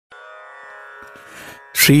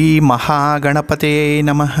ಶ್ರೀ ಮಹಾಗಣಪತೇ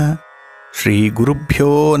ನಮಃ. ಶ್ರೀ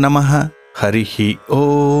ಗುರುಭ್ಯೋ ನಮಃ. ಹರಿ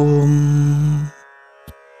ಓಂ.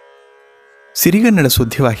 ಸಿರಿಗನ್ನಡ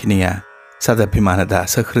ಸುದ್ದಿವಾಹಿನಿಯ ಸದಭಿಮಾನದ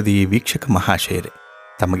ಸಹೃದಯಿ ವೀಕ್ಷಕ ಮಹಾಶಯರೇ,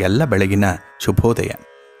 ತಮಗೆಲ್ಲ ಬೆಳಗಿನ ಶುಭೋದಯ.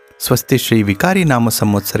 ಸ್ವಸ್ತಿ ಶ್ರೀ ವಿಕಾರಿ ನಾಮ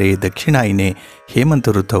ಸಂವತ್ಸರೇ ದಕ್ಷಿಣಾಯಿನೆ ಹೇಮಂತ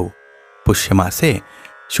ಋತೌ ಪುಷ್ಯಮಾಸೆ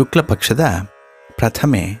ಶುಕ್ಲಪಕ್ಷದ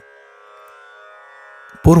ಪ್ರಥಮೆ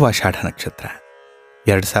ಪೂರ್ವಾಷಾಢ ನಕ್ಷತ್ರ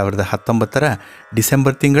 2019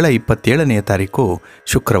 ಡಿಸೆಂಬರ್ ತಿಂಗಳ 27ನೆಯ ತಾರೀಕು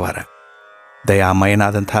ಶುಕ್ರವಾರ.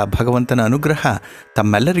 ದಯಾಮಯನಾದಂಥ ಭಗವಂತನ ಅನುಗ್ರಹ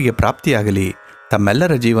ತಮ್ಮೆಲ್ಲರಿಗೆ ಪ್ರಾಪ್ತಿಯಾಗಲಿ,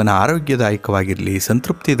 ತಮ್ಮೆಲ್ಲರ ಜೀವನ ಆರೋಗ್ಯದಾಯಕವಾಗಿರಲಿ,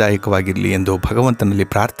 ಸಂತೃಪ್ತಿದಾಯಕವಾಗಿರಲಿ ಎಂದು ಭಗವಂತನಲ್ಲಿ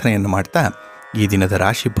ಪ್ರಾರ್ಥನೆಯನ್ನು ಮಾಡ್ತಾ ಈ ದಿನದ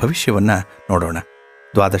ರಾಶಿ ಭವಿಷ್ಯವನ್ನು ನೋಡೋಣ.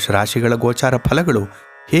 12 ರಾಶಿಗಳ ಗೋಚಾರ ಫಲಗಳು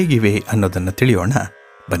ಹೇಗಿವೆ ಅನ್ನೋದನ್ನು ತಿಳಿಯೋಣ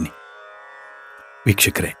ಬನ್ನಿ.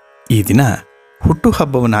 ವೀಕ್ಷಕರೇ, ಈ ದಿನ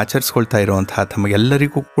ಹುಟ್ಟುಹಬ್ಬವನ್ನು ಆಚರಿಸ್ಕೊಳ್ತಾ ಇರುವಂತಹ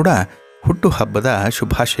ತಮಗೆಲ್ಲರಿಗೂ ಕೂಡ ಹುಟ್ಟುಹಬ್ಬದ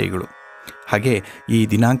ಶುಭಾಶಯಗಳು. ಹಾಗೆ ಈ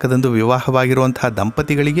ದಿನಾಂಕದಂದು ವಿವಾಹವಾಗಿರುವಂತಹ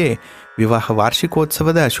ದಂಪತಿಗಳಿಗೆ ವಿವಾಹ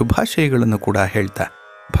ವಾರ್ಷಿಕೋತ್ಸವದ ಶುಭಾಶಯಗಳನ್ನು ಕೂಡ ಹೇಳ್ತಾ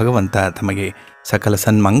ಭಗವಂತ ತಮಗೆ ಸಕಲ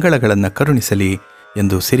ಸನ್ಮಂಗಳಗಳನ್ನು ಕರುಣಿಸಲಿ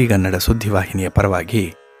ಎಂದು ಸಿರಿಗನ್ನಡ ಸುದ್ದಿವಾಹಿನಿಯ ಪರವಾಗಿ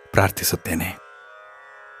ಪ್ರಾರ್ಥಿಸುತ್ತೇನೆ.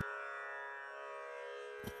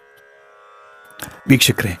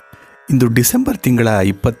 ವೀಕ್ಷಕರೇ, ಇಂದು ಡಿಸೆಂಬರ್ ತಿಂಗಳ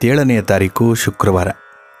 27ನೆಯ ತಾರೀಕು ಶುಕ್ರವಾರ.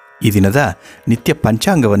 ಈ ದಿನದ ನಿತ್ಯ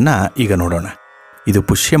ಪಂಚಾಂಗವನ್ನು ಈಗ ನೋಡೋಣ. ಇದು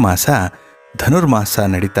ಪುಷ್ಯಮಾಸ ಧನುರ್ಮಾಸ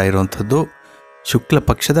ನಡೀತಾ ಇರುವಂಥದ್ದು. ಶುಕ್ಲ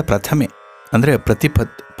ಪಕ್ಷದ ಪ್ರಥಮೆ ಅಂದರೆ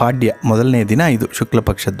ಪಾಡ್ಯ ಮೊದಲನೇ ದಿನ ಇದು ಶುಕ್ಲ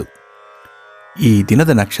ಪಕ್ಷದ್ದು. ಈ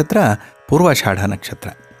ದಿನದ ನಕ್ಷತ್ರ ಪೂರ್ವಾಷಾಢ ನಕ್ಷತ್ರ.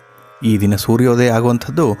 ಈ ದಿನ ಸೂರ್ಯೋದಯ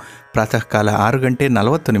ಆಗುವಂಥದ್ದು ಪ್ರಾತಃ ಕಾಲ 6 ಗಂಟೆ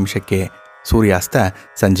 40 ನಿಮಿಷಕ್ಕೆ, ಸೂರ್ಯಾಸ್ತ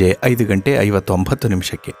ಸಂಜೆ 5 ಗಂಟೆ 59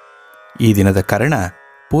 ನಿಮಿಷಕ್ಕೆ. ಈ ದಿನದ ಕರ್ಣ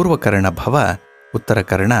ಪೂರ್ವಕರ್ಣ ಭವ, ಉತ್ತರ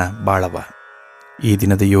ಕರ್ಣ ಬಾಳವ. ಈ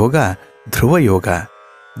ದಿನದ ಯೋಗ ಧ್ರುವ ಯೋಗ,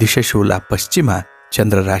 ದಿಶಶೂಲ ಪಶ್ಚಿಮ,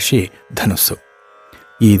 ಚಂದ್ರರಾಶಿ ಧನುಸ್ಸು.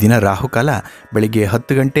 ಈ ದಿನ ರಾಹುಕಾಲ ಬೆಳಿಗ್ಗೆ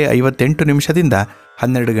 10 ಗಂಟೆ 58 ನಿಮಿಷದಿಂದ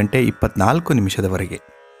 12 ಗಂಟೆ 24 ನಿಮಿಷದವರೆಗೆ.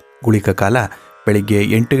 ಗುಳಿಕ ಕಾಲ ಬೆಳಿಗ್ಗೆ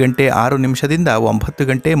 8 ಗಂಟೆ 6 ನಿಮಿಷದಿಂದ 9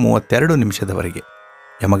 ಗಂಟೆ 32 ನಿಮಿಷದವರೆಗೆ.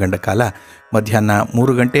 ಯಮಗಂಡ ಕಾಲ ಮಧ್ಯಾಹ್ನ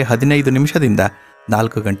 3 ಗಂಟೆ 15 ನಿಮಿಷದಿಂದ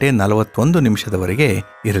 4 ಗಂಟೆ 41 ನಿಮಿಷದವರೆಗೆ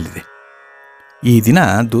ಇರಲಿದೆ. ಈ ದಿನ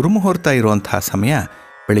ದುರ್ಮುಹೂರ್ತ ಇರುವಂತಹ ಸಮಯ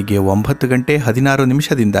ಬೆಳಿಗ್ಗೆ 9 ಗಂಟೆ 16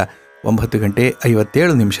 ನಿಮಿಷದಿಂದ 9 ಗಂಟೆ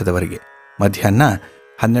 57 ನಿಮಿಷದವರೆಗೆ. ಮಧ್ಯಾಹ್ನ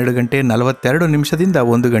 12 ಗಂಟೆ 42 ನಿಮಿಷದಿಂದ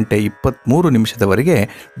 1 ಗಂಟೆ 23 ನಿಮಿಷದವರೆಗೆ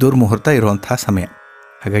ದುರ್ಮುಹೂರ್ತ ಇರುವಂತಹ ಸಮಯ.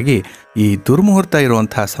 ಹಾಗಾಗಿ ಈ ದುರ್ಮುಹೂರ್ತ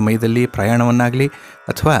ಇರುವಂತಹ ಸಮಯದಲ್ಲಿ ಪ್ರಯಾಣವನ್ನಾಗಲಿ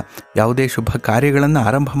ಅಥವಾ ಯಾವುದೇ ಶುಭ ಕಾರ್ಯಗಳನ್ನು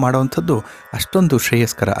ಆರಂಭ ಮಾಡುವಂಥದ್ದು ಅಷ್ಟೊಂದು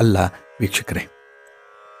ಶ್ರೇಯಸ್ಕರ ಅಲ್ಲ ವೀಕ್ಷಕರೇ.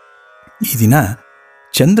 ಈ ದಿನ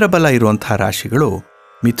ಚಂದ್ರಬಲ ಇರುವಂತಹ ರಾಶಿಗಳು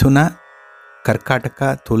ಮಿಥುನ, ಕರ್ಕಾಟಕ,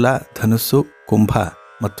 ತುಲಾ, ಧನುಸ್ಸು, ಕುಂಭ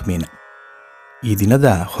ಮತ್ತು ಮೀನ. ಈ ದಿನದ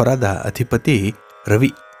ಹೊರದ ಅಧಿಪತಿ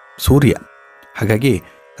ರವಿ, ಸೂರ್ಯ. ಹಾಗಾಗಿ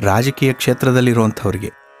ರಾಜಕೀಯ ಕ್ಷೇತ್ರದಲ್ಲಿರುವಂಥವ್ರಿಗೆ,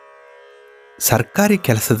 ಸರ್ಕಾರಿ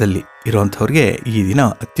ಕೆಲಸದಲ್ಲಿ ಇರುವಂಥವ್ರಿಗೆ ಈ ದಿನ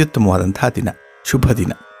ಅತ್ಯುತ್ತಮವಾದಂತಹ ದಿನ, ಶುಭ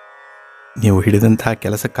ದಿನ. ನೀವು ಹಿಡಿದಂತಹ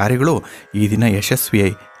ಕೆಲಸ ಕಾರ್ಯಗಳು ಈ ದಿನ ಯಶಸ್ವಿ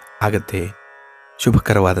ಆಗತ್ತೆ,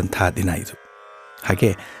 ಶುಭಕರವಾದಂತಹ ದಿನ ಇದು.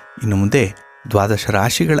 ಹಾಗೆ ಇನ್ನು ಮುಂದೆ 12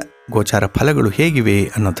 ರಾಶಿಗಳ ಗೋಚಾರ ಫಲಗಳು ಹೇಗಿವೆ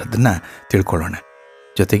ಅನ್ನೋಂಥದ್ದನ್ನು ತಿಳ್ಕೊಳ್ಳೋಣ.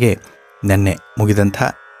 ಜೊತೆಗೆ ನೆನ್ನೆ ಮುಗಿದಂಥ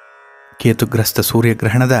ಕೇತುಗ್ರಸ್ತ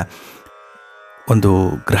ಸೂರ್ಯಗ್ರಹಣದ ಒಂದು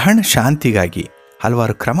ಗ್ರಹಣ ಶಾಂತಿಗಾಗಿ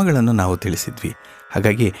ಹಲವಾರು ಕ್ರಮಗಳನ್ನು ನಾವು ತಿಳಿಸಿದ್ವಿ.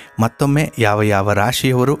 ಹಾಗಾಗಿ ಮತ್ತೊಮ್ಮೆ ಯಾವ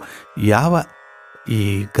ರಾಶಿಯವರು ಯಾವ ಈ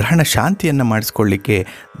ಗ್ರಹಣ ಶಾಂತಿಯನ್ನು ಮಾಡಿಸ್ಕೊಳ್ಳಿಕ್ಕೆ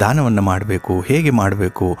ದಾನವನ್ನು ಮಾಡಬೇಕು, ಹೇಗೆ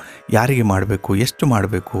ಮಾಡಬೇಕು, ಯಾರಿಗೆ ಮಾಡಬೇಕು, ಎಷ್ಟು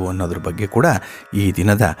ಮಾಡಬೇಕು ಅನ್ನೋದ್ರ ಬಗ್ಗೆ ಕೂಡ ಈ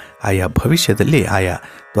ದಿನದ ಆಯಾ ಭವಿಷ್ಯದಲ್ಲಿ ಆಯಾ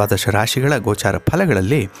 12 ರಾಶಿಗಳ ಗೋಚಾರ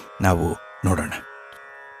ಫಲಗಳಲ್ಲಿ ನಾವು ನೋಡೋಣ.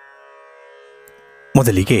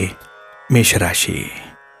 ಮೊದಲಿಗೆ ಮೇಷರಾಶಿ.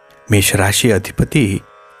 ಮೇಷರಾಶಿಯ ಅಧಿಪತಿ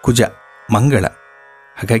ಕುಜ, ಮಂಗಳ.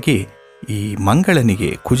 ಹಾಗಾಗಿ ಈ ಮಂಗಳನಿಗೆ,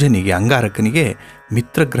 ಕುಜನಿಗೆ, ಅಂಗಾರಕನಿಗೆ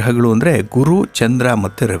ಮಿತ್ರ ಗ್ರಹಗಳು ಅಂದರೆ ಗುರು, ಚಂದ್ರ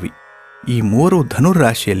ಮತ್ತು ರವಿ. ಈ 3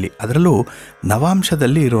 ಧನುರಾಶಿಯಲ್ಲಿ, ಅದರಲ್ಲೂ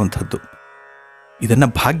ನವಾಂಶದಲ್ಲಿ ಇರುವಂಥದ್ದು. ಇದನ್ನು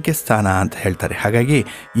ಭಾಗ್ಯಸ್ಥಾನ ಅಂತ ಹೇಳ್ತಾರೆ. ಹಾಗಾಗಿ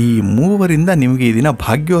ಈ 3 ನಿಮಗೆ ಈ ದಿನ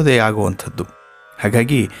ಭಾಗ್ಯೋದಯ ಆಗುವಂಥದ್ದು.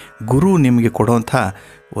 ಹಾಗಾಗಿ ಗುರು ನಿಮಗೆ ಕೊಡುವಂಥ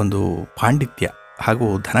ಒಂದು ಪಾಂಡಿತ್ಯ ಹಾಗೂ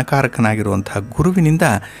ಧನಕಾರಕನಾಗಿರುವಂಥ ಗುರುವಿನಿಂದ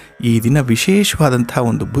ಈ ದಿನ ವಿಶೇಷವಾದಂಥ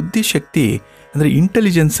ಒಂದು ಬುದ್ಧಿಶಕ್ತಿ ಅಂದರೆ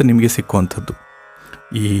ಇಂಟೆಲಿಜೆನ್ಸ್ ನಿಮಗೆ ಸಿಕ್ಕುವಂಥದ್ದು.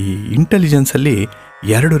 ಈ ಇಂಟೆಲಿಜೆನ್ಸಲ್ಲಿ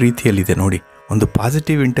 2 ರೀತಿಯಲ್ಲಿದೆ ನೋಡಿ. ಒಂದು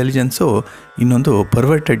ಪಾಸಿಟಿವ್ ಇಂಟೆಲಿಜೆನ್ಸು, ಇನ್ನೊಂದು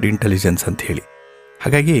ಪರ್ವರ್ಟೆಡ್ ಇಂಟೆಲಿಜೆನ್ಸ್ ಅಂತ ಹೇಳಿ.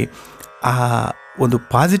 ಹಾಗಾಗಿ ಆ ಒಂದು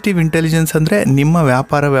ಪಾಸಿಟಿವ್ ಇಂಟೆಲಿಜೆನ್ಸ್ ಅಂದರೆ ನಿಮ್ಮ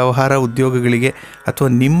ವ್ಯಾಪಾರ ವ್ಯವಹಾರ ಉದ್ಯೋಗಗಳಿಗೆ ಅಥವಾ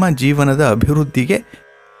ನಿಮ್ಮ ಜೀವನದ ಅಭಿವೃದ್ಧಿಗೆ,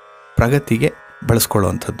 ಪ್ರಗತಿಗೆ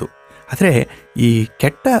ಬಳಸ್ಕೊಳ್ಳುವಂಥದ್ದು. ಆದರೆ ಈ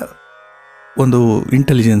ಕೆಟ್ಟ ಒಂದು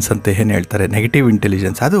ಇಂಟೆಲಿಜೆನ್ಸ್ ಅಂತ ಏನು ಹೇಳ್ತಾರೆ, ನೆಗೆಟಿವ್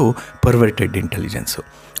ಇಂಟೆಲಿಜೆನ್ಸ್, ಅದು ಪರ್ವರ್ಟೆಡ್ ಇಂಟೆಲಿಜೆನ್ಸು.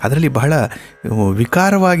 ಅದರಲ್ಲಿ ಬಹಳ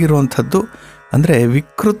ವಿಕಾರವಾಗಿರುವಂಥದ್ದು, ಅಂದರೆ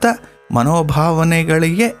ವಿಕೃತ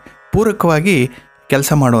ಮನೋಭಾವನೆಗಳಿಗೆ ಪೂರಕವಾಗಿ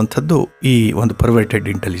ಕೆಲಸ ಮಾಡುವಂಥದ್ದು ಈ ಒಂದು ಪರ್ವರ್ಟೆಡ್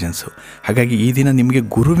ಇಂಟೆಲಿಜೆನ್ಸು. ಹಾಗಾಗಿ ಈ ದಿನ ನಿಮಗೆ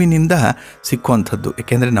ಗುರುವಿನಿಂದ ಸಿಕ್ಕುವಂಥದ್ದು.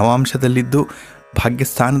 ಏಕೆಂದರೆ ನವಾಂಶದಲ್ಲಿದ್ದು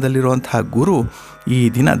ಭಾಗ್ಯಸ್ಥಾನದಲ್ಲಿರುವಂತಹ ಗುರು ಈ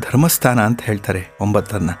ದಿನ ಧರ್ಮಸ್ಥಾನ ಅಂತ ಹೇಳ್ತಾರೆ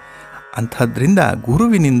 9. ಅಂಥದ್ರಿಂದ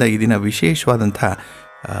ಗುರುವಿನಿಂದ ಈ ದಿನ ವಿಶೇಷವಾದಂಥ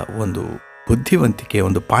ಒಂದು ಬುದ್ಧಿವಂತಿಕೆ,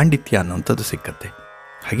 ಒಂದು ಪಾಂಡಿತ್ಯ ಅನ್ನುವಂಥದ್ದು ಸಿಕ್ಕತ್ತೆ.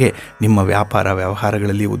 ಹಾಗೆ ನಿಮ್ಮ ವ್ಯಾಪಾರ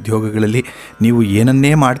ವ್ಯವಹಾರಗಳಲ್ಲಿ, ಉದ್ಯೋಗಗಳಲ್ಲಿ ನೀವು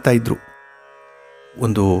ಏನನ್ನೇ ಮಾಡ್ತಾಯಿದ್ರು,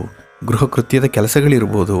 ಒಂದು ಗೃಹ ಕೃತ್ಯದ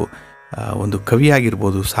ಕೆಲಸಗಳಿರ್ಬೋದು, ಒಂದು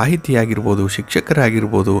ಕವಿಯಾಗಿರ್ಬೋದು, ಸಾಹಿತಿಯಾಗಿರ್ಬೋದು,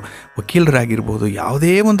 ಶಿಕ್ಷಕರಾಗಿರ್ಬೋದು, ವಕೀಲರಾಗಿರ್ಬೋದು,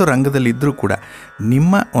 ಯಾವುದೇ ಒಂದು ರಂಗದಲ್ಲಿದ್ದರೂ ಕೂಡ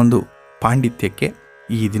ನಿಮ್ಮ ಒಂದು ಪಾಂಡಿತ್ಯಕ್ಕೆ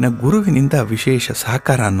ಈ ದಿನ ಗುರುವಿನಿಂದ ವಿಶೇಷ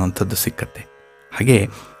ಸಹಕಾರ ಅನ್ನುವಂಥದ್ದು ಸಿಕ್ಕತ್ತೆ. ಹಾಗೆ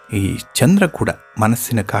ಈ ಚಂದ್ರ ಕೂಡ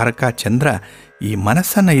ಮನಸ್ಸಿನ ಕಾರಕ ಚಂದ್ರ, ಈ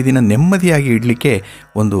ಮನಸ್ಸನ್ನು ಈ ದಿನ ನೆಮ್ಮದಿಯಾಗಿ ಇಡಲಿಕ್ಕೆ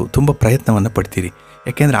ಒಂದು ತುಂಬ ಪ್ರಯತ್ನವನ್ನು ಪಡ್ತೀರಿ.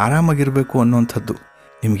 ಯಾಕೆಂದರೆ ಆರಾಮಾಗಿರಬೇಕು ಅನ್ನುವಂಥದ್ದು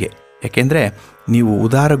ನಿಮಗೆ. ಯಾಕೆಂದರೆ ನೀವು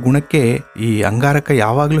ಉದಾರ ಗುಣಕ್ಕೆ ಈ ಅಂಗಾರಕ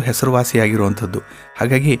ಯಾವಾಗಲೂ ಹೆಸರುವಾಸಿಯಾಗಿರುವಂಥದ್ದು.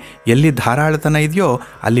 ಹಾಗಾಗಿ ಎಲ್ಲಿ ಧಾರಾಳತನ ಇದೆಯೋ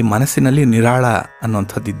ಅಲ್ಲಿ ಮನಸ್ಸಿನಲ್ಲಿ ನಿರಾಳ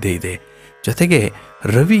ಅನ್ನುವಂಥದ್ದು ಇದ್ದೇ ಇದೆ. ಜೊತೆಗೆ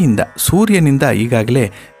ರವಿಯಿಂದ, ಸೂರ್ಯನಿಂದ ಈಗಾಗಲೇ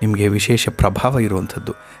ನಿಮಗೆ ವಿಶೇಷ ಪ್ರಭಾವ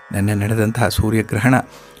ಇರುವಂಥದ್ದು. ನೆನ್ನೆ ನಡೆದಂತಹ ಸೂರ್ಯಗ್ರಹಣ,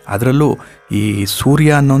 ಅದರಲ್ಲೂ ಈ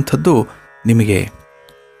ಸೂರ್ಯ ಅನ್ನುವಂಥದ್ದು ನಿಮಗೆ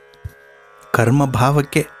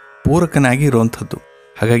ಕರ್ಮಭಾವಕ್ಕೆ ಪೂರಕನಾಗಿ ಇರುವಂಥದ್ದು.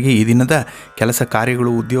 ಹಾಗಾಗಿ ಈ ದಿನದ ಕೆಲಸ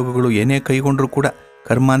ಕಾರ್ಯಗಳು, ಉದ್ಯೋಗಗಳು ಏನೇ ಕೈಗೊಂಡರೂ ಕೂಡ,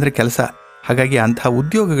 ಕರ್ಮ ಅಂದರೆ ಕೆಲಸ, ಹಾಗಾಗಿ ಅಂಥ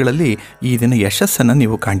ಉದ್ಯೋಗಗಳಲ್ಲಿ ಈ ದಿನ ಯಶಸ್ಸನ್ನು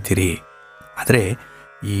ನೀವು ಕಾಣ್ತೀರಿ. ಆದರೆ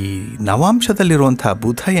ಈ ನವಾಂಶದಲ್ಲಿರುವಂಥ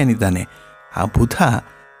ಬುಧ ಏನಿದ್ದಾನೆ, ಆ ಬುಧ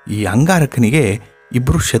ಈ ಅಂಗಾರಕನಿಗೆ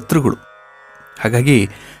ಇಬ್ಬರು ಶತ್ರುಗಳು. ಹಾಗಾಗಿ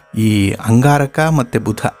ಈ ಅಂಗಾರಕ ಮತ್ತು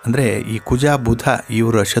ಬುಧ ಅಂದರೆ ಈ ಕುಜ ಬುಧ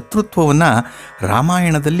ಇವರ ಶತ್ರುತ್ವವನ್ನು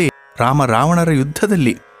ರಾಮಾಯಣದಲ್ಲಿ ರಾವಣರ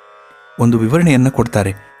ಯುದ್ಧದಲ್ಲಿ ಒಂದು ವಿವರಣೆಯನ್ನು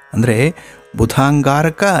ಕೊಡ್ತಾರೆ. ಅಂದರೆ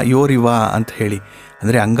ಬುಧಾಂಗಾರಕ ಯೋರಿವ ಅಂತ ಹೇಳಿ,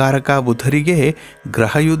 ಅಂದರೆ ಅಂಗಾರಕ ಬುಧರಿಗೆ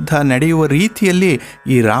ಗ್ರಹಯುದ್ಧ ನಡೆಯುವ ರೀತಿಯಲ್ಲಿ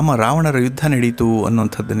ಈ ರಾವಣರ ಯುದ್ಧ ನಡೀತು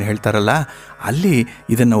ಅನ್ನುವಂಥದ್ದನ್ನು ಹೇಳ್ತಾರಲ್ಲ, ಅಲ್ಲಿ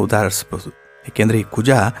ಇದನ್ನು ಉದಾಹರಿಸ್ಬೋದು. ಏಕೆಂದರೆ ಈ ಕುಜ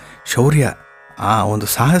ಶೌರ್ಯ, ಆ ಒಂದು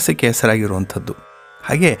ಸಾಹಸಕ್ಕೆ ಹೆಸರಾಗಿರುವಂಥದ್ದು.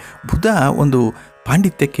 ಹಾಗೆ ಬುಧ ಒಂದು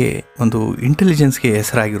ಪಾಂಡಿತ್ಯಕ್ಕೆ, ಒಂದು ಇಂಟೆಲಿಜೆನ್ಸ್ಗೆ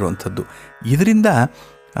ಹೆಸರಾಗಿರುವಂಥದ್ದು. ಇದರಿಂದ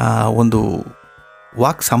ಒಂದು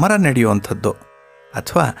ವಾಕ್ ಸಮರ ನಡೆಯುವಂಥದ್ದು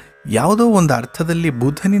ಅಥವಾ ಯಾವುದೋ ಒಂದು ಅರ್ಥದಲ್ಲಿ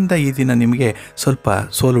ಬುಧನಿಂದ ಈ ದಿನ ನಿಮಗೆ ಸ್ವಲ್ಪ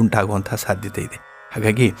ಸೋಲುಂಟಾಗುವಂಥ ಸಾಧ್ಯತೆ ಇದೆ.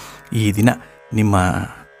 ಹಾಗಾಗಿ ಈ ದಿನ ನಿಮ್ಮ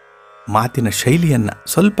ಮಾತಿನ ಶೈಲಿಯನ್ನು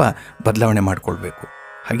ಸ್ವಲ್ಪ ಬದಲಾವಣೆ ಮಾಡಿಕೊಳ್ಬೇಕು.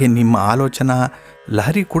 ಹಾಗೆ ನಿಮ್ಮ ಆಲೋಚನಾ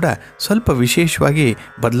ಲಹರಿ ಕೂಡ ಸ್ವಲ್ಪ ವಿಶೇಷವಾಗಿ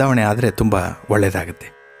ಬದಲಾವಣೆ ಆದರೆ ತುಂಬ ಒಳ್ಳೆಯದಾಗುತ್ತೆ.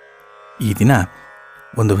 ಈ ದಿನ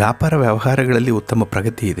ಒಂದು ವ್ಯಾಪಾರ ವ್ಯವಹಾರಗಳಲ್ಲಿ ಉತ್ತಮ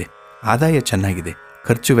ಪ್ರಗತಿ ಇದೆ, ಆದಾಯ ಚೆನ್ನಾಗಿದೆ,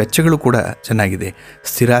 ಖರ್ಚು ವೆಚ್ಚಗಳು ಕೂಡ ಚೆನ್ನಾಗಿದೆ.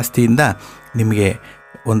 ಸ್ಥಿರಾಸ್ತಿಯಿಂದ ನಿಮಗೆ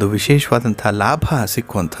ಒಂದು ವಿಶೇಷವಾದಂಥ ಲಾಭ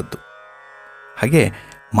ಸಿಕ್ಕುವಂಥದ್ದು, ಹಾಗೆ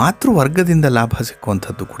ಮಾತೃವರ್ಗದಿಂದ ಲಾಭ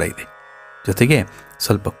ಸಿಕ್ಕುವಂಥದ್ದು ಕೂಡ ಇದೆ. ಜೊತೆಗೆ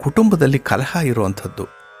ಸ್ವಲ್ಪ ಕುಟುಂಬದಲ್ಲಿ ಕಲಹ ಇರುವಂಥದ್ದು,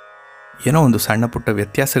 ಏನೋ ಒಂದು ಸಣ್ಣ ಪುಟ್ಟ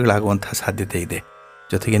ವ್ಯತ್ಯಾಸಗಳಾಗುವಂಥ ಸಾಧ್ಯತೆ ಇದೆ.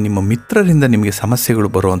 ಜೊತೆಗೆ ನಿಮ್ಮ ಮಿತ್ರರಿಂದ ನಿಮಗೆ ಸಮಸ್ಯೆಗಳು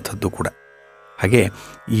ಬರುವಂಥದ್ದು ಕೂಡ. ಹಾಗೆ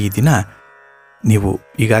ಈ ದಿನ ನೀವು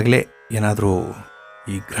ಈಗಾಗಲೇ ಏನಾದರೂ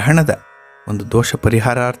ಈ ಗ್ರಹಣದ ಒಂದು ದೋಷ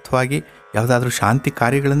ಪರಿಹಾರಾರ್ಥವಾಗಿ ಯಾವುದಾದ್ರೂ ಶಾಂತಿ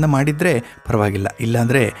ಕಾರ್ಯಗಳನ್ನು ಮಾಡಿದರೆ ಪರವಾಗಿಲ್ಲ.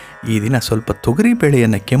 ಇಲ್ಲಾಂದರೆ ಈ ದಿನ ಸ್ವಲ್ಪ ತೊಗರಿ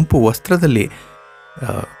ಬೇಳೆಯನ್ನು ಕೆಂಪು ವಸ್ತ್ರದಲ್ಲಿ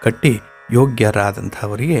ಕಟ್ಟಿ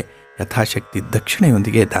ಯೋಗ್ಯರಾದಂಥವರಿಗೆ ಯಥಾಶಕ್ತಿ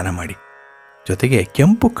ದಕ್ಷಿಣೆಯೊಂದಿಗೆ ದಾನ ಮಾಡಿ. ಜೊತೆಗೆ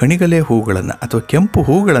ಕೆಂಪು ಕಣಿಗಲೆ ಹೂಗಳನ್ನು ಅಥವಾ ಕೆಂಪು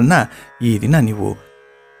ಹೂಗಳನ್ನು ಈ ದಿನ ನೀವು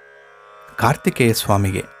ಕಾರ್ತಿಕೇಯ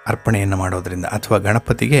ಸ್ವಾಮಿಗೆ ಅರ್ಪಣೆಯನ್ನು ಮಾಡೋದರಿಂದ ಅಥವಾ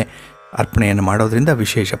ಗಣಪತಿಗೆ ಅರ್ಪಣೆಯನ್ನು ಮಾಡೋದರಿಂದ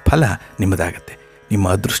ವಿಶೇಷ ಫಲ ನಿಮ್ಮದಾಗತ್ತೆ. ನಿಮ್ಮ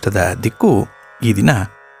ಅದೃಷ್ಟದ ದಿಕ್ಕು ಈ ದಿನ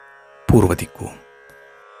ಪೂರ್ವ ದಿಕ್ಕು.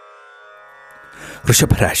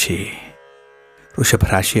 ವೃಷಭ ರಾಶಿ. ವೃಷಭ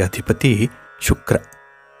ರಾಶಿಯ ಅಧಿಪತಿ ಶುಕ್ರ.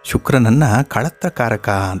 ಶುಕ್ರನನ್ನು ಕಳತ್ರಕಾರಕ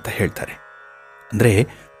ಅಂತ ಹೇಳ್ತಾರೆ. ಅಂದರೆ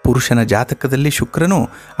ಪುರುಷನ ಜಾತಕದಲ್ಲಿ ಶುಕ್ರನು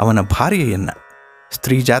ಅವನ ಭಾರ್ಯೆಯನ್ನು,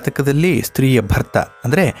 ಸ್ತ್ರೀ ಜಾತಕದಲ್ಲಿ ಸ್ತ್ರೀಯ ಭರ್ತ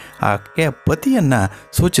ಅಂದರೆ ಆಕೆಯ ಪತಿಯನ್ನು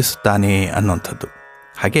ಸೂಚಿಸುತ್ತಾನೆ ಅನ್ನುವಂಥದ್ದು.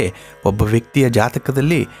 ಹಾಗೆ ಒಬ್ಬ ವ್ಯಕ್ತಿಯ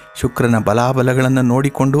ಜಾತಕದಲ್ಲಿ ಶುಕ್ರನ ಬಲಾಬಲಗಳನ್ನು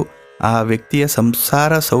ನೋಡಿಕೊಂಡು ಆ ವ್ಯಕ್ತಿಯ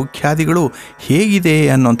ಸಂಸಾರ ಸೌಖ್ಯಾದಿಗಳು ಹೇಗಿದೆ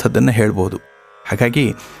ಅನ್ನುವಂಥದ್ದನ್ನು ಹೇಳ್ಬೋದು. ಹಾಗಾಗಿ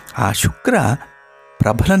ಆ ಶುಕ್ರ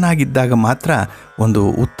ಪ್ರಬಲನಾಗಿದ್ದಾಗ ಮಾತ್ರ ಒಂದು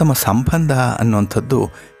ಉತ್ತಮ ಸಂಬಂಧ ಅನ್ನುವಂಥದ್ದು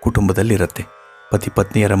ಕುಟುಂಬದಲ್ಲಿರುತ್ತೆ. ಪತಿ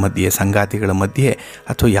ಪತ್ನಿಯರ ಮಧ್ಯೆ, ಸಂಗಾತಿಗಳ ಮಧ್ಯೆ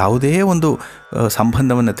ಅಥವಾ ಯಾವುದೇ ಒಂದು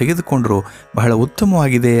ಸಂಬಂಧವನ್ನು ತೆಗೆದುಕೊಂಡರೂ ಬಹಳ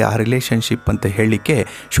ಉತ್ತಮವಾಗಿದೆ ಆ ರಿಲೇಷನ್ಶಿಪ್ ಅಂತ ಹೇಳಲಿಕ್ಕೆ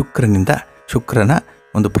ಶುಕ್ರನ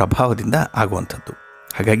ಒಂದು ಪ್ರಭಾವದಿಂದ ಆಗುವಂಥದ್ದು.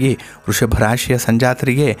 ಹಾಗಾಗಿ ವೃಷಭ ರಾಶಿಯ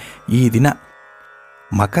ಸಂಜಾತರಿಗೆ ಈ ದಿನ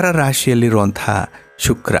ಮಕರ ರಾಶಿಯಲ್ಲಿರುವಂಥ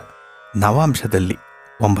ಶುಕ್ರ ನವಾಂಶದಲ್ಲಿ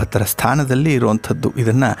 9ರ ಸ್ಥಾನದಲ್ಲಿ ಇರುವಂಥದ್ದು,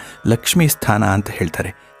 ಇದನ್ನು ಲಕ್ಷ್ಮೀ ಸ್ಥಾನ ಅಂತ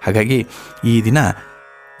ಹೇಳ್ತಾರೆ. ಹಾಗಾಗಿ ಈ ದಿನ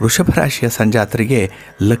ವೃಷಭ ರಾಶಿಯ ಸಂಜಾತರಿಗೆ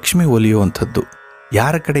ಲಕ್ಷ್ಮಿ ಒಲಿಯುವಂಥದ್ದು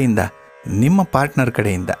ಯಾರ ಕಡೆಯಿಂದ? ನಿಮ್ಮ ಪಾರ್ಟ್ನರ್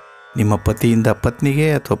ಕಡೆಯಿಂದ. ನಿಮ್ಮ ಪತಿಯಿಂದ ಪತ್ನಿಗೆ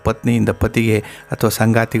ಅಥವಾ ಪತ್ನಿಯಿಂದ ಪತಿಗೆ ಅಥವಾ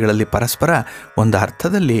ಸಂಗಾತಿಗಳಲ್ಲಿ ಪರಸ್ಪರ ಒಂದು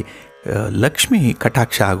ಅರ್ಥದಲ್ಲಿ ಲಕ್ಷ್ಮಿ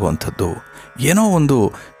ಕಟಾಕ್ಷ ಆಗುವಂಥದ್ದು, ಏನೋ ಒಂದು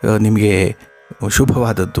ನಿಮಗೆ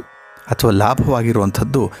ಶುಭವಾದದ್ದು ಅಥವಾ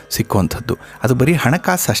ಲಾಭವಾಗಿರುವಂಥದ್ದು ಸಿಕ್ಕುವಂಥದ್ದು. ಅದು ಬರೀ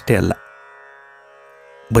ಹಣಕಾಸು ಅಷ್ಟೇ ಅಲ್ಲ,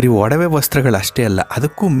 ಬರೀ ಒಡವೆ ವಸ್ತ್ರಗಳಷ್ಟೇ ಅಲ್ಲ,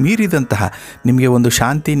 ಅದಕ್ಕೂ ಮೀರಿದಂತಹ ನಿಮಗೆ ಒಂದು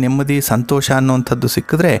ಶಾಂತಿ, ನೆಮ್ಮದಿ, ಸಂತೋಷ ಅನ್ನುವಂಥದ್ದು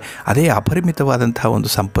ಸಿಕ್ಕಿದ್ರೆ ಅದೇ ಅಪರಿಮಿತವಾದಂತಹ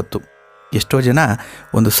ಒಂದು ಸಂಪತ್ತು. ಎಷ್ಟೋ ಜನ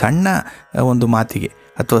ಒಂದು ಸಣ್ಣ ಒಂದು ಮಾತಿಗೆ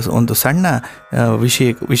ಅಥವಾ ಒಂದು ಸಣ್ಣ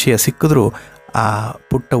ವಿಷಯ ಸಿಕ್ಕಿದ್ರೂ, ಆ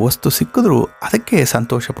ಪುಟ್ಟ ವಸ್ತು ಸಿಕ್ಕಿದ್ರೂ ಅದಕ್ಕೆ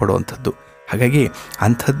ಸಂತೋಷ ಪಡುವಂಥದ್ದು. ಹಾಗಾಗಿ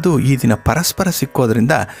ಅಂಥದ್ದು ಈ ದಿನ ಪರಸ್ಪರ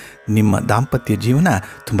ಸಿಕ್ಕೋದ್ರಿಂದ ನಿಮ್ಮ ದಾಂಪತ್ಯ ಜೀವನ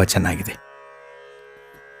ತುಂಬ ಚೆನ್ನಾಗಿದೆ.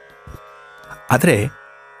 ಆದರೆ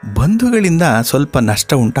ಬಂಧುಗಳಿಂದ ಸ್ವಲ್ಪ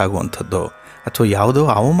ನಷ್ಟ ಉಂಟಾಗುವಂಥದ್ದು ಅಥವಾ ಯಾವುದೋ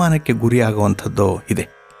ಅವಮಾನಕ್ಕೆ ಗುರಿಯಾಗುವಂಥದ್ದು ಇದೆ.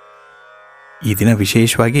 ಈ ದಿನ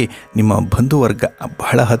ವಿಶೇಷವಾಗಿ ನಿಮ್ಮ ಬಂಧುವರ್ಗ,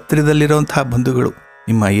 ಬಹಳ ಹತ್ತಿರದಲ್ಲಿರುವಂತಹ ಬಂಧುಗಳು,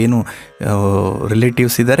 ನಿಮ್ಮ ಏನು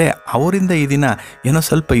ರಿಲೇಟಿವ್ಸ್ ಇದ್ದಾರೆ, ಅವರಿಂದ ಈ ದಿನ ಏನೋ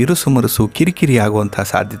ಸ್ವಲ್ಪ ಇರುಸುಮರುಸು, ಕಿರಿಕಿರಿ ಆಗುವಂಥ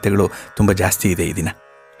ಸಾಧ್ಯತೆಗಳು ತುಂಬ ಜಾಸ್ತಿ ಇದೆ ಈ ದಿನ.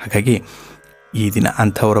 ಹಾಗಾಗಿ ಈ ದಿನ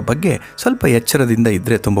ಅಂಥವರ ಬಗ್ಗೆ ಸ್ವಲ್ಪ ಎಚ್ಚರದಿಂದ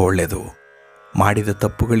ಇದ್ದರೆ ತುಂಬ ಒಳ್ಳೆಯದು. ಮಾಡಿದ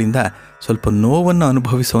ತಪ್ಪುಗಳಿಂದ ಸ್ವಲ್ಪ ನೋವನ್ನು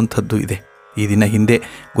ಅನುಭವಿಸುವಂಥದ್ದು ಇದೆ ಈ ದಿನ. ಹಿಂದೆ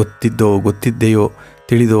ಗೊತ್ತಿದ್ದೆಯೋ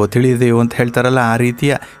ತಿಳಿಯದೆಯೋ ಅಂತ ಹೇಳ್ತಾರಲ್ಲ, ಆ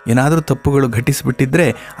ರೀತಿಯ ಏನಾದರೂ ತಪ್ಪುಗಳು ಘಟಿಸಿಬಿಟ್ಟಿದ್ರೆ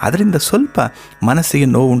ಅದರಿಂದ ಸ್ವಲ್ಪ ಮನಸ್ಸಿಗೆ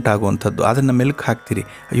ನೋವು ಉಂಟಾಗುವಂಥದ್ದು. ಅದನ್ನು ಮೆಲುಕು ಹಾಕ್ತೀರಿ,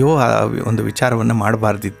 ಅಯ್ಯೋ ಆ ಒಂದು ವಿಚಾರವನ್ನು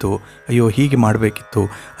ಮಾಡಬಾರ್ದಿತ್ತು, ಅಯ್ಯೋ ಹೀಗೆ ಮಾಡಬೇಕಿತ್ತು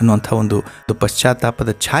ಅನ್ನುವಂಥ ಒಂದು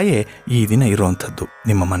ಪಶ್ಚಾತ್ತಾಪದ ಛಾಯೆ ಈ ದಿನ ಇರುವಂಥದ್ದು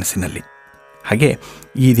ನಿಮ್ಮ ಮನಸ್ಸಿನಲ್ಲಿ. ಹಾಗೆ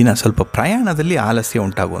ಈ ದಿನ ಸ್ವಲ್ಪ ಪ್ರಯಾಣದಲ್ಲಿ ಆಲಸ್ಯ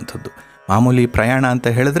ಉಂಟಾಗುವಂಥದ್ದು. ಮಾಮೂಲಿ ಪ್ರಯಾಣ ಅಂತ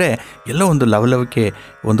ಹೇಳಿದ್ರೆ ಎಲ್ಲೋ ಒಂದು ಲವಲವಿಕೆ,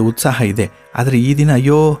 ಒಂದು ಉತ್ಸಾಹ ಇದೆ. ಆದರೆ ಈ ದಿನ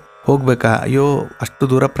ಅಯ್ಯೋ ಹೋಗಬೇಕಾ, ಅಯ್ಯೋ ಅಷ್ಟು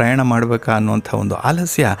ದೂರ ಪ್ರಯಾಣ ಮಾಡಬೇಕಾ ಅನ್ನುವಂಥ ಒಂದು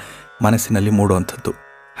ಆಲಸ್ಯ ಮನಸ್ಸಿನಲ್ಲಿ ಮೂಡುವಂಥದ್ದು.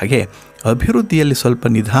 ಹಾಗೆ ಅಭಿವೃದ್ಧಿಯಲ್ಲಿ ಸ್ವಲ್ಪ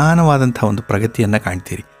ನಿಧಾನವಾದಂಥ ಒಂದು ಪ್ರಗತಿಯನ್ನು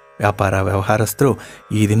ಕಾಣ್ತೀರಿ. ವ್ಯಾಪಾರಸ್ಥರು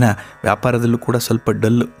ಈ ದಿನ ವ್ಯಾಪಾರದಲ್ಲೂ ಕೂಡ ಸ್ವಲ್ಪ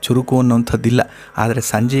ಚುರುಕು ಅನ್ನುವಂಥದ್ದಿಲ್ಲ. ಆದರೆ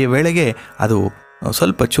ಸಂಜೆಯ ವೇಳೆಗೆ ಅದು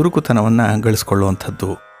ಸ್ವಲ್ಪ ಚುರುಕುತನವನ್ನು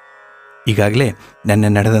ಗಳಿಸ್ಕೊಳ್ಳುವಂಥದ್ದು. ಈಗಾಗಲೇ ನೆನ್ನೆ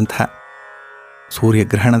ನಡೆದಂಥ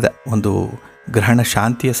ಸೂರ್ಯಗ್ರಹಣದ ಒಂದು ಗ್ರಹಣ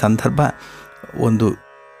ಶಾಂತಿಯ ಸಂದರ್ಭ, ಒಂದು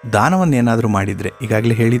ದಾನವನ್ನೇನಾದರೂ ಮಾಡಿದರೆ,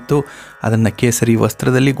 ಈಗಾಗಲೇ ಹೇಳಿತ್ತು ಅದನ್ನು ಕೇಸರಿ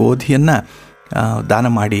ವಸ್ತ್ರದಲ್ಲಿ ಗೋಧಿಯನ್ನು ದಾನ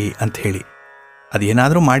ಮಾಡಿ ಅಂತ ಹೇಳಿ.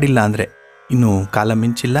 ಅದೇನಾದರೂ ಮಾಡಿಲ್ಲ ಅಂದರೆ ಇನ್ನೂ ಕಾಲ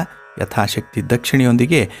ಮಿಂಚಿಲ್ಲ, ಯಥಾಶಕ್ತಿ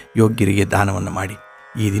ದಕ್ಷಿಣೆಯೊಂದಿಗೆ ಯೋಗ್ಯರಿಗೆ ದಾನವನ್ನು ಮಾಡಿ.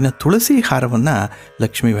 ಈ ದಿನ ತುಳಸಿ ಹಾರವನ್ನು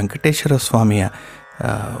ಲಕ್ಷ್ಮೀ ವೆಂಕಟೇಶ್ವರ ಸ್ವಾಮಿಯ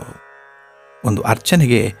ಒಂದು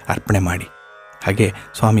ಅರ್ಚನೆಗೆ ಅರ್ಪಣೆ ಮಾಡಿ. ಹಾಗೆ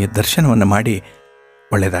ಸ್ವಾಮಿಯ ದರ್ಶನವನ್ನು ಮಾಡಿ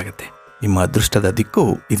ಒಳ್ಳೆಯದಾಗತ್ತೆ. ನಿಮ್ಮ ಅದೃಷ್ಟದ ದಿಕ್ಕು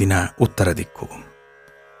ಈ ದಿನ ಉತ್ತರ ದಿಕ್ಕು.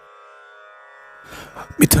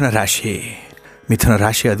 ಮಿಥುನ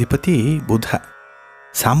ರಾಶಿಯ ಅಧಿಪತಿ ಬುಧ.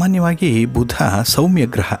 ಸಾಮಾನ್ಯವಾಗಿ ಬುಧ ಸೌಮ್ಯ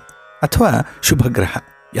ಗ್ರಹ ಅಥವಾ ಶುಭ ಗ್ರಹ,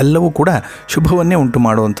 ಎಲ್ಲವೂ ಕೂಡ ಶುಭವನ್ನೇ ಉಂಟು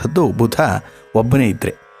ಮಾಡುವಂಥದ್ದು ಬುಧ ಒಬ್ಬನೇ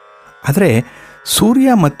ಇದ್ದರೆ. ಆದರೆ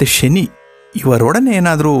ಸೂರ್ಯ ಮತ್ತು ಶನಿ ಇವರೊಡನೆ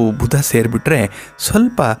ಏನಾದರೂ ಬುಧ ಸೇರಿಬಿಟ್ರೆ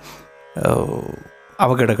ಸ್ವಲ್ಪ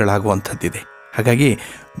ಅವಘಡಗಳಾಗುವಂಥದ್ದಿದೆ. ಹಾಗಾಗಿ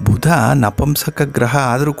ಬುಧ ನಪುಂಸಕ ಗ್ರಹ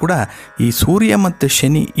ಆದರೂ ಕೂಡ ಈ ಸೂರ್ಯ ಮತ್ತು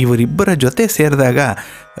ಶನಿ ಇವರಿಬ್ಬರ ಜೊತೆ ಸೇರಿದಾಗ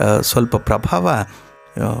ಸ್ವಲ್ಪ ಪ್ರಭಾವ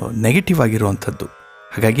ನೆಗೆಟಿವ್ ಆಗಿರುವಂಥದ್ದು.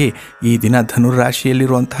 ಹಾಗಾಗಿ ಈ ದಿನ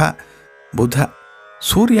ಧನುರಾಶಿಯಲ್ಲಿರುವಂತಹ ಬುಧ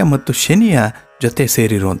ಸೂರ್ಯ ಮತ್ತು ಶನಿಯ ಜೊತೆ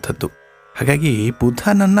ಸೇರಿರುವಂಥದ್ದು. ಹಾಗಾಗಿ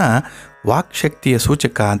ಬುಧನನ್ನು ವಾಕ್ಶಕ್ತಿಯ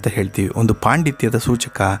ಸೂಚಕ ಅಂತ ಹೇಳ್ತೀವಿ, ಒಂದು ಪಾಂಡಿತ್ಯದ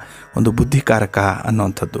ಸೂಚಕ, ಒಂದು ಬುದ್ಧಿಕಾರಕ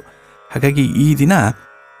ಅನ್ನುವಂಥದ್ದು. ಹಾಗಾಗಿ ಈ ದಿನ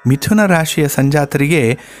ಮಿಥುನ ರಾಶಿಯ ಸಂಜಾತರಿಗೆ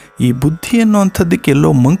ಈ ಬುದ್ಧಿ ಅನ್ನುವಂಥದ್ದಕ್ಕೆ ಎಲ್ಲೋ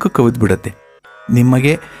ಮಂಕು ಕವಿದ್ಬಿಡುತ್ತೆ.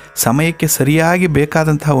 ನಿಮಗೆ ಸಮಯಕ್ಕೆ ಸರಿಯಾಗಿ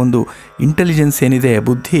ಬೇಕಾದಂತಹ ಒಂದು ಇಂಟೆಲಿಜೆನ್ಸ್ ಏನಿದೆ,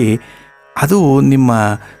 ಬುದ್ಧಿ, ಅದು ನಿಮ್ಮ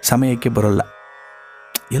ಸಮಯಕ್ಕೆ ಬರೋಲ್ಲ,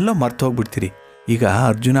 ಎಲ್ಲೋ ಮರ್ತು ಹೋಗ್ಬಿಡ್ತೀರಿ. ಈಗ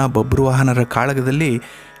ಅರ್ಜುನ ಬಬ್ರುವಾಹನರ ಕಾಳಗದಲ್ಲಿ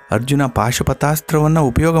ಅರ್ಜುನ ಪಾಶುಪತಾಸ್ತ್ರವನ್ನು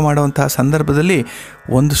ಉಪಯೋಗ ಮಾಡುವಂತಹ ಸಂದರ್ಭದಲ್ಲಿ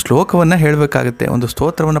ಒಂದು ಶ್ಲೋಕವನ್ನು ಹೇಳಬೇಕಾಗತ್ತೆ, ಒಂದು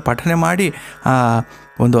ಸ್ತೋತ್ರವನ್ನು ಪಠನೆ ಮಾಡಿ ಆ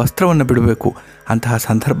ಒಂದು ಅಸ್ತ್ರವನ್ನು ಬಿಡಬೇಕು. ಅಂತಹ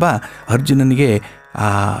ಸಂದರ್ಭ ಅರ್ಜುನನಿಗೆ ಆ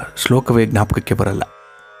ಶ್ಲೋಕವೇ ಜ್ಞಾಪಕಕ್ಕೆ ಬರಲ್ಲ.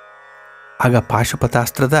 ಆಗ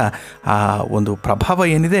ಪಾಶುಪತಾಸ್ತ್ರದ ಆ ಒಂದು ಪ್ರಭಾವ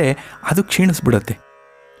ಏನಿದೆ ಅದು ಕ್ಷೀಣಿಸ್ಬಿಡುತ್ತೆ.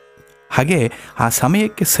 ಹಾಗೆ ಆ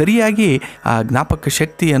ಸಮಯಕ್ಕೆ ಸರಿಯಾಗಿ ಆ ಜ್ಞಾಪಕ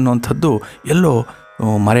ಶಕ್ತಿ ಅನ್ನುವಂಥದ್ದು ಎಲ್ಲೋ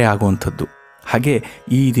ಮರೆಯಾಗುವಂಥದ್ದು. ಹಾಗೆ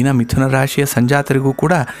ಈ ದಿನ ಮಿಥುನ ರಾಶಿಯ ಸಂಜಾತರಿಗೂ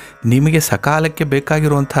ಕೂಡ ನಿಮಗೆ ಸಕಾಲಕ್ಕೆ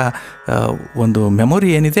ಬೇಕಾಗಿರುವಂಥ ಒಂದು ಮೆಮೊರಿ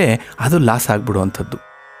ಏನಿದೆ ಅದು ಲಾಸ್ ಆಗಿಬಿಡುವಂಥದ್ದು.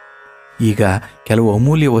 ಈಗ ಕೆಲವು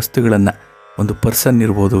ಅಮೂಲ್ಯ ವಸ್ತುಗಳನ್ನು, ಒಂದು ಪರ್ಸನ್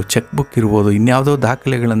ಇರ್ಬೋದು, ಚೆಕ್ ಬುಕ್ ಇರ್ಬೋದು, ಇನ್ಯಾವುದೋ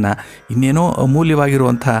ದಾಖಲೆಗಳನ್ನು, ಇನ್ನೇನೋ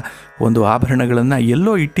ಅಮೂಲ್ಯವಾಗಿರುವಂಥ ಒಂದು ಆಭರಣಗಳನ್ನು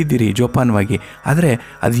ಎಲ್ಲೋ ಇಟ್ಟಿದ್ದೀರಿ ಜೋಪಾನವಾಗಿ, ಆದರೆ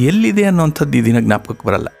ಅದು ಎಲ್ಲಿದೆ ಅನ್ನೋವಂಥದ್ದು ಈ ದಿನ ಜ್ಞಾಪಕಕ್ಕೆ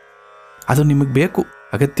ಬರಲ್ಲ. ಅದು ನಿಮಗೆ ಬೇಕು,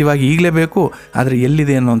 ಅಗತ್ಯವಾಗಿ ಈಗಲೇ ಬೇಕು, ಆದರೆ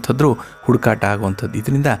ಎಲ್ಲಿದೆ ಅನ್ನೋವಂಥದ್ದು ಹುಡುಕಾಟ ಆಗುವಂಥದ್ದು.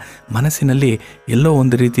 ಇದರಿಂದ ಮನಸ್ಸಿನಲ್ಲಿ ಎಲ್ಲೋ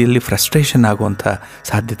ಒಂದು ರೀತಿಯಲ್ಲಿ ಫ್ರಸ್ಟ್ರೇಷನ್ ಆಗುವಂಥ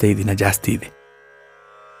ಸಾಧ್ಯತೆ ಈ ದಿನ ಜಾಸ್ತಿ ಇದೆ.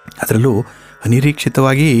 ಅದರಲ್ಲೂ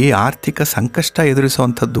ಅನಿರೀಕ್ಷಿತವಾಗಿ ಆರ್ಥಿಕ ಸಂಕಷ್ಟ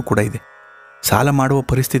ಎದುರಿಸುವಂಥದ್ದು ಕೂಡ ಇದೆ. ಸಾಲ ಮಾಡುವ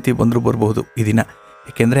ಪರಿಸ್ಥಿತಿ ಬಂದರೂ ಬರಬಹುದು ಈ ದಿನ.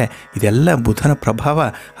 ಏಕೆಂದರೆ ಇದೆಲ್ಲ ಬುಧನ ಪ್ರಭಾವ,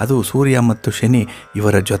 ಅದು ಸೂರ್ಯ ಮತ್ತು ಶನಿ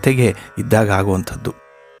ಇವರ ಜೊತೆಗೆ ಇದ್ದಾಗ ಆಗುವಂಥದ್ದು.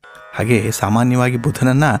 ಹಾಗೆ ಸಾಮಾನ್ಯವಾಗಿ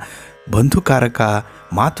ಬುಧನನ್ನು ಬಂಧುಕಾರಕ,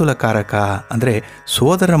 ಮಾತುಲಕಾರಕ, ಅಂದರೆ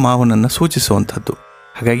ಸೋದರ ಮಾವನನ್ನು ಸೂಚಿಸುವಂಥದ್ದು.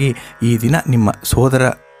 ಹಾಗಾಗಿ ಈ ದಿನ ನಿಮ್ಮ ಸೋದರ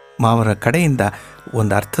ಮಾವರ ಕಡೆಯಿಂದ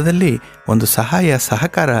ಒಂದು ಅರ್ಥದಲ್ಲಿ ಒಂದು ಸಹಾಯ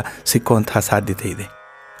ಸಹಕಾರ ಸಿಕ್ಕುವಂತಹ ಸಾಧ್ಯತೆ ಇದೆ.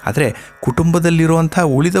 ಆದರೆ ಕುಟುಂಬದಲ್ಲಿರುವಂಥ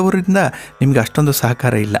ಉಳಿದವರಿಂದ ನಿಮಗೆ ಅಷ್ಟೊಂದು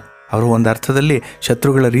ಸಹಕಾರ ಇಲ್ಲ. ಅವರು ಒಂದು ಅರ್ಥದಲ್ಲಿ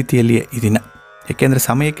ಶತ್ರುಗಳ ರೀತಿಯಲ್ಲಿಯೇ ಈ ದಿನ, ಏಕೆಂದರೆ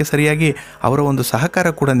ಸಮಯಕ್ಕೆ ಸರಿಯಾಗಿ ಅವರ ಒಂದು ಸಹಕಾರ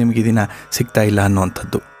ಕೂಡ ನಿಮಗೆ ಈ ದಿನ ಸಿಗ್ತಾ ಇಲ್ಲ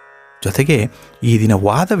ಅನ್ನುವಂಥದ್ದು. ಜೊತೆಗೆ ಈ ದಿನ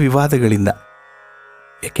ವಾದ ವಿವಾದಗಳಿಂದ,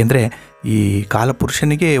 ಏಕೆಂದರೆ ಈ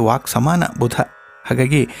ಕಾಲಪುರುಷನಿಗೆ ವಾಕ್ ಸಮಾನ ಬುಧ,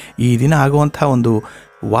 ಹಾಗಾಗಿ ಈ ದಿನ ಆಗುವಂಥ ಒಂದು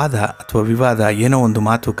ವಾದ ಅಥವಾ ವಿವಾದ, ಏನೋ ಒಂದು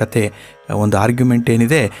ಮಾತುಕತೆ, ಒಂದು ಆರ್ಗ್ಯುಮೆಂಟ್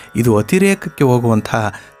ಏನಿದೆ, ಇದು ಅತಿರೇಕಕ್ಕೆ ಹೋಗುವಂಥ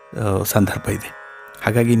ಸಂದರ್ಭ ಇದೆ.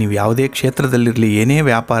 ಹಾಗಾಗಿ ನೀವು ಯಾವುದೇ ಕ್ಷೇತ್ರದಲ್ಲಿರಲಿ, ಏನೇ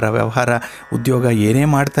ವ್ಯಾಪಾರ ವ್ಯವಹಾರ ಉದ್ಯೋಗ ಏನೇ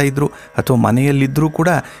ಮಾಡ್ತಾಯಿದ್ರು ಅಥವಾ ಮನೆಯಲ್ಲಿದ್ದರೂ ಕೂಡ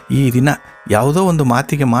ಈ ದಿನ ಯಾವುದೋ ಒಂದು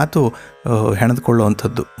ಮಾತಿಗೆ ಮಾತು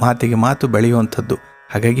ಹೆಣೆದುಕೊಳ್ಳುವಂಥದ್ದು, ಮಾತಿಗೆ ಮಾತು ಬೆಳೆಯುವಂಥದ್ದು.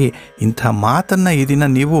 ಹಾಗಾಗಿ ಇಂಥ ಮಾತನ್ನು ಈ ದಿನ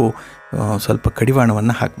ನೀವು ಸ್ವಲ್ಪ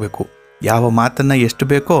ಕಡಿವಾಣವನ್ನು ಹಾಕಬೇಕು. ಯಾವ ಮಾತನ್ನು ಎಷ್ಟು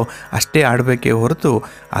ಬೇಕೋ ಅಷ್ಟೇ ಆಡಬೇಕೇ ಹೊರತು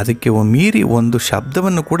ಅದಕ್ಕೆ ಮೀರಿ ಒಂದು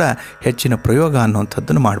ಶಬ್ದವನ್ನು ಕೂಡ ಹೆಚ್ಚಿನ ಪ್ರಯೋಗ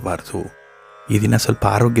ಅನ್ನುವಂಥದ್ದನ್ನು ಮಾಡಬಾರ್ದು. ಈ ದಿನ ಸ್ವಲ್ಪ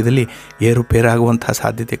ಆರೋಗ್ಯದಲ್ಲಿ ಏರುಪೇರಾಗುವಂಥ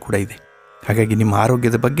ಸಾಧ್ಯತೆ ಕೂಡ ಇದೆ. ಹಾಗಾಗಿ ನಿಮ್ಮ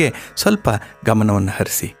ಆರೋಗ್ಯದ ಬಗ್ಗೆ ಸ್ವಲ್ಪ ಗಮನವನ್ನು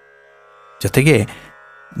ಹರಿಸಿ. ಜೊತೆಗೆ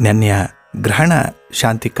ನೆನ್ನೆಯ ಗ್ರಹಣ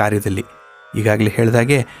ಶಾಂತಿ ಕಾರ್ಯದಲ್ಲಿ ಈಗಾಗಲೇ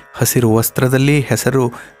ಹೇಳಿದಾಗೆ ಹಸಿರು ವಸ್ತ್ರದಲ್ಲಿ ಹೆಸರು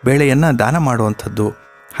ಬೇಳೆಯನ್ನು ದಾನ ಮಾಡುವಂಥದ್ದು,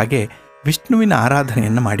 ಹಾಗೆ ವಿಷ್ಣುವಿನ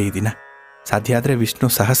ಆರಾಧನೆಯನ್ನು ಮಾಡಿ ಈ ದಿನ ಸಾಧ್ಯ ಆದರೆ ವಿಷ್ಣು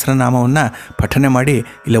ಸಹಸ್ರನಾಮವನ್ನು ಪಠನೆ ಮಾಡಿ,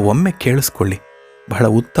 ಇಲ್ಲ ಒಮ್ಮೆ ಕೇಳಿಸ್ಕೊಳ್ಳಿ, ಬಹಳ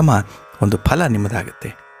ಉತ್ತಮ ಒಂದು ಫಲ ನಿಮ್ಮದಾಗುತ್ತೆ.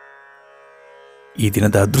 ಈ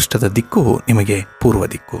ದಿನದ ಅದೃಷ್ಟದ ದಿಕ್ಕು ನಿಮಗೆ ಪೂರ್ವ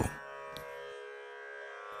ದಿಕ್ಕು.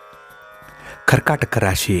 ಕರ್ಕಾಟಕ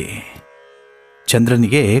ರಾಶಿ.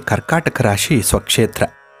 ಚಂದ್ರನಿಗೆ ಕರ್ಕಾಟಕ ರಾಶಿ ಸ್ವಕ್ಷೇತ್ರ,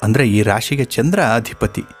 ಅಂದರೆ ಈ ರಾಶಿಗೆ ಚಂದ್ರ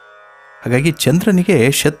ಅಧಿಪತಿ. ಹಾಗಾಗಿ ಚಂದ್ರನಿಗೆ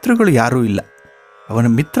ಶತ್ರುಗಳು ಯಾರೂ ಇಲ್ಲ. ಅವನ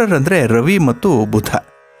ಮಿತ್ರರಂದರೆ ರವಿ ಮತ್ತು ಬುಧ.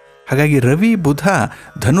 ಹಾಗಾಗಿ ರವಿ ಬುಧ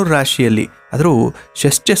ಧನುರಾಶಿಯಲ್ಲಿ, ಆದರೂ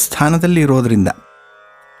ಷಷ್ಠ ಸ್ಥಾನದಲ್ಲಿ ಇರೋದರಿಂದ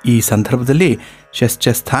ಈ ಸಂದರ್ಭದಲ್ಲಿ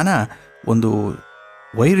ಷಷ್ಠ ಸ್ಥಾನ ಒಂದು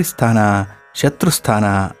ವೈರಿಸ್ಥಾನ, ಶತ್ರುಸ್ಥಾನ,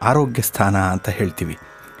 ಆರೋಗ್ಯ ಸ್ಥಾನ ಅಂತ ಹೇಳ್ತೀವಿ.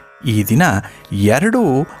 ಈ ದಿನ ಎರಡು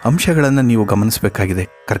ಅಂಶಗಳನ್ನು ನೀವು ಗಮನಿಸಬೇಕಾಗಿದೆ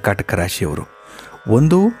ಕರ್ಕಾಟಕ ರಾಶಿಯವರು.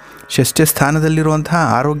 ಒಂದು, ಷಷ್ಠ ಸ್ಥಾನದಲ್ಲಿರುವಂತಹ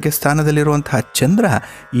ಆರೋಗ್ಯ ಸ್ಥಾನದಲ್ಲಿರುವಂತಹ ಚಂದ್ರ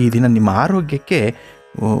ಈ ದಿನ ನಿಮ್ಮ ಆರೋಗ್ಯಕ್ಕೆ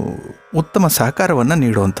ಉತ್ತಮ ಸಹಕಾರವನ್ನು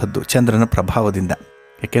ನೀಡುವಂಥದ್ದು ಚಂದ್ರನ ಪ್ರಭಾವದಿಂದ.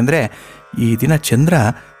 ಏಕೆಂದರೆ ಈ ದಿನ ಚಂದ್ರ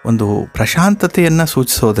ಒಂದು ಪ್ರಶಾಂತತೆಯನ್ನು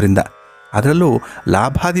ಸೂಚಿಸೋದ್ರಿಂದ, ಅದರಲ್ಲೂ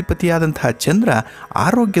ಲಾಭಾಧಿಪತಿಯಾದಂತಹ ಚಂದ್ರ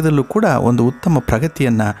ಆರೋಗ್ಯದಲ್ಲೂ ಕೂಡ ಒಂದು ಉತ್ತಮ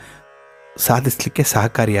ಪ್ರಗತಿಯನ್ನು ಸಾಧಿಸಲಿಕ್ಕೆ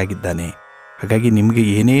ಸಹಕಾರಿಯಾಗಿದ್ದಾನೆ. ಹಾಗಾಗಿ ನಿಮಗೆ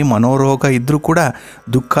ಏನೇ ಮನೋರೋಗ ಇದ್ದರೂ ಕೂಡ,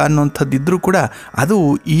 ದುಃಖ ಅನ್ನುವಂಥದ್ದಿದ್ದರೂ ಕೂಡ ಅದು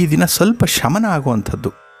ಈ ದಿನ ಸ್ವಲ್ಪ ಶಮನ ಆಗುವಂಥದ್ದು.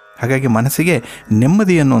 ಹಾಗಾಗಿ ಮನಸ್ಸಿಗೆ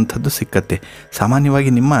ನೆಮ್ಮದಿ ಅನ್ನುವಂಥದ್ದು ಸಿಕ್ಕತ್ತೆ.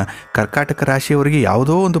 ಸಾಮಾನ್ಯವಾಗಿ ನಿಮ್ಮ ಕರ್ಕಾಟಕ ರಾಶಿಯವರಿಗೆ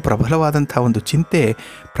ಯಾವುದೋ ಒಂದು ಪ್ರಬಲವಾದಂಥ ಒಂದು ಚಿಂತೆ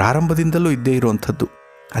ಪ್ರಾರಂಭದಿಂದಲೂ ಇದ್ದೇ ಇರುವಂಥದ್ದು.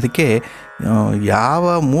 ಅದಕ್ಕೆ ಯಾವ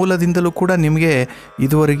ಮೂಲದಿಂದಲೂ ಕೂಡ ನಿಮಗೆ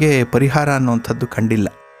ಇದುವರೆಗೆ ಪರಿಹಾರ ಅನ್ನುವಂಥದ್ದು ಕಂಡಿಲ್ಲ.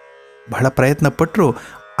 ಬಹಳ ಪ್ರಯತ್ನ ಪಟ್ಟರೂ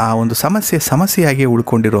ಆ ಒಂದು ಸಮಸ್ಯೆಯಾಗಿಯೇ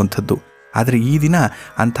ಉಳ್ಕೊಂಡಿರುವಂಥದ್ದು. ಆದರೆ ಈ ದಿನ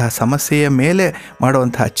ಅಂತಹ ಸಮಸ್ಯೆಯ ಮೇಲೆ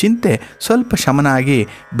ಮಾಡುವಂತಹ ಚಿಂತೆ ಸ್ವಲ್ಪ ಶಮನ ಆಗಿ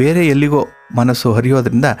ಬೇರೆ ಎಲ್ಲಿಗೋ ಮನಸ್ಸು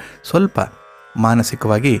ಹರಿಯೋದ್ರಿಂದ ಸ್ವಲ್ಪ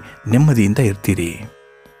ಮಾನಸಿಕವಾಗಿ ನೆಮ್ಮದಿಯಿಂದ ಇರ್ತೀರಿ.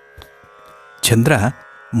 ಚಂದ್ರ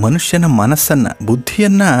ಮನುಷ್ಯನ ಮನಸ್ಸನ್ನು,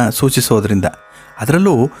 ಬುದ್ಧಿಯನ್ನು ಸೂಚಿಸೋದ್ರಿಂದ,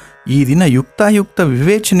 ಅದರಲ್ಲೂ ಈ ದಿನ ಯುಕ್ತಾಯುಕ್ತ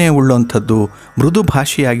ವಿವೇಚನೆ ಉಳ್ಳುವಂಥದ್ದು, ಮೃದು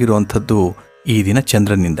ಭಾಷೆಯಾಗಿರುವಂಥದ್ದು ಈ ದಿನ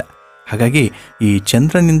ಚಂದ್ರನಿಂದ. ಹಾಗಾಗಿ ಈ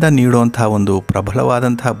ಚಂದ್ರನಿಂದ ನೀಡುವಂತಹ ಒಂದು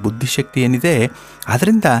ಪ್ರಬಲವಾದಂತಹ ಬುದ್ಧಿಶಕ್ತಿ ಏನಿದೆ,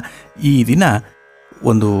 ಅದರಿಂದ ಈ ದಿನ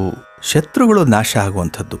ಒಂದು ಶತ್ರುಗಳು ನಾಶ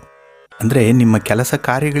ಆಗುವಂಥದ್ದು. ಅಂದರೆ ನಿಮ್ಮ ಕೆಲಸ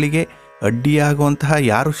ಕಾರ್ಯಗಳಿಗೆ ಅಡ್ಡಿಯಾಗುವಂತಹ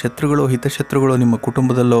ಯಾರು ಶತ್ರುಗಳು, ಹಿತಶತ್ರುಗಳು ನಿಮ್ಮ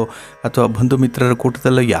ಕುಟುಂಬದಲ್ಲೋ ಅಥವಾ ಬಂಧು ಮಿತ್ರರ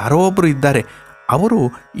ಕೂಟದಲ್ಲೋ ಯಾರೋ ಒಬ್ಬರು ಇದ್ದಾರೆ, ಅವರು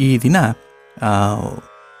ಈ ದಿನ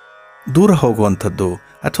ದೂರ ಹೋಗುವಂಥದ್ದು,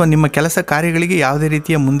 ಅಥವಾ ನಿಮ್ಮ ಕೆಲಸ ಕಾರ್ಯಗಳಿಗೆ ಯಾವುದೇ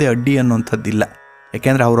ರೀತಿಯ ಮುಂದೆ ಅಡ್ಡಿ ಅನ್ನುವಂಥದ್ದಿಲ್ಲ.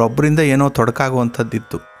 ಯಾಕೆಂದರೆ ಅವರೊಬ್ಬರಿಂದ ಏನೋ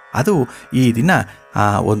ತೊಡಕಾಗುವಂಥದ್ದಿತ್ತು, ಅದು ಈ ದಿನ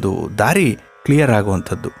ಒಂದು ದಾರಿ ಕ್ಲಿಯರ್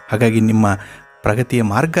ಆಗುವಂಥದ್ದು. ಹಾಗಾಗಿ ನಿಮ್ಮ ಪ್ರಗತಿಯ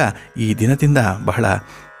ಮಾರ್ಗ ಈ ದಿನದಿಂದ ಬಹಳ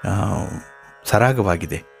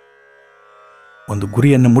ಸರಾಗವಾಗಿದೆ. ಒಂದು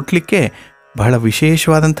ಗುರಿಯನ್ನು ಮುಟ್ಟಲಿಕ್ಕೆ ಬಹಳ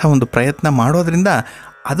ವಿಶೇಷವಾದಂಥ ಒಂದು ಪ್ರಯತ್ನ ಮಾಡೋದರಿಂದ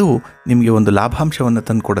ಅದು ನಿಮಗೆ ಒಂದು ಲಾಭಾಂಶವನ್ನು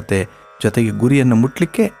ತಂದುಕೊಡುತ್ತೆ. ಜೊತೆಗೆ ಗುರಿಯನ್ನು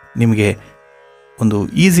ಮುಟ್ಟಲಿಕ್ಕೆ ನಿಮಗೆ ಒಂದು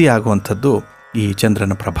ಈಸಿ ಆಗುವಂಥದ್ದು ಈ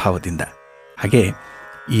ಚಂದ್ರನ ಪ್ರಭಾವದಿಂದ. ಹಾಗೆ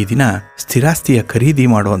ಈ ದಿನ ಸ್ಥಿರಾಸ್ತಿಯ ಖರೀದಿ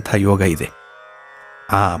ಮಾಡುವಂಥ ಯೋಗ ಇದೆ.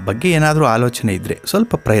 ಆ ಬಗ್ಗೆ ಏನಾದರೂ ಆಲೋಚನೆ ಇದ್ದರೆ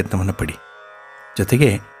ಸ್ವಲ್ಪ ಪ್ರಯತ್ನವನ್ನು ಪಡಿ. ಜೊತೆಗೆ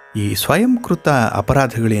ಈ ಸ್ವಯಂಕೃತ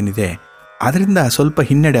ಅಪರಾಧಗಳೇನಿದೆ ಅದರಿಂದ ಸ್ವಲ್ಪ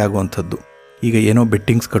ಹಿನ್ನಡೆ ಆಗುವಂಥದ್ದು. ಈಗ ಏನೋ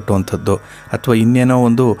ಬೆಟ್ಟಿಂಗ್ಸ್ ಕಟ್ಟುವಂಥದ್ದು ಅಥವಾ ಇನ್ನೇನೋ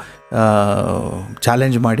ಒಂದು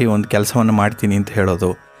ಚಾಲೆಂಜ್ ಮಾಡಿ ಒಂದು ಕೆಲಸವನ್ನು ಮಾಡ್ತೀನಿ ಅಂತ ಹೇಳೋದು,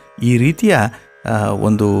 ಈ ರೀತಿಯ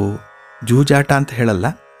ಒಂದು ಜೂಜಾಟ ಅಂತ ಹೇಳಲ್ಲ,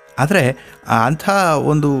 ಆದರೆ ಅಂಥ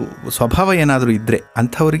ಒಂದು ಸ್ವಭಾವ ಏನಾದರೂ ಇದ್ದರೆ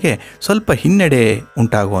ಅಂಥವರಿಗೆ ಸ್ವಲ್ಪ ಹಿನ್ನಡೆ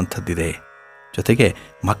ಉಂಟಾಗುವಂಥದ್ದಿದೆ. ಜೊತೆಗೆ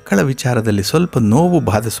ಮಕ್ಕಳ ವಿಚಾರದಲ್ಲಿ ಸ್ವಲ್ಪ ನೋವು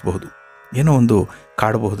ಬಾಧಿಸಬಹುದು, ಏನೋ ಒಂದು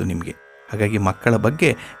ಕಾಡಬಹುದು ನಿಮಗೆ. ಹಾಗಾಗಿ ಮಕ್ಕಳ ಬಗ್ಗೆ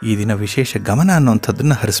ಈ ದಿನ ವಿಶೇಷ ಗಮನ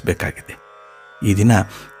ಅನ್ನುವಂಥದ್ದನ್ನು ಹರಿಸಬೇಕಾಗಿದೆ. ಈ ದಿನ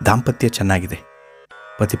ದಾಂಪತ್ಯ ಚೆನ್ನಾಗಿದೆ.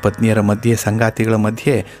 ಪತಿ ಪತ್ನಿಯರ ಮಧ್ಯೆ, ಸಂಗಾತಿಗಳ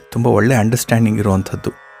ಮಧ್ಯೆ ತುಂಬ ಒಳ್ಳೆಯ ಅಂಡರ್ಸ್ಟ್ಯಾಂಡಿಂಗ್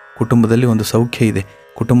ಇರುವಂಥದ್ದು. ಕುಟುಂಬದಲ್ಲಿ ಒಂದು ಸೌಖ್ಯ ಇದೆ.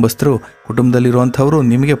 ಕುಟುಂಬಸ್ಥರು, ಕುಟುಂಬದಲ್ಲಿರುವಂಥವರು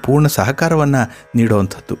ನಿಮಗೆ ಪೂರ್ಣ ಸಹಕಾರವನ್ನು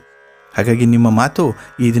ನೀಡುವಂಥದ್ದು. ಹಾಗಾಗಿ ನಿಮ್ಮ ಮಾತು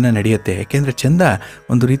ಈ ದಿನ ನಡೆಯುತ್ತೆ. ಯಾಕೆಂದರೆ ಚಂದ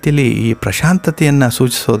ಒಂದು ರೀತಿಯಲ್ಲಿ ಈ ಪ್ರಶಾಂತತೆಯನ್ನು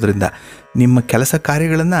ಸೂಚಿಸೋದ್ರಿಂದ ನಿಮ್ಮ ಕೆಲಸ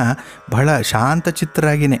ಕಾರ್ಯಗಳನ್ನು ಬಹಳ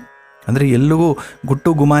ಶಾಂತಚಿತ್ತರಾಗಿಯೇ, ಅಂದರೆ ಎಲ್ಲಿಗೂ ಗುಟ್ಟು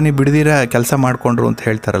ಗುಮಾನಿ ಬಿಡದಿರ ಕೆಲಸ ಮಾಡಿಕೊಂಡ್ರು ಅಂತ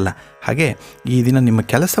ಹೇಳ್ತಾರಲ್ಲ, ಹಾಗೆ ಈ ದಿನ ನಿಮ್ಮ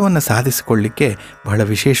ಕೆಲಸವನ್ನು ಸಾಧಿಸಿಕೊಳ್ಳಲಿಕ್ಕೆ ಬಹಳ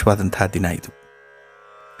ವಿಶೇಷವಾದಂತಹ ದಿನ ಇದು.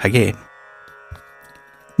 ಹಾಗೆ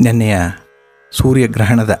ನೆನ್ನೆಯ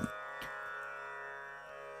ಸೂರ್ಯಗ್ರಹಣದ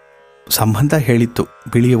ಸಂಬಂಧ ಹೇಳಿತ್ತು,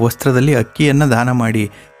 ಬಿಳಿಯ ವಸ್ತ್ರದಲ್ಲಿ ಅಕ್ಕಿಯನ್ನು ದಾನ ಮಾಡಿ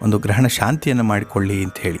ಒಂದು ಗ್ರಹಣ ಶಾಂತಿಯನ್ನು ಮಾಡಿಕೊಳ್ಳಿ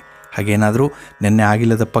ಅಂತ ಹೇಳಿ. ಹಾಗೇನಾದರೂ ನೆನ್ನೆ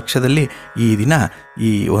ಆಗಿಲ್ಲದ ಪಕ್ಷದಲ್ಲಿ ಈ ದಿನ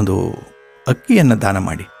ಈ ಒಂದು ಅಕ್ಕಿಯನ್ನು ದಾನ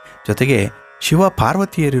ಮಾಡಿ, ಜೊತೆಗೆ ಶಿವ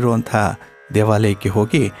ಪಾರ್ವತಿಯರಿರುವಂಥ ದೇವಾಲಯಕ್ಕೆ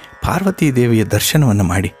ಹೋಗಿ ಪಾರ್ವತಿ ದೇವಿಯ ದರ್ಶನವನ್ನು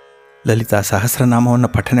ಮಾಡಿ, ಲಲಿತಾ ಸಹಸ್ರನಾಮವನ್ನು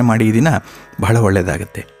ಪಠನೆ ಮಾಡಿ ಈ ದಿನ ಬಹಳ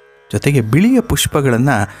ಒಳ್ಳೆಯದಾಗುತ್ತೆ. ಜೊತೆಗೆ ಬಿಳಿಯ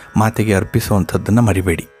ಪುಷ್ಪಗಳನ್ನು ಮಾತೆಗೆ ಅರ್ಪಿಸುವಂಥದ್ದನ್ನು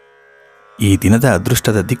ಮರಿಬೇಡಿ. ಈ ದಿನದ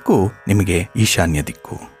ಅದೃಷ್ಟದ ದಿಕ್ಕು ನಿಮಗೆ ಈಶಾನ್ಯ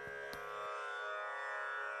ದಿಕ್ಕು.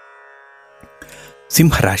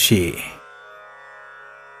 ಸಿಂಹರಾಶಿ.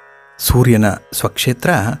 ಸೂರ್ಯನ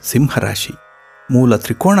ಸ್ವಕ್ಷೇತ್ರ ಸಿಂಹರಾಶಿ, ಮೂಲ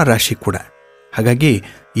ತ್ರಿಕೋಣ ರಾಶಿ ಕೂಡ. ಹಾಗಾಗಿ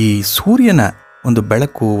ಈ ಸೂರ್ಯನ ಒಂದು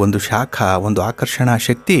ಬೆಳಕು, ಒಂದು ಶಾಖ, ಒಂದು ಆಕರ್ಷಣಾ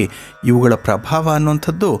ಶಕ್ತಿ, ಇವುಗಳ ಪ್ರಭಾವ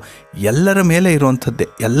ಅನ್ನುವಂಥದ್ದು ಎಲ್ಲರ ಮೇಲೆ ಇರುವಂಥದ್ದೇ,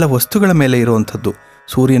 ಎಲ್ಲ ವಸ್ತುಗಳ ಮೇಲೆ ಇರುವಂಥದ್ದು.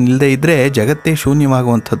 ಸೂರ್ಯನಿಲ್ಲದೆ ಇದ್ದರೆ ಜಗತ್ತೇ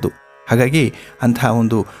ಶೂನ್ಯವಾಗುವಂಥದ್ದು. ಹಾಗಾಗಿ ಅಂತಹ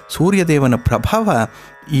ಒಂದು ಸೂರ್ಯದೇವನ ಪ್ರಭಾವ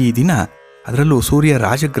ಈ ದಿನ, ಅದರಲ್ಲೂ ಸೂರ್ಯ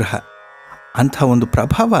ರಾಜಗ್ರಹ, ಅಂಥ ಒಂದು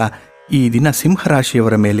ಪ್ರಭಾವ ಈ ದಿನ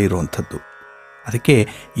ಸಿಂಹರಾಶಿಯವರ ಮೇಲೆ ಇರುವಂಥದ್ದು. ಅದಕ್ಕೆ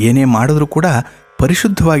ಏನೇ ಮಾಡಿದ್ರೂ ಕೂಡ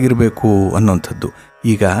ಪರಿಶುದ್ಧವಾಗಿರಬೇಕು ಅನ್ನುವಂಥದ್ದು.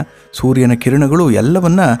 ಈಗ ಸೂರ್ಯನ ಕಿರಣಗಳು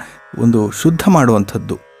ಎಲ್ಲವನ್ನ ಒಂದು ಶುದ್ಧ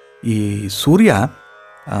ಮಾಡುವಂಥದ್ದು. ಈ ಸೂರ್ಯ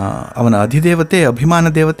ಅವನ ಅಧಿದೇವತೆ, ಅಭಿಮಾನ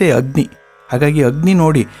ದೇವತೆ ಅಗ್ನಿ. ಹಾಗಾಗಿ ಅಗ್ನಿ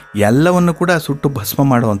ನೋಡಿ ಎಲ್ಲವನ್ನು ಕೂಡ ಸುಟ್ಟು ಭಸ್ಮ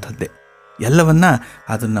ಮಾಡುವಂಥದ್ದೇ, ಎಲ್ಲವನ್ನ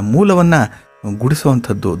ಅದನ್ನು ಮೂಲವನ್ನು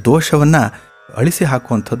ಗುಡಿಸುವಂಥದ್ದು, ದೋಷವನ್ನು ಅಳಿಸಿ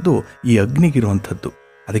ಹಾಕುವಂಥದ್ದು ಈ ಅಗ್ನಿಗಿರುವಂಥದ್ದು.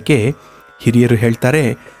 ಅದಕ್ಕೆ ಹಿರಿಯರು ಹೇಳ್ತಾರೆ,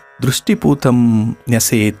 ದೃಷ್ಟಿಪೂತಂ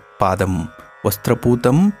ನ್ಯಸೇತ್ ಪಾದಂ,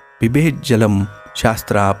 ವಸ್ತ್ರಪೂತಂ ಪಿಬೇಜ್ಜಲಂ,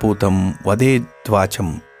 ಶಾಸ್ತ್ರಾಪೂತಂ ವದೇದ್ವಾಚಂ,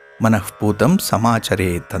 ಮನಃಪೂತಂ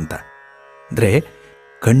ಸಮಾಚರೇತ್ ಅಂತ. ಅಂದರೆ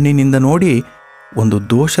ಕಣ್ಣಿನಿಂದ ನೋಡಿ ಒಂದು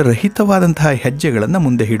ದೋಷರಹಿತವಾದಂತಹ ಹೆಜ್ಜೆಗಳನ್ನು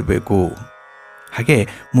ಮುಂದೆ ಇಡಬೇಕು. ಹಾಗೆ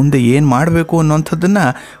ಮುಂದೆ ಏನು ಮಾಡಬೇಕು ಅನ್ನೋಂಥದ್ದನ್ನು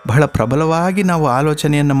ಬಹಳ ಪ್ರಬಲವಾಗಿ ನಾವು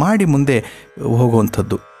ಆಲೋಚನೆಯನ್ನು ಮಾಡಿ ಮುಂದೆ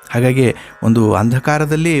ಹೋಗುವಂಥದ್ದು. ಹಾಗಾಗಿ ಒಂದು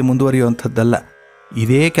ಅಂಧಕಾರದಲ್ಲಿ ಮುಂದುವರಿಯುವಂಥದ್ದಲ್ಲ,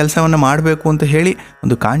 ಇದೇ ಕೆಲಸವನ್ನು ಮಾಡಬೇಕು ಅಂತ ಹೇಳಿ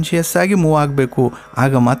ಒಂದು ಕಾನ್ಷಿಯಸ್ ಆಗಿ ಮೂವ್ ಆಗಬೇಕು,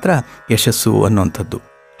 ಆಗ ಮಾತ್ರ ಯಶಸ್ಸು ಅನ್ನುವಂಥದ್ದು.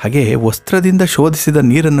 ಹಾಗೆ ವಸ್ತ್ರದಿಂದ ಶೋಧಿಸಿದ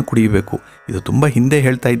ನೀರನ್ನು ಕುಡಿಯಬೇಕು, ಇದು ತುಂಬ ಹಿಂದೆ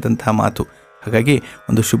ಹೇಳ್ತಾ ಇದ್ದಂತಹ ಮಾತು. ಹಾಗಾಗಿ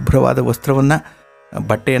ಒಂದು ಶುಭ್ರವಾದ ವಸ್ತ್ರವನ್ನು,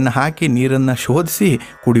 ಬಟ್ಟೆಯನ್ನು ಹಾಕಿ ನೀರನ್ನು ಶೋಧಿಸಿ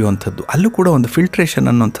ಕುಡಿಯುವಂಥದ್ದು, ಅಲ್ಲೂ ಕೂಡ ಒಂದು ಫಿಲ್ಟ್ರೇಷನ್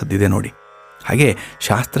ಅನ್ನುವಂಥದ್ದಿದೆ ನೋಡಿ. ಹಾಗೆ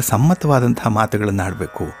ಶಾಸ್ತ್ರ ಸಮ್ಮತವಾದಂತಹ ಮಾತುಗಳನ್ನು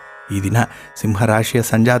ಆಡಬೇಕು. ಈ ದಿನ ಸಿಂಹರಾಶಿಯ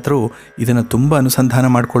ಸಂಜಾತರು ಇದನ್ನು ತುಂಬ ಅನುಸಂಧಾನ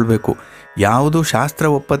ಮಾಡಿಕೊಳ್ಬೇಕು. ಯಾವುದು ಶಾಸ್ತ್ರ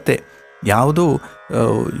ಒಪ್ಪತ್ತೆ, ಯಾವುದು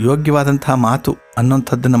ಯೋಗ್ಯವಾದಂತಹ ಮಾತು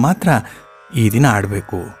ಅನ್ನೋಂಥದ್ದನ್ನು ಮಾತ್ರ ಈ ದಿನ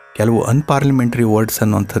ಆಡಬೇಕು. ಕೆಲವು ಅನ್ಪಾರ್ಲಿಮೆಂಟ್ರಿ ವರ್ಡ್ಸ್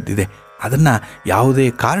ಅನ್ನುವಂಥದ್ದಿದೆ, ಅದನ್ನು ಯಾವುದೇ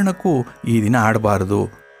ಕಾರಣಕ್ಕೂ ಈ ದಿನ ಆಡಬಾರದು.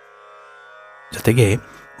 ಜೊತೆಗೆ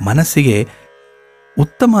ಮನಸ್ಸಿಗೆ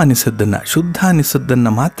ಉತ್ತಮ ಅನಿಸದ್ದನ್ನು, ಶುದ್ಧ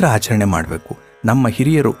ಅನಿಸದ್ದನ್ನು ಮಾತ್ರ ಆಚರಣೆ ಮಾಡಬೇಕು. ನಮ್ಮ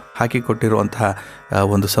ಹಿರಿಯರು ಹಾಕಿಕೊಟ್ಟಿರುವಂತಹ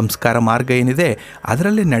ಒಂದು ಸಂಸ್ಕಾರ ಮಾರ್ಗ ಏನಿದೆ,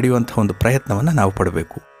 ಅದರಲ್ಲಿ ನಡೆಯುವಂಥ ಒಂದು ಪ್ರಯತ್ನವನ್ನು ನಾವು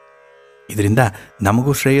ಪಡಬೇಕು. ಇದರಿಂದ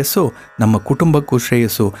ನಮಗೂ ಶ್ರೇಯಸ್ಸು, ನಮ್ಮ ಕುಟುಂಬಕ್ಕೂ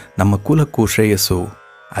ಶ್ರೇಯಸ್ಸು, ನಮ್ಮ ಕುಲಕ್ಕೂ ಶ್ರೇಯಸ್ಸು.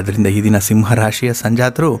 ಆದ್ದರಿಂದ ಈ ದಿನ ಸಿಂಹರಾಶಿಯ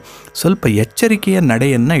ಸಂಜಾತರು ಸ್ವಲ್ಪ ಎಚ್ಚರಿಕೆಯ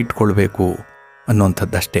ನಡೆಯನ್ನು ಇಟ್ಕೊಳ್ಬೇಕು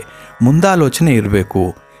ಅನ್ನುವಂಥದ್ದಷ್ಟೇ. ಮುಂದಾಲೋಚನೆ ಇರಬೇಕು.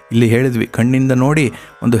 ಇಲ್ಲಿ ಹೇಳಿದ್ವಿ, ಕಣ್ಣಿಂದ ನೋಡಿ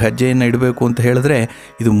ಒಂದು ಹೆಜ್ಜೆಯನ್ನು ಇಡಬೇಕು ಅಂತ ಹೇಳಿದ್ರೆ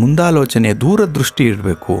ಇದು ಮುಂದಾಲೋಚನೆ, ದೂರದೃಷ್ಟಿ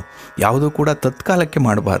ಇರಬೇಕು. ಯಾವುದೂ ಕೂಡ ತತ್ಕಾಲಕ್ಕೆ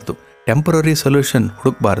ಮಾಡಬಾರ್ದು, ಟೆಂಪರರಿ ಸೊಲ್ಯೂಷನ್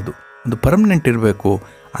ಹುಡುಕಬಾರ್ದು, ಒಂದು ಪರ್ಮನೆಂಟ್ ಇರಬೇಕು.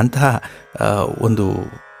 ಅಂತಹ ಒಂದು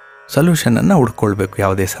ಸೊಲ್ಯೂಷನನ್ನು ಹುಡ್ಕೊಳ್ಬೇಕು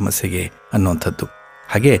ಯಾವುದೇ ಸಮಸ್ಯೆಗೆ ಅನ್ನುವಂಥದ್ದು.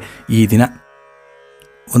 ಹಾಗೆ ಈ ದಿನ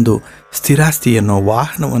ಒಂದು ಸ್ಥಿರಾಸ್ತಿಯನ್ನು,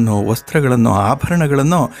 ವಾಹನವನ್ನು, ವಸ್ತ್ರಗಳನ್ನು,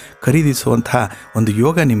 ಆಭರಣಗಳನ್ನು ಖರೀದಿಸುವಂತಹ ಒಂದು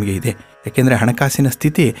ಯೋಗ ನಿಮಗೆ ಇದೆ. ಯಾಕೆಂದರೆ ಹಣಕಾಸಿನ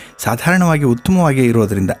ಸ್ಥಿತಿ ಸಾಧಾರಣವಾಗಿ ಉತ್ತಮವಾಗಿ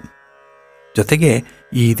ಇರೋದರಿಂದ. ಜೊತೆಗೆ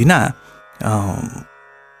ಈ ದಿನ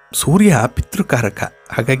ಸೂರ್ಯ ಪಿತೃಕಾರಕ.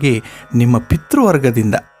 ಹಾಗಾಗಿ ನಿಮ್ಮ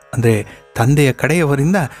ಪಿತೃವರ್ಗದಿಂದ, ಅಂದರೆ ತಂದೆಯ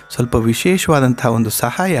ಕಡೆಯವರಿಂದ ಸ್ವಲ್ಪ ವಿಶೇಷವಾದಂಥ ಒಂದು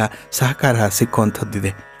ಸಹಕಾರ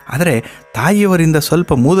ಸಿಕ್ಕುವಂಥದ್ದಿದೆ. ಆದರೆ ತಾಯಿಯವರಿಂದ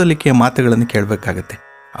ಸ್ವಲ್ಪ ಮೂದಲಿಕೆಯ ಮಾತುಗಳನ್ನು ಕೇಳಬೇಕಾಗತ್ತೆ.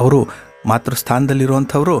 ಅವರು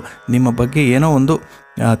ಮಾತೃಸ್ಥಾನದಲ್ಲಿರುವಂಥವರು ನಿಮ್ಮ ಬಗ್ಗೆ ಏನೋ ಒಂದು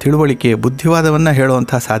ತಿಳುವಳಿಕೆ, ಬುದ್ಧಿವಾದವನ್ನು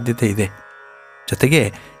ಹೇಳುವಂಥ ಸಾಧ್ಯತೆ ಇದೆ. ಜೊತೆಗೆ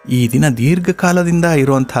ಈ ದಿನ ದೀರ್ಘಕಾಲದಿಂದ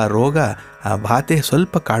ಇರುವಂಥ ರೋಗ, ಬಾಧೆ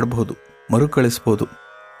ಸ್ವಲ್ಪ ಕಾಡಬಹುದು, ಮರುಕಳಿಸ್ಬೋದು,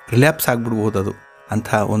 ರಿಲ್ಯಾಪ್ಸ್ ಆಗಿಬಿಡ್ಬೋದು. ಅದು ಅಂಥ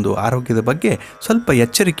ಒಂದು ಆರೋಗ್ಯದ ಬಗ್ಗೆ ಸ್ವಲ್ಪ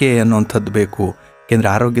ಎಚ್ಚರಿಕೆ ಅನ್ನುವಂಥದ್ದು ಬೇಕು. ಯಾಕೆಂದರೆ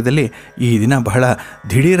ಆರೋಗ್ಯದಲ್ಲಿ ಈ ದಿನ ಬಹಳ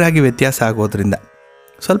ದಿಢೀರಾಗಿ ವ್ಯತ್ಯಾಸ ಆಗೋದ್ರಿಂದ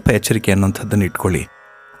ಸ್ವಲ್ಪ ಎಚ್ಚರಿಕೆ ಅನ್ನುವಂಥದ್ದನ್ನು ಇಟ್ಕೊಳ್ಳಿ.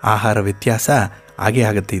 ಆಹಾರ ವ್ಯತ್ಯಾಸ ಆಗೇ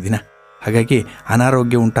ಆಗುತ್ತೆ ಈ ದಿನ, ಹಾಗಾಗಿ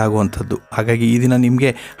ಅನಾರೋಗ್ಯ ಉಂಟಾಗುವಂಥದ್ದು. ಹಾಗಾಗಿ ಈ ದಿನ ನಿಮಗೆ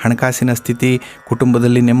ಹಣಕಾಸಿನ ಸ್ಥಿತಿ,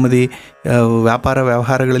 ಕುಟುಂಬದಲ್ಲಿ ನೆಮ್ಮದಿ, ವ್ಯಾಪಾರ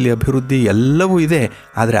ವ್ಯವಹಾರಗಳಲ್ಲಿ ಅಭಿವೃದ್ಧಿ ಎಲ್ಲವೂ ಇದೆ.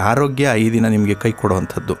 ಆದರೆ ಆರೋಗ್ಯ ಈ ದಿನ ನಿಮಗೆ ಕೈ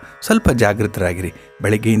ಕೊಡುವಂಥದ್ದು. ಸ್ವಲ್ಪ ಜಾಗೃತರಾಗಿರಿ.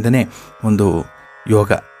 ಬೆಳಗ್ಗೆಯಿಂದನೇ ಒಂದು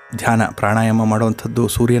ಯೋಗ, ಧ್ಯಾನ, ಪ್ರಾಣಾಯಾಮ ಮಾಡುವಂಥದ್ದು,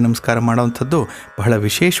 ಸೂರ್ಯ ನಮಸ್ಕಾರ ಮಾಡುವಂಥದ್ದು ಬಹಳ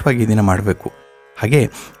ವಿಶೇಷವಾಗಿ ಈ ದಿನ ಮಾಡಬೇಕು. ಹಾಗೆ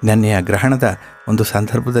ನೆನ್ನೆಯ ಗ್ರಹಣದ ಒಂದು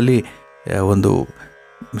ಸಂದರ್ಭದಲ್ಲಿ ಒಂದು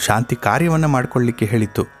ಶಾಂತಿ ಕಾರ್ಯವನ್ನು ಮಾಡಿಕೊಳ್ಳಲಿಕ್ಕೆ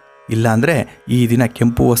ಹೇಳಿತ್ತು. ಇಲ್ಲಾಂದರೆ ಈ ದಿನ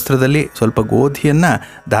ಕೆಂಪು ವಸ್ತ್ರದಲ್ಲಿ ಸ್ವಲ್ಪ ಗೋಧಿಯನ್ನು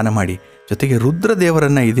ದಾನ ಮಾಡಿ, ಜೊತೆಗೆ ರುದ್ರ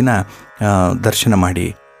ದೇವರನ್ನು ಈ ದಿನ ದರ್ಶನ ಮಾಡಿ,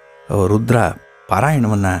 ರುದ್ರ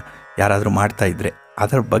ಪಾರಾಯಣವನ್ನು ಯಾರಾದರೂ ಮಾಡ್ತಾಯಿದ್ರೆ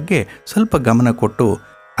ಅದರ ಬಗ್ಗೆ ಸ್ವಲ್ಪ ಗಮನ ಕೊಟ್ಟು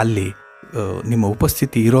ಅಲ್ಲಿ ನಿಮ್ಮ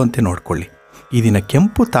ಉಪಸ್ಥಿತಿ ಇರೋವಂತೆ ನೋಡಿಕೊಳ್ಳಿ. ಈ ದಿನ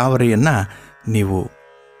ಕೆಂಪು ತಾವರೆಯನ್ನು ನೀವು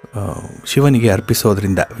ಶಿವನಿಗೆ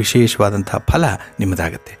ಅರ್ಪಿಸೋದ್ರಿಂದ ವಿಶೇಷವಾದಂಥ ಫಲ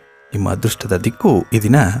ನಿಮ್ಮದಾಗತ್ತೆ. ನಿಮ್ಮ ಅದೃಷ್ಟದ ದಿಕ್ಕು ಈ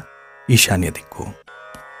ದಿನ ಈಶಾನ್ಯ ದಿಕ್ಕು.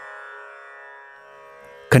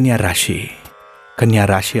 ಕನ್ಯಾ ರಾಶಿ. ಕನ್ಯಾ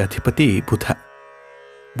ರಾಶಿಯ ಅಧಿಪತಿ ಬುಧ.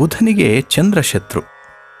 ಬುಧನಿಗೆ ಚಂದ್ರ ಶತ್ರು.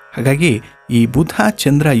 ಹಾಗಾಗಿ ಈ ಬುಧ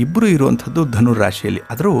ಚಂದ್ರ ಇಬ್ಬರು ಇರುವಂಥದ್ದು ಧನುರಾಶಿಯಲ್ಲಿ,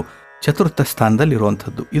 ಆದರೂ ಚತುರ್ಥ ಸ್ಥಾನದಲ್ಲಿ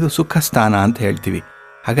ಇರುವಂಥದ್ದು. ಇದು ಸುಖ ಸ್ಥಾನ ಅಂತ ಹೇಳ್ತೀವಿ.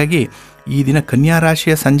 ಹಾಗಾಗಿ ಈ ದಿನ ಕನ್ಯಾ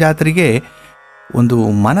ರಾಶಿಯ ಸಂಜಾತರಿಗೆ ಒಂದು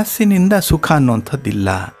ಮನಸ್ಸಿನಿಂದ ಸುಖ ಅನ್ನುವಂಥದ್ದಿಲ್ಲ.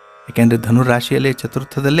 ಯಾಕೆಂದರೆ ಧನುರಾಶಿಯಲ್ಲೇ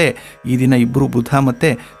ಚತುರ್ಥದಲ್ಲೇ ಈ ದಿನ ಇಬ್ಬರು ಬುಧ ಮತ್ತು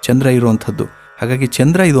ಚಂದ್ರ ಇರುವಂಥದ್ದು. ಹಾಗಾಗಿ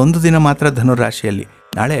ಚಂದ್ರ ಇದೊಂದು ದಿನ ಮಾತ್ರ ಧನುರಾಶಿಯಲ್ಲಿ,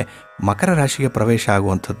 ನಾಳೆ ಮಕರ ರಾಶಿಗೆ ಪ್ರವೇಶ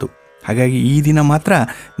ಆಗುವಂಥದ್ದು. ಹಾಗಾಗಿ ಈ ದಿನ ಮಾತ್ರ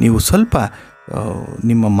ನೀವು ಸ್ವಲ್ಪ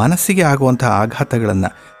ನಿಮ್ಮ ಮನಸ್ಸಿಗೆ ಆಗುವಂಥ ಆಘಾತಗಳನ್ನು,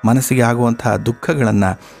 ಮನಸ್ಸಿಗೆ ಆಗುವಂಥ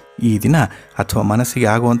ದುಃಖಗಳನ್ನು ಈ ದಿನ ಅಥವಾ ಮನಸ್ಸಿಗೆ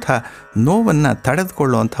ಆಗುವಂಥ ನೋವನ್ನು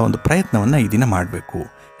ತಡೆದುಕೊಳ್ಳುವಂಥ ಒಂದು ಪ್ರಯತ್ನವನ್ನು ಈ ದಿನ ಮಾಡಬೇಕು.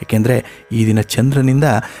 ಏಕೆಂದರೆ ಈ ದಿನ ಚಂದ್ರನಿಂದ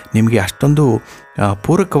ನಿಮಗೆ ಅಷ್ಟೊಂದು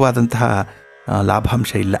ಪೂರಕವಾದಂತಹ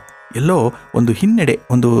ಲಾಭಾಂಶ ಇಲ್ಲ. ಎಲ್ಲೋ ಒಂದು ಹಿನ್ನಡೆ,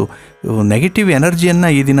 ಒಂದು ನೆಗೆಟಿವ್ ಎನರ್ಜಿಯನ್ನು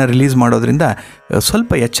ಈ ದಿನ ರಿಲೀಸ್ ಮಾಡೋದ್ರಿಂದ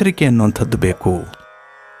ಸ್ವಲ್ಪ ಎಚ್ಚರಿಕೆ ಅನ್ನುವಂಥದ್ದು ಬೇಕು.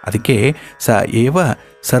 ಅದಕ್ಕೆ ಏವ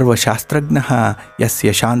ಸರ್ವಶಾಸ್ತ್ರಜ್ಞ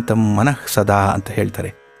ಯಸ್ಯ ಶಾಂತಂ ಮನಃ ಸದಾ ಅಂತ ಹೇಳ್ತಾರೆ.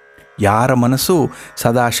 ಯಾರ ಮನಸ್ಸು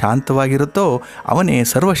ಸದಾ ಶಾಂತವಾಗಿರುತ್ತೋ ಅವನೇ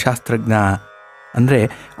ಸರ್ವಶಾಸ್ತ್ರಜ್ಞ. ಅಂದರೆ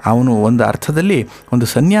ಅವನು ಒಂದು ಅರ್ಥದಲ್ಲಿ ಒಂದು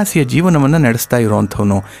ಸನ್ಯಾಸಿಯ ಜೀವನವನ್ನು ನಡೆಸ್ತಾ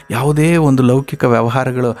ಇರುವಂಥವನು. ಯಾವುದೇ ಒಂದು ಲೌಕಿಕ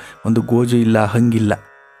ವ್ಯವಹಾರಗಳು ಒಂದು ಗೋಜು ಇಲ್ಲ, ಹಂಗಿಲ್ಲ.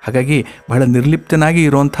 ಹಾಗಾಗಿ ಬಹಳ ನಿರ್ಲಿಪ್ತನಾಗಿ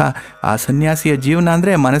ಇರುವಂಥ ಆ ಸನ್ಯಾಸಿಯ ಜೀವನ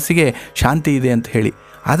ಅಂದರೆ ಮನಸ್ಸಿಗೆ ಶಾಂತಿ ಇದೆ ಅಂತ ಹೇಳಿ.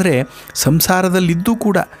 ಆದರೆ ಸಂಸಾರದಲ್ಲಿದ್ದೂ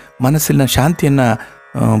ಕೂಡ ಮನಸ್ಸಿನ ಶಾಂತಿಯನ್ನು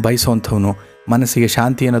ಬಯಸುವಂಥವನು, ಮನಸ್ಸಿಗೆ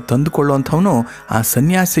ಶಾಂತಿಯನ್ನು ತಂದುಕೊಳ್ಳುವಂಥವನು ಆ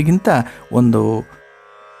ಸನ್ಯಾಸಿಗಿಂತ ಒಂದು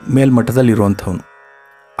ಮೇಲ್ಮಟ್ಟದಲ್ಲಿರುವಂಥವನು,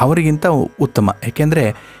 ಅವರಿಗಿಂತ ಉತ್ತಮ. ಏಕೆಂದರೆ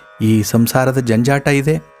ಈ ಸಂಸಾರದ ಜಂಜಾಟ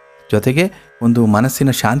ಇದೆ, ಜೊತೆಗೆ ಒಂದು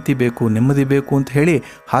ಮನಸ್ಸಿನ ಶಾಂತಿ ಬೇಕು, ನೆಮ್ಮದಿ ಬೇಕು ಅಂತ ಹೇಳಿ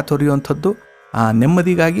ಹಾತೊರೆಯುವಂಥದ್ದು, ಆ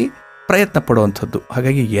ನೆಮ್ಮದಿಗಾಗಿ ಪ್ರಯತ್ನ ಪಡುವಂಥದ್ದು.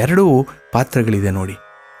 ಹಾಗಾಗಿ ಎರಡೂ ಪಾತ್ರಗಳಿದೆ ನೋಡಿ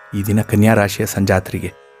ಈ ದಿನ ಕನ್ಯಾ ರಾಶಿಯ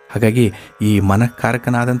ಸಂಜಾತರಿಗೆ. ಹಾಗಾಗಿ ಈ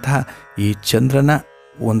ಮನಃಕಾರಕನಾದಂತಹ ಈ ಚಂದ್ರನ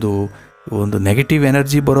ಒಂದು ನೆಗೆಟಿವ್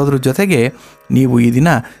ಎನರ್ಜಿ ಬರೋದ್ರ ಜೊತೆಗೆ ನೀವು ಈ ದಿನ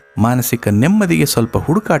ಮಾನಸಿಕ ನೆಮ್ಮದಿಗೆ ಸ್ವಲ್ಪ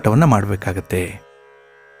ಹುಡುಕಾಟವನ್ನು ಮಾಡಬೇಕಾಗತ್ತೆ.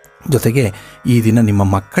 ಜೊತೆಗೆ ಈ ದಿನ ನಿಮ್ಮ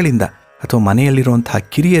ಮಕ್ಕಳಿಂದ ಅಥವಾ ಮನೆಯಲ್ಲಿರುವಂತಹ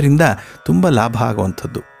ಕಿರಿಯರಿಂದ ತುಂಬ ಲಾಭ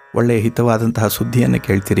ಆಗುವಂಥದ್ದು, ಒಳ್ಳೆಯ ಹಿತವಾದಂತಹ ಸುದ್ದಿಯನ್ನು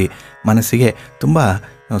ಕೇಳ್ತೀರಿ, ಮನಸ್ಸಿಗೆ ತುಂಬ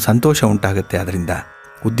ಸಂತೋಷ ಉಂಟಾಗುತ್ತೆ. ಅದರಿಂದ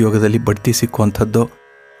ಉದ್ಯೋಗದಲ್ಲಿ ಬಡ್ತಿ ಸಿಕ್ಕುವಂಥದ್ದು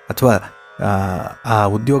ಅಥವಾ ಆ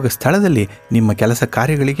ಉದ್ಯೋಗ ಸ್ಥಳದಲ್ಲಿ ನಿಮ್ಮ ಕೆಲಸ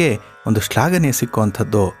ಕಾರ್ಯಗಳಿಗೆ ಒಂದು ಶ್ಲಾಘನೆ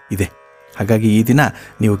ಸಿಕ್ಕುವಂಥದ್ದು ಇದೆ. ಹಾಗಾಗಿ ಈ ದಿನ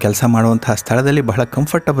ನೀವು ಕೆಲಸ ಮಾಡುವಂತಹ ಸ್ಥಳದಲ್ಲಿ ಬಹಳ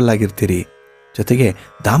ಕಂಫರ್ಟಬಲ್ ಆಗಿರ್ತೀರಿ. ಜೊತೆಗೆ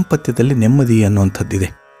ದಾಂಪತ್ಯದಲ್ಲಿ ನೆಮ್ಮದಿ ಅನ್ನುವಂಥದ್ದಿದೆ.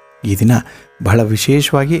 ಈ ದಿನ ಬಹಳ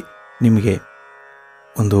ವಿಶೇಷವಾಗಿ ನಿಮಗೆ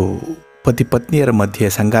ಒಂದು ಪತಿ ಪತ್ನಿಯರ ಮಧ್ಯೆ,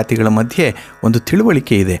 ಸಂಗಾತಿಗಳ ಮಧ್ಯೆ ಒಂದು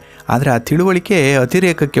ತಿಳುವಳಿಕೆ ಇದೆ. ಆದರೆ ಆ ತಿಳುವಳಿಕೆ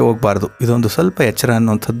ಅತಿರೇಕಕ್ಕೆ ಹೋಗಬಾರ್ದು. ಇದೊಂದು ಸ್ವಲ್ಪ ಎಚ್ಚರ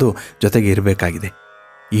ಅನ್ನುವಂಥದ್ದು ಜೊತೆಗೆ ಇರಬೇಕಾಗಿದೆ.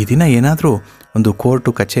 ಈ ದಿನ ಏನಾದರೂ ಒಂದು ಕೋರ್ಟು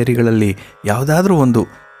ಕಚೇರಿಗಳಲ್ಲಿ ಯಾವುದಾದ್ರೂ ಒಂದು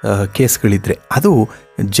ಕೇಸ್ಗಳಿದ್ದರೆ ಅದು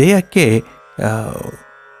ಜಯಕ್ಕೆ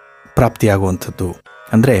ಪ್ರಾಪ್ತಿಯಾಗುವಂಥದ್ದು.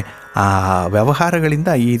 ಅಂದರೆ ಆ ವ್ಯವಹಾರಗಳಿಂದ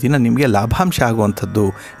ಈ ದಿನ ನಿಮಗೆ ಲಾಭಾಂಶ ಆಗುವಂಥದ್ದು,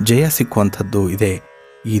 ಜಯ ಸಿಕ್ಕುವಂಥದ್ದು ಇದೆ.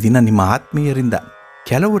 ಈ ದಿನ ನಿಮ್ಮ ಆತ್ಮೀಯರಿಂದ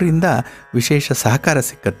ಕೆಲವರಿಂದ ವಿಶೇಷ ಸಹಕಾರ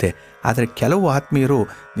ಸಿಕ್ಕತ್ತೆ. ಆದರೆ ಕೆಲವು ಆತ್ಮೀಯರು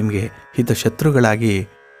ನಿಮಗೆ ಹಿತಶತ್ರುಗಳಾಗಿ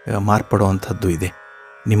ಮಾರ್ಪಡುವಂಥದ್ದು ಇದೆ.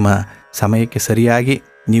 ನಿಮ್ಮ ಸಮಯಕ್ಕೆ ಸರಿಯಾಗಿ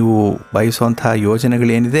ನೀವು ಬಯಸುವಂಥ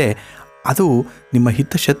ಯೋಜನೆಗಳೇನಿದೆ ಅದು ನಿಮ್ಮ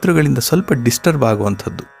ಹಿತಶತ್ರುಗಳಿಂದ ಸ್ವಲ್ಪ ಡಿಸ್ಟರ್ಬ್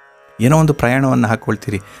ಆಗುವಂಥದ್ದು. ಏನೋ ಒಂದು ಪ್ರಯಾಣವನ್ನು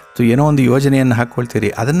ಹಾಕ್ಕೊಳ್ತೀರಿ ಅಥವಾ ಏನೋ ಒಂದು ಯೋಜನೆಯನ್ನು ಹಾಕ್ಕೊಳ್ತೀರಿ,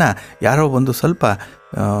 ಅದನ್ನು ಯಾರೋ ಒಂದು ಸ್ವಲ್ಪ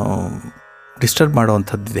ಡಿಸ್ಟರ್ಬ್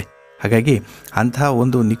ಮಾಡುವಂಥದ್ದಿದೆ. ಹಾಗಾಗಿ ಅಂತಹ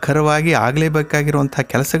ಒಂದು ನಿಖರವಾಗಿ ಆಗಲೇಬೇಕಾಗಿರುವಂಥ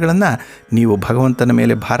ಕೆಲಸಗಳನ್ನು ನೀವು ಭಗವಂತನ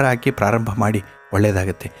ಮೇಲೆ ಭಾರ ಹಾಕಿ ಪ್ರಾರಂಭ ಮಾಡಿ,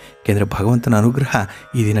 ಒಳ್ಳೆಯದಾಗುತ್ತೆ. ಏಕೆಂದರೆ ಭಗವಂತನ ಅನುಗ್ರಹ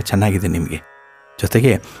ಈ ದಿನ ಚೆನ್ನಾಗಿದೆ ನಿಮಗೆ.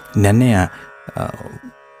 ಜೊತೆಗೆ ನೆನ್ನೆಯ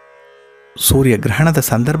ಸೂರ್ಯಗ್ರಹಣದ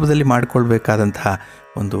ಸಂದರ್ಭದಲ್ಲಿ ಮಾಡಿಕೊಳ್ಬೇಕಾದಂತಹ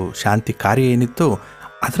ಒಂದು ಶಾಂತಿ ಕಾರ್ಯ ಏನಿತ್ತು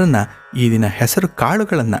ಅದನ್ನು ಈ ದಿನ ಹೆಸರು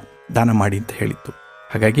ಕಾಳುಗಳನ್ನು ದಾನ ಮಾಡಿ ಅಂತ ಹೇಳಿತ್ತು.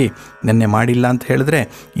 ಹಾಗಾಗಿ ನೆನ್ನೆ ಮಾಡಿಲ್ಲ ಅಂತ ಹೇಳಿದ್ರೆ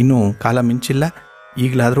ಇನ್ನೂ ಕಾಲ ಮಿಂಚಿಲ್ಲ.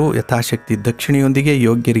 ಈಗಲಾದರೂ ಯಥಾಶಕ್ತಿ ದಕ್ಷಿಣೆಯೊಂದಿಗೆ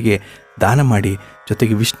ಯೋಗ್ಯರಿಗೆ ದಾನ ಮಾಡಿ,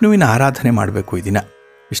 ಜೊತೆಗೆ ವಿಷ್ಣುವಿನ ಆರಾಧನೆ ಮಾಡಬೇಕು. ಈ ದಿನ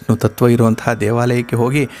ವಿಷ್ಣು ತತ್ವ ಇರುವಂತಹ ದೇವಾಲಯಕ್ಕೆ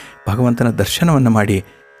ಹೋಗಿ ಭಗವಂತನ ದರ್ಶನವನ್ನು ಮಾಡಿ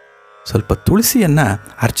ಸ್ವಲ್ಪ ತುಳಸಿಯನ್ನು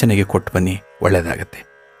ಅರ್ಚನೆಗೆ ಕೊಟ್ಟು ಬನ್ನಿ, ಒಳ್ಳೆಯದಾಗತ್ತೆ.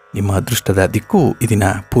 ನಿಮ್ಮ ಅದೃಷ್ಟದ ದಿಕ್ಕು ಈ ದಿನ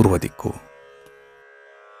ಪೂರ್ವ ದಿಕ್ಕು.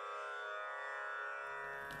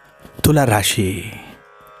 ತುಲಾ ರಾಶಿ.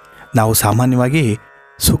 ನಾವು ಸಾಮಾನ್ಯವಾಗಿ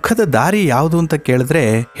ಸುಖದ ದಾರಿ ಯಾವುದು ಅಂತ ಕೇಳಿದ್ರೆ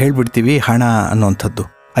ಹೇಳಿಬಿಡ್ತೀವಿ ಹಣ ಅನ್ನುವಂಥದ್ದು,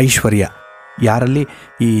 ಐಶ್ವರ್ಯ. ಯಾರಲ್ಲಿ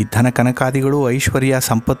ಈ ಧನ ಕನಕಾದಿಗಳು ಐಶ್ವರ್ಯ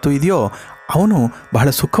ಸಂಪತ್ತು ಇದೆಯೋ ಅವನು ಬಹಳ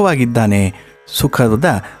ಸುಖವಾಗಿದ್ದಾನೆ, ಸುಖದ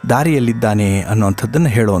ದಾರಿಯಲ್ಲಿದ್ದಾನೆ ಅನ್ನುವಂಥದ್ದನ್ನು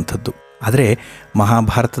ಹೇಳುವಂಥದ್ದು. ಆದರೆ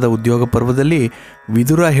ಮಹಾಭಾರತದ ಉದ್ಯೋಗ ಪರ್ವದಲ್ಲಿ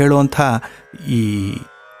ವಿದುರ ಹೇಳುವಂಥ ಈ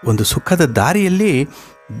ಒಂದು ಸುಖದ ದಾರಿಯಲ್ಲಿ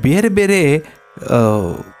ಬೇರೆ ಬೇರೆ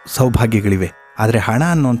ಸೌಭಾಗ್ಯಗಳಿವೆ, ಆದರೆ ಹಣ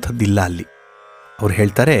ಅನ್ನುವಂಥದ್ದಿಲ್ಲ ಅಲ್ಲಿ. ಅವ್ರು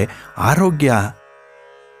ಹೇಳ್ತಾರೆ, ಆರೋಗ್ಯ,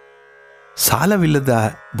 ಸಾಲವಿಲ್ಲದ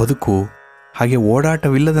ಬದುಕು, ಹಾಗೆ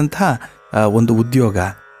ಓಡಾಟವಿಲ್ಲದಂಥ ಒಂದು ಉದ್ಯೋಗ,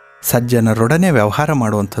 ಸಜ್ಜನರೊಡನೆ ವ್ಯವಹಾರ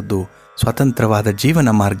ಮಾಡುವಂಥದ್ದು, ಸ್ವತಂತ್ರವಾದ ಜೀವನ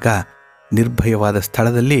ಮಾರ್ಗ, ನಿರ್ಭಯವಾದ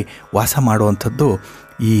ಸ್ಥಳದಲ್ಲಿ ವಾಸ ಮಾಡುವಂಥದ್ದು,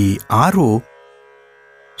 ಈ 6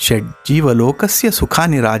 ಷಡ್ಜೀವಲೋಕಸ್ಯ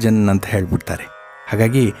ಸುಖಾನಿ ರಾಜನ್ ಅಂತ ಹೇಳ್ಬಿಡ್ತಾರೆ.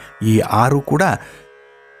 ಹಾಗಾಗಿ ಈ 6 ಕೂಡ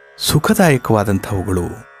ಸುಖದಾಯಕವಾದಂಥವುಗಳು.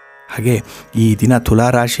 ಹಾಗೆ ಈ ದಿನ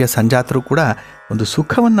ತುಲಾರಾಶಿಯ ಸಂಜಾತರು ಕೂಡ ಒಂದು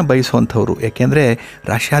ಸುಖವನ್ನು ಬಯಸುವಂಥವ್ರು. ಯಾಕೆಂದರೆ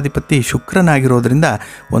ರಾಶ್ಯಾಧಿಪತಿ ಶುಕ್ರನಾಗಿರೋದ್ರಿಂದ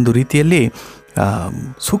ಒಂದು ರೀತಿಯಲ್ಲಿ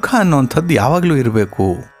ಸುಖ ಅನ್ನುವಂಥದ್ದು ಯಾವಾಗಲೂ ಇರಬೇಕು,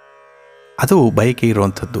 ಅದು ಬಯಕೆ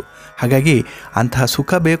ಇರುವಂಥದ್ದು. ಹಾಗಾಗಿ ಅಂತಹ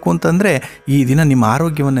ಸುಖ ಬೇಕು ಅಂತಂದರೆ ಈ ದಿನ ನಿಮ್ಮ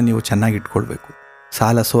ಆರೋಗ್ಯವನ್ನು ನೀವು ಚೆನ್ನಾಗಿಟ್ಕೊಳ್ಬೇಕು.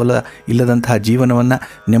 ಸಾಲ ಸೋಲ ಇಲ್ಲದಂತಹ ಜೀವನವನ್ನು,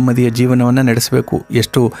 ನೆಮ್ಮದಿಯ ಜೀವನವನ್ನು ನಡೆಸಬೇಕು.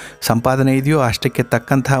 ಎಷ್ಟು ಸಂಪಾದನೆ ಇದೆಯೋ ಅಷ್ಟಕ್ಕೆ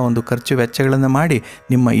ತಕ್ಕಂತಹ ಒಂದು ಖರ್ಚು ವೆಚ್ಚಗಳನ್ನು ಮಾಡಿ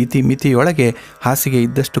ನಿಮ್ಮ ಇತಿಮಿತಿಯೊಳಗೆ ಹಾಸಿಗೆ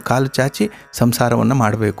ಇದ್ದಷ್ಟು ಕಾಲು ಚಾಚಿ ಸಂಸಾರವನ್ನು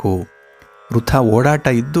ಮಾಡಬೇಕು. ವೃಥಾ ಓಡಾಟ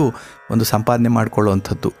ಇದ್ದು ಒಂದು ಸಂಪಾದನೆ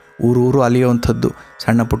ಮಾಡಿಕೊಳ್ಳುವಂಥದ್ದು, ಊರೂರು ಅಲಿಯುವಂಥದ್ದು,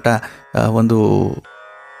 ಸಣ್ಣ ಪುಟ್ಟ ಒಂದು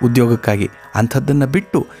ಉದ್ಯೋಗಕ್ಕಾಗಿ ಅಂಥದ್ದನ್ನು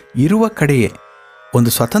ಬಿಟ್ಟು ಇರುವ ಕಡೆಯೇ ಒಂದು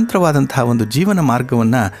ಸ್ವತಂತ್ರವಾದಂತಹ ಒಂದು ಜೀವನ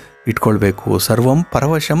ಮಾರ್ಗವನ್ನು ಇಟ್ಕೊಳ್ಬೇಕು. ಸರ್ವಂ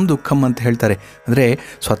ಪರವಶಂ ದುಃಖಂ ಅಂತ ಹೇಳ್ತಾರೆ. ಅಂದರೆ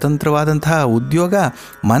ಸ್ವತಂತ್ರವಾದಂತಹ ಉದ್ಯೋಗ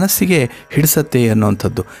ಮನಸ್ಸಿಗೆ ಹಿಡಿಸತ್ತೆ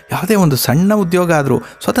ಅನ್ನುವಂಥದ್ದು. ಯಾವುದೇ ಒಂದು ಸಣ್ಣ ಉದ್ಯೋಗ ಆದರೂ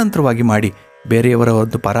ಸ್ವತಂತ್ರವಾಗಿ ಮಾಡಿ, ಬೇರೆಯವರ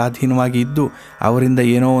ಒಂದು ಪರಾಧೀನವಾಗಿ ಇದ್ದು ಅವರಿಂದ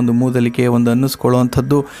ಏನೋ ಒಂದು ಮೂದಲಿಕೆ, ಒಂದು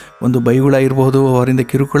ಅನ್ನಿಸ್ಕೊಳ್ಳುವಂಥದ್ದು, ಒಂದು ಬೈಗುಳ ಇರಬಹುದು, ಅವರಿಂದ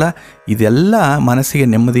ಕಿರುಕುಳ, ಇದೆಲ್ಲ ಮನಸ್ಸಿಗೆ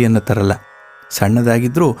ನೆಮ್ಮದಿಯನ್ನು ತರಲ್ಲ.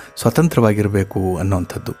 ಸಣ್ಣದಾಗಿದ್ದರೂ ಸ್ವತಂತ್ರವಾಗಿರಬೇಕು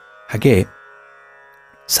ಅನ್ನುವಂಥದ್ದು. ಹಾಗೆ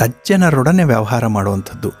ಸಜ್ಜನರೊಡನೆ ವ್ಯವಹಾರ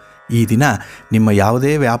ಮಾಡುವಂಥದ್ದು. ಈ ದಿನ ನಿಮ್ಮ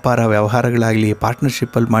ಯಾವುದೇ ವ್ಯಾಪಾರ ವ್ಯವಹಾರಗಳಾಗಲಿ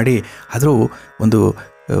ಪಾರ್ಟ್ನರ್ಶಿಪ್ಪಲ್ಲಿ ಮಾಡಿ, ಆದರೂ ಒಂದು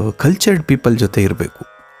ಕಲ್ಚರ್ಡ್ ಪೀಪಲ್ ಜೊತೆ ಇರಬೇಕು.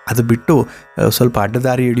 ಅದು ಬಿಟ್ಟು ಸ್ವಲ್ಪ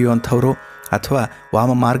ಅಡ್ಡದಾರಿ ಹಿಡಿಯುವಂಥವ್ರು ಅಥವಾ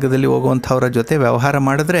ವಾಮ ಮಾರ್ಗದಲ್ಲಿ ಹೋಗುವಂಥವ್ರ ಜೊತೆ ವ್ಯವಹಾರ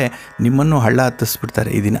ಮಾಡಿದ್ರೆ ನಿಮ್ಮನ್ನು ಹಳ್ಳ ಹತ್ತಿಸ್ಬಿಡ್ತಾರೆ.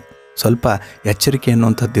 ಈ ದಿನ ಸ್ವಲ್ಪ ಎಚ್ಚರಿಕೆ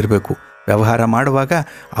ಅನ್ನುವಂಥದ್ದು ಇರಬೇಕು. ವ್ಯವಹಾರ ಮಾಡುವಾಗ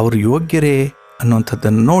ಅವರು ಯೋಗ್ಯರೇ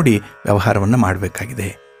ಅನ್ನುವಂಥದ್ದನ್ನು ನೋಡಿ ವ್ಯವಹಾರವನ್ನು ಮಾಡಬೇಕಾಗಿದೆ.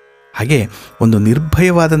 ಹಾಗೆ ಒಂದು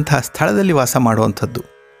ನಿರ್ಭಯವಾದಂತಹ ಸ್ಥಳದಲ್ಲಿ ವಾಸ ಮಾಡುವಂಥದ್ದು.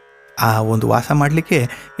 ಆ ಒಂದು ವಾಸ ಮಾಡಲಿಕ್ಕೆ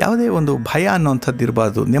ಯಾವುದೇ ಒಂದು ಭಯ ಅನ್ನೋವಂಥದ್ದು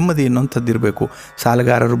ಇರಬಾರ್ದು, ನೆಮ್ಮದಿ ಅನ್ನೋವಂಥದ್ದು ಇರಬೇಕು.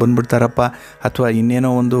 ಸಾಲಗಾರರು ಬಂದುಬಿಡ್ತಾರಪ್ಪ, ಅಥವಾ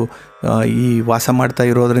ಇನ್ನೇನೋ ಒಂದು ಈ ವಾಸ ಮಾಡ್ತಾ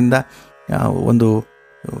ಇರೋದರಿಂದ ಒಂದು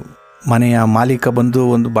ಮನೆಯ ಮಾಲೀಕ ಬಂದು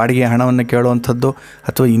ಒಂದು ಬಾಡಿಗೆ ಹಣವನ್ನು ಕೇಳುವಂಥದ್ದು,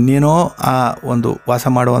 ಅಥವಾ ಇನ್ನೇನೋ ಆ ಒಂದು ವಾಸ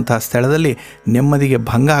ಮಾಡುವಂತಹ ಸ್ಥಳದಲ್ಲಿ ನೆಮ್ಮದಿಗೆ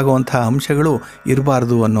ಭಂಗ ಆಗುವಂಥ ಅಂಶಗಳು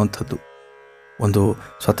ಇರಬಾರ್ದು ಅನ್ನುವಂಥದ್ದು. ಒಂದು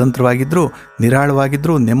ಸ್ವತಂತ್ರವಾಗಿದ್ದರೂ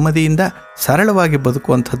ನಿರಾಳವಾಗಿದ್ದರೂ ನೆಮ್ಮದಿಯಿಂದ ಸರಳವಾಗಿ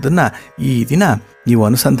ಬದುಕುವಂಥದ್ದನ್ನು ಈ ದಿನ ನೀವು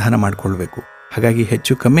ಅನುಸಂಧಾನ ಮಾಡಿಕೊಳ್ಬೇಕು. ಹಾಗಾಗಿ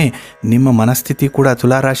ಹೆಚ್ಚು ಕಮ್ಮಿ ನಿಮ್ಮ ಮನಸ್ಥಿತಿ ಕೂಡ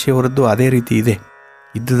ತುಲಾರಾಶಿಯವರದ್ದು ಅದೇ ರೀತಿ ಇದೆ.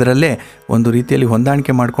 ಇದ್ದುದರಲ್ಲೇ ಒಂದು ರೀತಿಯಲ್ಲಿ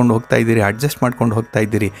ಹೊಂದಾಣಿಕೆ ಮಾಡ್ಕೊಂಡು ಹೋಗ್ತಾ ಇದ್ದೀರಿ, ಅಡ್ಜಸ್ಟ್ ಮಾಡ್ಕೊಂಡು ಹೋಗ್ತಾ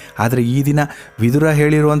ಇದ್ದೀರಿ. ಆದರೆ ಈ ದಿನ ವಿದುರ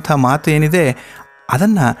ಹೇಳಿರುವಂಥ ಮಾತು ಏನಿದೆ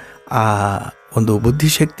ಅದನ್ನು ಆ ಒಂದು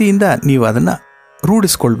ಬುದ್ಧಿಶಕ್ತಿಯಿಂದ ನೀವು ಅದನ್ನು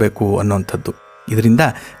ರೂಢಿಸ್ಕೊಳ್ಬೇಕು ಅನ್ನುವಂಥದ್ದು. ಇದರಿಂದ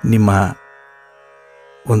ನಿಮ್ಮ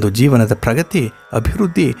ಒಂದು ಜೀವನದ ಪ್ರಗತಿ,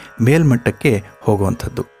 ಅಭಿವೃದ್ಧಿ ಮೇಲ್ಮಟ್ಟಕ್ಕೆ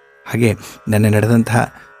ಹೋಗುವಂಥದ್ದು. ಹಾಗೆ ನೆನ್ನೆ ನಡೆದಂತಹ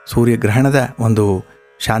ಸೂರ್ಯಗ್ರಹಣದ ಒಂದು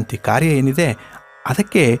ಶಾಂತಿ ಕಾರ್ಯ ಏನಿದೆ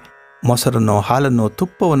ಅದಕ್ಕೆ ಮೊಸರನ್ನು, ಹಾಲನ್ನು,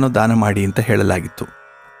 ತುಪ್ಪವನ್ನು ದಾನ ಮಾಡಿ ಅಂತ ಹೇಳಲಾಗಿತ್ತು.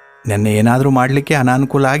 ನೆನ್ನೆ ಏನಾದರೂ ಮಾಡಲಿಕ್ಕೆ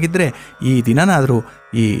ಅನಾನುಕೂಲ ಆಗಿದ್ದರೆ ಈ ದಿನನಾದರೂ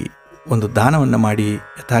ಈ ಒಂದು ದಾನವನ್ನು ಮಾಡಿ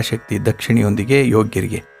ಯಥಾಶಕ್ತಿ ದಕ್ಷಿಣೆಯೊಂದಿಗೆ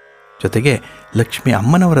ಯೋಗ್ಯರಿಗೆ. ಜೊತೆಗೆ ಲಕ್ಷ್ಮಿ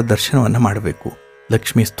ಅಮ್ಮನವರ ದರ್ಶನವನ್ನು ಮಾಡಬೇಕು.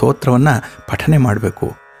 ಲಕ್ಷ್ಮಿ ಸ್ತೋತ್ರವನ್ನು ಪಠನೆ ಮಾಡಬೇಕು.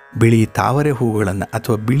 ಬಿಳಿ ತಾವರೆ ಹೂಗಳನ್ನು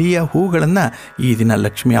ಅಥವಾ ಬಿಳಿಯ ಹೂಗಳನ್ನು ಈ ದಿನ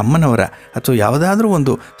ಲಕ್ಷ್ಮಿ ಅಮ್ಮನವರ ಅಥವಾ ಯಾವುದಾದ್ರೂ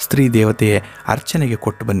ಒಂದು ಸ್ತ್ರೀ ದೇವತೆಯ ಅರ್ಚನೆಗೆ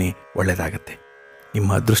ಕೊಟ್ಟು ಬನ್ನಿ, ಒಳ್ಳೆಯದಾಗತ್ತೆ. ನಿಮ್ಮ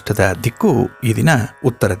ಅದೃಷ್ಟದ ದಿಕ್ಕು ಈ ದಿನ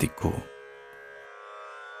ಉತ್ತರ ದಿಕ್ಕು.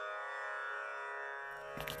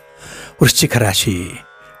 ವೃಶ್ಚಿಕ ರಾಶಿ.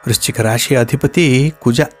 ವೃಶ್ಚಿಕ ರಾಶಿಯ ಅಧಿಪತಿ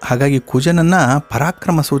ಕುಜ. ಹಾಗಾಗಿ ಕುಜನನ್ನು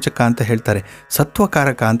ಪರಾಕ್ರಮ ಸೂಚಕ ಅಂತ ಹೇಳ್ತಾರೆ,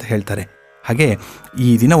 ಸತ್ವಕಾರಕ ಅಂತ ಹೇಳ್ತಾರೆ. ಹಾಗೆ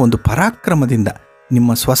ಈ ದಿನ ಒಂದು ಪರಾಕ್ರಮದಿಂದ,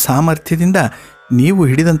 ನಿಮ್ಮ ಸ್ವಸಾಮರ್ಥ್ಯದಿಂದ ನೀವು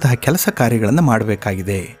ಹಿಡಿದಂತಹ ಕೆಲಸ ಕಾರ್ಯಗಳನ್ನು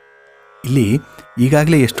ಮಾಡಬೇಕಾಗಿದೆ. ಇಲ್ಲಿ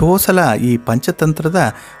ಈಗಾಗಲೇ ಎಷ್ಟೋ ಸಲ ಈ ಪಂಚತಂತ್ರದ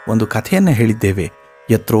ಒಂದು ಕಥೆಯನ್ನು ಹೇಳಿದ್ದೇವೆ.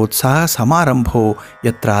 ಯತ್ರೋತ್ಸಾಹ ಸಮಾರಂಭೋ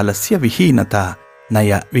ಯತ್ರ ಆಲಸ್ಯ ವಿಹೀನತ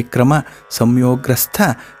ನಯ ವಿಕ್ರಮ ಸಂಯೋಗ್ರಸ್ಥ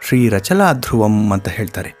ಶ್ರೀರಚಲಾಧ್ರುವಂ ಅಂತ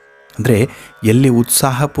ಹೇಳ್ತಾರೆ. ಅಂದರೆ ಎಲ್ಲಿ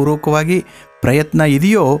ಉತ್ಸಾಹಪೂರ್ವಕವಾಗಿ ಪ್ರಯತ್ನ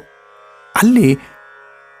ಇದೆಯೋ ಅಲ್ಲಿ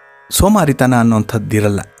ಸೋಮಾರಿತನ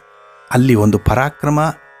ಅನ್ನೋಂಥದ್ದಿರಲ್ಲ. ಅಲ್ಲಿ ಒಂದು ಪರಾಕ್ರಮ,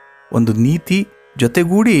 ಒಂದು ನೀತಿ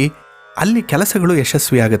ಜೊತೆಗೂಡಿ ಅಲ್ಲಿ ಕೆಲಸಗಳು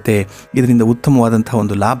ಯಶಸ್ವಿಯಾಗತ್ತೆ. ಇದರಿಂದ ಉತ್ತಮವಾದಂಥ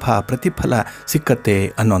ಒಂದು ಲಾಭ ಪ್ರತಿಫಲ ಸಿಕ್ಕತ್ತೆ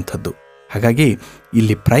ಅನ್ನುವಂಥದ್ದು. ಹಾಗಾಗಿ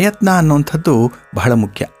ಇಲ್ಲಿ ಪ್ರಯತ್ನ ಅನ್ನುವಂಥದ್ದು ಬಹಳ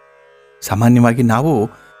ಮುಖ್ಯ. ಸಾಮಾನ್ಯವಾಗಿ ನಾವು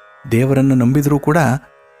ದೇವರನ್ನು ನಂಬಿದರೂ ಕೂಡ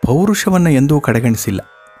ಪೌರುಷವನ್ನು ಎಂದೂ ಕಡೆಗಣಿಸಿಲ್ಲ.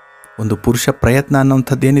 ಒಂದು ಪುರುಷ ಪ್ರಯತ್ನ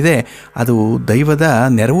ಅನ್ನೋಂಥದ್ದೇನಿದೆ ಅದು ದೈವದ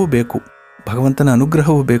ನೆರವು ಬೇಕು, ಭಗವಂತನ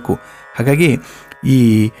ಅನುಗ್ರಹವೂ ಬೇಕು. ಹಾಗಾಗಿ ಈ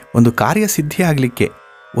ಒಂದು ಕಾರ್ಯಸಿದ್ಧಿ ಆಗಲಿಕ್ಕೆ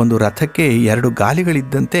ಒಂದು ರಥಕ್ಕೆ 2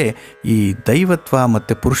 ಗಾಲಿಗಳಿದ್ದಂತೆ ಈ ದೈವತ್ವ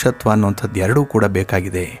ಮತ್ತು ಪುರುಷತ್ವ ಅನ್ನುವಂಥದ್ದು ಎರಡೂ ಕೂಡ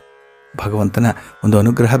ಬೇಕಾಗಿದೆ. ಭಗವಂತನ ಒಂದು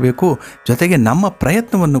ಅನುಗ್ರಹ ಬೇಕು, ಜೊತೆಗೆ ನಮ್ಮ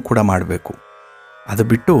ಪ್ರಯತ್ನವನ್ನು ಕೂಡ ಮಾಡಬೇಕು. ಅದು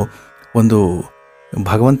ಬಿಟ್ಟು ಒಂದು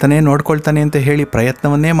ಭಗವಂತನೇ ನೋಡ್ಕೊಳ್ತಾನೆ ಅಂತ ಹೇಳಿ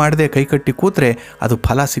ಪ್ರಯತ್ನವನ್ನೇ ಮಾಡದೆ ಕೈಕಟ್ಟಿ ಕೂತ್ರೆ ಅದು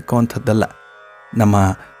ಫಲ ಸಿಕ್ಕುವಂಥದ್ದಲ್ಲ. ನಮ್ಮ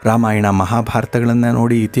ರಾಮಾಯಣ ಮಹಾಭಾರತಗಳನ್ನು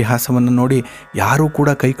ನೋಡಿ, ಇತಿಹಾಸವನ್ನು ನೋಡಿ ಯಾರೂ ಕೂಡ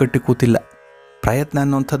ಕೈಕಟ್ಟಿ ಕೂತಿಲ್ಲ. ಪ್ರಯತ್ನ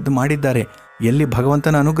ಅನ್ನುವಂಥದ್ದು ಮಾಡಿದ್ದಾರೆ. ಎಲ್ಲಿ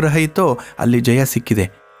ಭಗವಂತನ ಅನುಗ್ರಹ ಇತ್ತೋ ಅಲ್ಲಿ ಜಯ ಸಿಕ್ಕಿದೆ,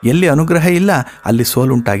 ಎಲ್ಲಿ ಅನುಗ್ರಹ ಇಲ್ಲ ಅಲ್ಲಿ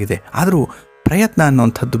ಸೋಲುಂಟಾಗಿದೆ. ಆದರೂ ಪ್ರಯತ್ನ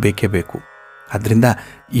ಅನ್ನುವಂಥದ್ದು ಬೇಕೇ ಬೇಕು. ಆದ್ದರಿಂದ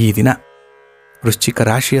ಈ ದಿನ ವೃಶ್ಚಿಕ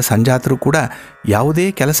ರಾಶಿಯ ಸಂಜಾತರು ಕೂಡ ಯಾವುದೇ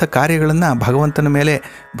ಕೆಲಸ ಕಾರ್ಯಗಳನ್ನು ಭಗವಂತನ ಮೇಲೆ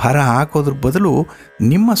ಭಾರ ಹಾಕೋದ್ರ ಬದಲು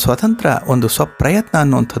ನಿಮ್ಮ ಸ್ವತಂತ್ರ ಒಂದು ಸ್ವಪ್ರಯತ್ನ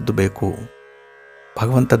ಅನ್ನುವಂಥದ್ದು ಬೇಕು.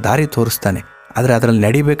 ಭಗವಂತ ದಾರಿ ತೋರಿಸ್ತಾನೆ, ಆದರೆ ಅದರಲ್ಲಿ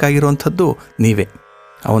ನಡಿಬೇಕಾಗಿರುವಂಥದ್ದು ನೀವೇ.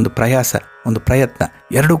 ಆ ಒಂದು ಪ್ರಯಾಸ, ಒಂದು ಪ್ರಯತ್ನ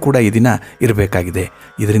ಎರಡೂ ಕೂಡ ಈ ದಿನ ಇರಬೇಕಾಗಿದೆ.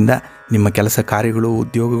 ಇದರಿಂದ ನಿಮ್ಮ ಕೆಲಸ ಕಾರ್ಯಗಳು,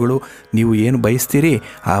 ಉದ್ಯೋಗಗಳು, ನೀವು ಏನು ಬಯಸ್ತೀರಿ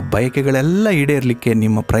ಆ ಬಯಕೆಗಳೆಲ್ಲ ಈಡೇರಲಿಕ್ಕೆ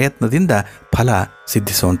ನಿಮ್ಮ ಪ್ರಯತ್ನದಿಂದ ಫಲ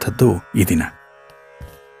ಸಿದ್ಧಿಸುವಂಥದ್ದು ಈ ದಿನ.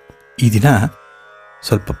 ಈ ದಿನ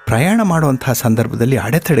ಸ್ವಲ್ಪ ಪ್ರಯಾಣ ಮಾಡುವಂತಹ ಸಂದರ್ಭದಲ್ಲಿ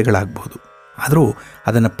ಅಡೆತಡೆಗಳಾಗ್ಬೋದು, ಆದರೂ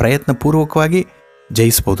ಅದನ್ನು ಪ್ರಯತ್ನಪೂರ್ವಕವಾಗಿ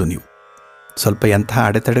ಜಯಿಸ್ಬೋದು ನೀವು. ಸ್ವಲ್ಪ ಎಂತಹ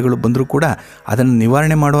ಅಡೆತಡೆಗಳು ಬಂದರೂ ಕೂಡ ಅದನ್ನು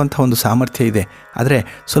ನಿವಾರಣೆ ಮಾಡುವಂಥ ಒಂದು ಸಾಮರ್ಥ್ಯ ಇದೆ. ಆದರೆ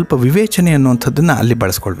ಸ್ವಲ್ಪ ವಿವೇಚನೆ ಅನ್ನುವಂಥದ್ದನ್ನು ಅಲ್ಲಿ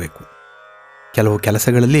ಬಳಸ್ಕೊಳ್ಬೇಕು. ಕೆಲವು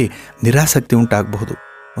ಕೆಲಸಗಳಲ್ಲಿ ನಿರಾಸಕ್ತಿ ಉಂಟಾಗಬಹುದು.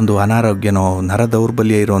 ಒಂದು ಅನಾರೋಗ್ಯನೋ, ನರ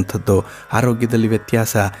ದೌರ್ಬಲ್ಯ ಇರುವಂಥದ್ದು, ಆರೋಗ್ಯದಲ್ಲಿ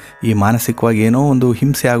ವ್ಯತ್ಯಾಸ, ಈ ಮಾನಸಿಕವಾಗಿ ಏನೋ ಒಂದು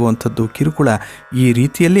ಹಿಂಸೆ ಆಗುವಂಥದ್ದು, ಕಿರುಕುಳ, ಈ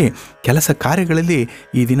ರೀತಿಯಲ್ಲಿ ಕೆಲಸ ಕಾರ್ಯಗಳಲ್ಲಿ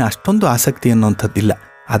ಈ ದಿನ ಅಷ್ಟೊಂದು ಆಸಕ್ತಿ ಅನ್ನುವಂಥದ್ದಿಲ್ಲ.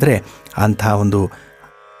 ಆದರೆ ಅಂಥ ಒಂದು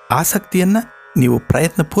ಆಸಕ್ತಿಯನ್ನು ನೀವು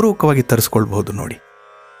ಪ್ರಯತ್ನಪೂರ್ವಕವಾಗಿ ತರಿಸ್ಕೊಳ್ಬಹುದು. ನೋಡಿ,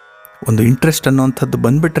 ಒಂದು ಇಂಟ್ರೆಸ್ಟ್ ಅನ್ನೋವಂಥದ್ದು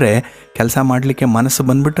ಬಂದುಬಿಟ್ರೆ, ಕೆಲಸ ಮಾಡಲಿಕ್ಕೆ ಮನಸ್ಸು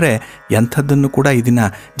ಬಂದುಬಿಟ್ರೆ ಎಂಥದ್ದನ್ನು ಕೂಡ ಈ ದಿನ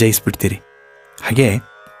ಜಯಿಸ್ಬಿಡ್ತೀರಿ. ಹಾಗೆ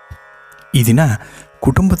ಈ ದಿನ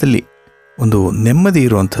ಕುಟುಂಬದಲ್ಲಿ ಒಂದು ನೆಮ್ಮದಿ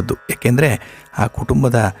ಇರುವಂಥದ್ದು. ಏಕೆಂದರೆ ಆ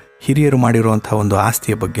ಕುಟುಂಬದ ಹಿರಿಯರು ಮಾಡಿರುವಂಥ ಒಂದು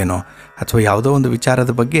ಆಸ್ತಿಯ ಬಗ್ಗೆನೋ ಅಥವಾ ಯಾವುದೋ ಒಂದು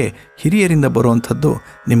ವಿಚಾರದ ಬಗ್ಗೆ ಹಿರಿಯರಿಂದ ಬರುವಂಥದ್ದು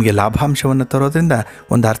ನಿಮಗೆ ಲಾಭಾಂಶವನ್ನು ತರೋದ್ರಿಂದ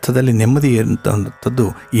ಒಂದು ಅರ್ಥದಲ್ಲಿ ನೆಮ್ಮದಿ ಇರುವಂಥದ್ದು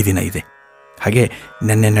ಈ ದಿನ ಇದೆ. ಹಾಗೆ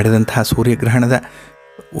ನಿನ್ನೆ ನಡೆದಂತಹ ಸೂರ್ಯಗ್ರಹಣದ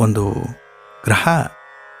ಒಂದು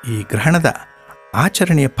ಈ ಗ್ರಹಣದ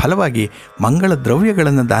ಆಚರಣೆಯ ಫಲವಾಗಿ ಮಂಗಳ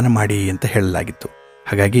ದ್ರವ್ಯಗಳನ್ನು ದಾನ ಮಾಡಿ ಅಂತ ಹೇಳಲಾಗಿತ್ತು.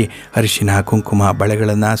 ಹಾಗಾಗಿ ಅರಿಶಿನ, ಕುಂಕುಮ,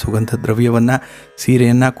 ಬಳೆಗಳನ್ನು, ಸುಗಂಧ ದ್ರವ್ಯವನ್ನು,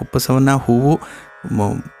 ಸೀರೆಯನ್ನು, ಕುಪ್ಪಸವನ್ನು, ಹೂವು,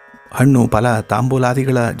 ಹಣ್ಣು, ಫಲ,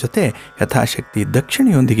 ತಾಂಬೂಲಾದಿಗಳ ಜೊತೆ ಯಥಾಶಕ್ತಿ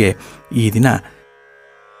ದಕ್ಷಿಣೆಯೊಂದಿಗೆ ಈ ದಿನ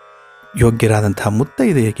ಯೋಗ್ಯರಾದಂಥ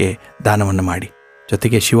ಮುತ್ತೈದೆಯರಿಗೆ ದಾನವನ್ನು ಮಾಡಿ.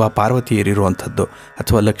 ಜೊತೆಗೆ ಶಿವ ಪಾರ್ವತಿಯರಿರುವಂಥದ್ದು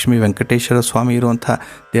ಅಥವಾ ಲಕ್ಷ್ಮೀ ವೆಂಕಟೇಶ್ವರ ಸ್ವಾಮಿ ಇರುವಂಥ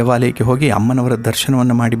ದೇವಾಲಯಕ್ಕೆ ಹೋಗಿ ಅಮ್ಮನವರ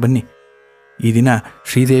ದರ್ಶನವನ್ನು ಮಾಡಿ ಬನ್ನಿ. ಈ ದಿನ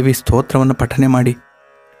ಶ್ರೀದೇವಿ ಸ್ತೋತ್ರವನ್ನು ಪಠನೆ ಮಾಡಿ,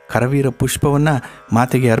 ಕರವೀರ ಪುಷ್ಪವನ್ನು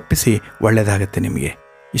ಮಾತೆಗೆ ಅರ್ಪಿಸಿ ಒಳ್ಳೆಯದಾಗತ್ತೆ. ನಿಮಗೆ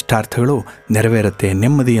ಇಷ್ಟಾರ್ಥಗಳು ನೆರವೇರುತ್ತೆ.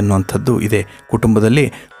 ನೆಮ್ಮದಿ ಅನ್ನುವಂಥದ್ದು ಇದೆ ಕುಟುಂಬದಲ್ಲಿ.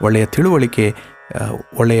 ಒಳ್ಳೆಯ ತಿಳುವಳಿಕೆ,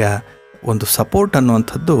 ಒಳ್ಳೆಯ ಒಂದು ಸಪೋರ್ಟ್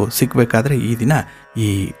ಅನ್ನುವಂಥದ್ದು ಸಿಗಬೇಕಾದ್ರೆ ಈ ದಿನ ಈ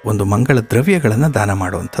ಒಂದು ಮಂಗಳ ದ್ರವ್ಯಗಳನ್ನು ದಾನ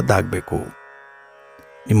ಮಾಡುವಂಥದ್ದಾಗಬೇಕು.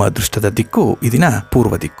 ನಿಮ್ಮ ಅದೃಷ್ಟದ ದಿಕ್ಕು ಈ ದಿನ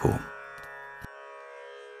ಪೂರ್ವ ದಿಕ್ಕು.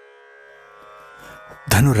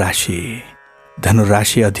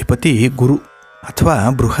 ಧನುರಾಶಿಯ ಅಧಿಪತಿ ಗುರು ಅಥವಾ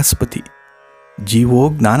ಬೃಹಸ್ಪತಿ. ಜೀವೋ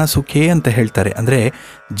ಜ್ಞಾನ ಸುಖೇ ಅಂತ ಹೇಳ್ತಾರೆ. ಅಂದರೆ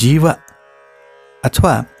ಜೀವ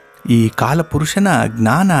ಅಥವಾ ಈ ಕಾಲಪುರುಷನ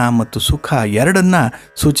ಜ್ಞಾನ ಮತ್ತು ಸುಖ ಎರಡನ್ನು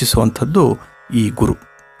ಸೂಚಿಸುವಂಥದ್ದು ಈ ಗುರು.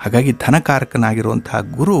 ಹಾಗಾಗಿ ಧನಕಾರಕನಾಗಿರುವಂತಹ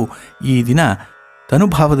ಗುರು ಈ ದಿನ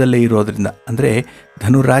ತನುಭಾವದಲ್ಲೇ ಇರೋದರಿಂದ, ಅಂದರೆ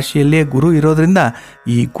ಧನುರಾಶಿಯಲ್ಲೇ ಗುರು ಇರೋದರಿಂದ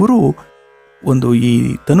ಈ ಗುರು ಒಂದು ಈ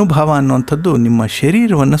ತನುಭಾವ ಅನ್ನುವಂಥದ್ದು ನಿಮ್ಮ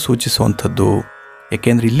ಶರೀರವನ್ನು ಸೂಚಿಸುವಂಥದ್ದು.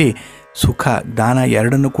 ಏಕೆಂದರೆ ಇಲ್ಲಿ ಸುಖ, ಜ್ಞಾನ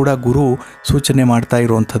ಎರಡನ್ನು ಕೂಡ ಗುರು ಸೂಚನೆ ಮಾಡ್ತಾ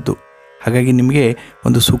ಇರುವಂಥದ್ದು. ಹಾಗಾಗಿ ನಿಮಗೆ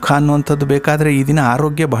ಒಂದು ಸುಖ ಅನ್ನುವಂಥದ್ದು ಬೇಕಾದರೆ ಈ ದಿನ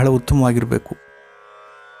ಆರೋಗ್ಯ ಬಹಳ ಉತ್ತಮವಾಗಿರಬೇಕು.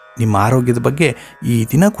 ನಿಮ್ಮ ಆರೋಗ್ಯದ ಬಗ್ಗೆ ಈ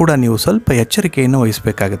ದಿನ ಕೂಡ ನೀವು ಸ್ವಲ್ಪ ಎಚ್ಚರಿಕೆಯನ್ನು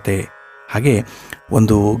ವಹಿಸಬೇಕಾಗತ್ತೆ. ಹಾಗೆ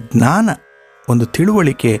ಒಂದು ಜ್ಞಾನ, ಒಂದು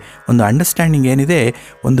ತಿಳುವಳಿಕೆ, ಒಂದು ಅಂಡರ್ಸ್ಟ್ಯಾಂಡಿಂಗ್ ಏನಿದೆ,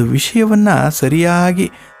 ಒಂದು ವಿಷಯವನ್ನು ಸರಿಯಾಗಿ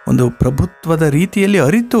ಒಂದು ಪ್ರಭುತ್ವದ ರೀತಿಯಲ್ಲಿ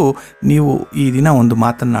ಅರಿತು ನೀವು ಈ ದಿನ ಒಂದು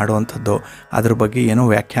ಮಾತನ್ನಾಡುವಂಥದ್ದು, ಅದ್ರ ಬಗ್ಗೆ ಏನೋ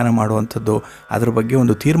ವ್ಯಾಖ್ಯಾನ ಮಾಡುವಂಥದ್ದು, ಅದ್ರ ಬಗ್ಗೆ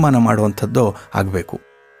ಒಂದು ತೀರ್ಮಾನ ಮಾಡುವಂಥದ್ದು ಆಗಬೇಕು.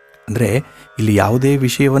 ಅಂದರೆ ಇಲ್ಲಿ ಯಾವುದೇ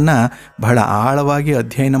ವಿಷಯವನ್ನು ಬಹಳ ಆಳವಾಗಿ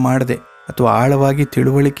ಅಧ್ಯಯನ ಮಾಡದೆ ಅಥವಾ ಆಳವಾಗಿ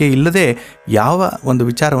ತಿಳುವಳಿಕೆ ಇಲ್ಲದೆ ಯಾವ ಒಂದು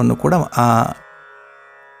ವಿಚಾರವನ್ನು ಕೂಡ ಆ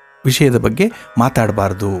ವಿಷಯದ ಬಗ್ಗೆ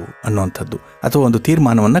ಮಾತಾಡಬಾರ್ದು ಅನ್ನುವಂಥದ್ದು, ಅಥವಾ ಒಂದು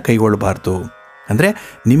ತೀರ್ಮಾನವನ್ನು ಕೈಗೊಳ್ಳಬಾರ್ದು. ಅಂದರೆ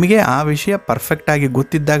ನಿಮಗೆ ಆ ವಿಷಯ ಪರ್ಫೆಕ್ಟಾಗಿ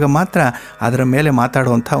ಗೊತ್ತಿದ್ದಾಗ ಮಾತ್ರ ಅದರ ಮೇಲೆ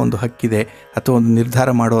ಮಾತಾಡುವಂಥ ಒಂದು ಹಕ್ಕಿದೆ ಅಥವಾ ಒಂದು ನಿರ್ಧಾರ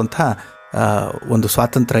ಮಾಡುವಂಥ ಒಂದು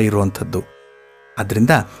ಸ್ವಾತಂತ್ರ್ಯ ಇರುವಂಥದ್ದು.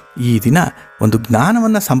 ಆದ್ದರಿಂದ ಈ ದಿನ ಒಂದು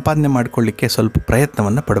ಜ್ಞಾನವನ್ನು ಸಂಪಾದನೆ ಮಾಡಿಕೊಳ್ಳಿಕ್ಕೆ ಸ್ವಲ್ಪ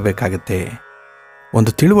ಪ್ರಯತ್ನವನ್ನು ಪಡಬೇಕಾಗತ್ತೆ.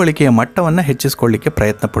 ಒಂದು ತಿಳುವಳಿಕೆಯ ಮಟ್ಟವನ್ನು ಹೆಚ್ಚಿಸ್ಕೊಳ್ಳಿಕ್ಕೆ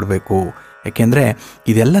ಪ್ರಯತ್ನ ಪಡಬೇಕು. ಯಾಕೆಂದರೆ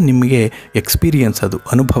ಇದೆಲ್ಲ ನಿಮಗೆ ಎಕ್ಸ್ಪೀರಿಯನ್ಸ್, ಅದು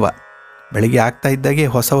ಅನುಭವ. ಬೆಳಗ್ಗೆ ಆಗ್ತಾ ಇದ್ದಾಗೆ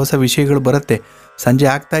ಹೊಸ ಹೊಸ ವಿಷಯಗಳು ಬರುತ್ತೆ, ಸಂಜೆ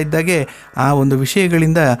ಆಗ್ತಾ ಇದ್ದಾಗೆ ಆ ಒಂದು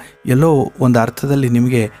ವಿಷಯಗಳಿಂದ ಎಲ್ಲೋ ಒಂದು ಅರ್ಥದಲ್ಲಿ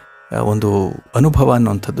ನಿಮಗೆ ಒಂದು ಅನುಭವ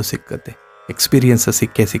ಅನ್ನುವಂಥದ್ದು ಸಿಕ್ಕತ್ತೆ, ಎಕ್ಸ್ಪೀರಿಯನ್ಸ್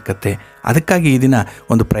ಸಿಕ್ಕತ್ತೆ. ಅದಕ್ಕಾಗಿ ಈ ದಿನ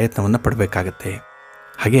ಒಂದು ಪ್ರಯತ್ನವನ್ನು ಪಡಬೇಕಾಗತ್ತೆ.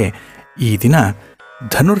 ಹಾಗೆ ಈ ದಿನ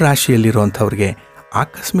ಧನುರಾಶಿಯಲ್ಲಿರುವಂಥವ್ರಿಗೆ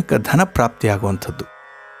ಆಕಸ್ಮಿಕ ಧನ ಪ್ರಾಪ್ತಿಯಾಗುವಂಥದ್ದು.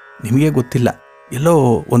 ನಿಮಗೆ ಗೊತ್ತಿಲ್ಲ, ಎಲ್ಲೋ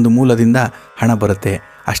ಒಂದು ಮೂಲದಿಂದ ಹಣ ಬರುತ್ತೆ,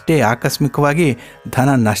 ಅಷ್ಟೇ ಆಕಸ್ಮಿಕವಾಗಿ ಧನ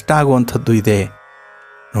ನಷ್ಟ ಆಗುವಂಥದ್ದು ಇದೆ.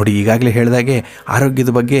 ನೋಡಿ, ಈಗಾಗಲೇ ಹೇಳಿದಾಗೆ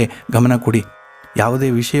ಆರೋಗ್ಯದ ಬಗ್ಗೆ ಗಮನ ಕೊಡಿ. ಯಾವುದೇ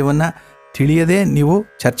ವಿಷಯವನ್ನು ತಿಳಿಯದೆ ನೀವು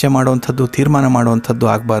ಚರ್ಚೆ ಮಾಡುವಂಥದ್ದು, ತೀರ್ಮಾನ ಮಾಡುವಂಥದ್ದು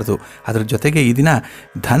ಆಗಬಾರ್ದು. ಅದರ ಜೊತೆಗೆ ಈ ದಿನ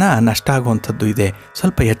ಧನ ನಷ್ಟ ಆಗುವಂಥದ್ದು ಇದೆ,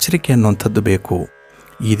 ಸ್ವಲ್ಪ ಎಚ್ಚರಿಕೆ ಅನ್ನುವಂಥದ್ದು ಬೇಕು.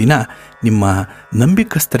 ಈ ದಿನ ನಿಮ್ಮ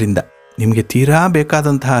ನಂಬಿಕಸ್ಥರಿಂದ, ನಿಮಗೆ ತೀರಾ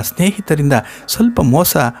ಬೇಕಾದಂತಹ ಸ್ನೇಹಿತರಿಂದ ಸ್ವಲ್ಪ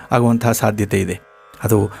ಮೋಸ ಆಗುವಂತಹ ಸಾಧ್ಯತೆ ಇದೆ.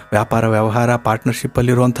 ಅದು ವ್ಯಾಪಾರ ವ್ಯವಹಾರ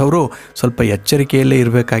ಪಾರ್ಟ್ನರ್ಶಿಪ್ಪಲ್ಲಿರುವಂಥವರು ಸ್ವಲ್ಪ ಎಚ್ಚರಿಕೆಯಲ್ಲೇ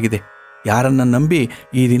ಇರಬೇಕಾಗಿದೆ. ಯಾರನ್ನು ನಂಬಿ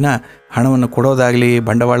ಈ ದಿನ ಹಣವನ್ನು ಕೊಡೋದಾಗಲಿ,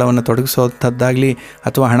 ಬಂಡವಾಳವನ್ನು ತೊಡಗಿಸೋವಂಥದ್ದಾಗಲಿ,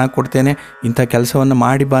 ಅಥವಾ ಹಣ ಕೊಡ್ತೇನೆ ಇಂಥ ಕೆಲಸವನ್ನು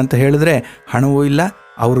ಮಾಡಿ ಬಾ ಅಂತ ಹೇಳಿದ್ರೆ ಹಣವೂ ಇಲ್ಲ,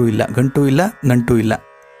 ಅವರೂ ಇಲ್ಲ, ಗಂಟೂ ಇಲ್ಲ, ನಂಟೂ ಇಲ್ಲ.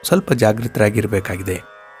 ಸ್ವಲ್ಪ ಜಾಗೃತರಾಗಿರಬೇಕಾಗಿದೆ.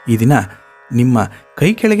 ಈ ದಿನ ನಿಮ್ಮ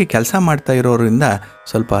ಕೈ ಕೆಳಗೆ ಕೆಲಸ ಮಾಡ್ತಾ ಇರೋರಿಂದ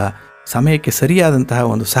ಸ್ವಲ್ಪ ಸಮಯಕ್ಕೆ ಸರಿಯಾದಂತಹ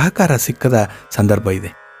ಒಂದು ಸಹಕಾರ ಸಿಕ್ಕದ ಸಂದರ್ಭ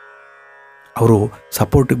ಇದೆ. ಅವರು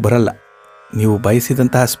ಸಪೋರ್ಟಿಗೆ ಬರಲ್ಲ, ನೀವು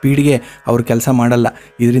ಬಯಸಿದಂತಹ ಸ್ಪೀಡ್ಗೆ ಅವರು ಕೆಲಸ ಮಾಡಲ್ಲ.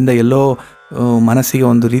 ಇದರಿಂದ ಎಲ್ಲೋ ಮನಸ್ಸಿಗೆ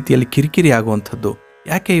ಒಂದು ರೀತಿಯಲ್ಲಿ ಕಿರಿಕಿರಿ ಆಗುವಂಥದ್ದು.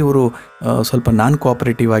 ಯಾಕೆ ಇವರು ಸ್ವಲ್ಪ ನಾನ್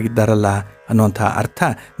ಕೋಆಪರೇಟಿವ್ ಆಗಿದ್ದಾರಲ್ಲ ಅನ್ನುವಂಥ ಅರ್ಥ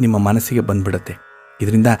ನಿಮ್ಮ ಮನಸ್ಸಿಗೆ ಬಂದುಬಿಡುತ್ತೆ.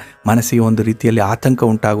 ಇದರಿಂದ ಮನಸ್ಸಿಗೆ ಒಂದು ರೀತಿಯಲ್ಲಿ ಆತಂಕ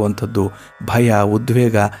ಉಂಟಾಗುವಂಥದ್ದು, ಭಯ,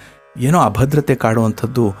 ಉದ್ವೇಗ, ಏನೋ ಅಭದ್ರತೆ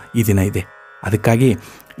ಕಾಡುವಂಥದ್ದು ಈ ದಿನ ಇದೆ. ಅದಕ್ಕಾಗಿ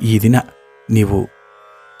ಈ ದಿನ ನೀವು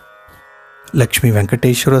ಲಕ್ಷ್ಮೀ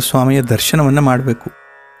ವೆಂಕಟೇಶ್ವರ ಸ್ವಾಮಿಯ ದರ್ಶನವನ್ನು ಮಾಡಬೇಕು.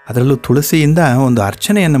 ಅದರಲ್ಲೂ ತುಳಸಿಯಿಂದ ಒಂದು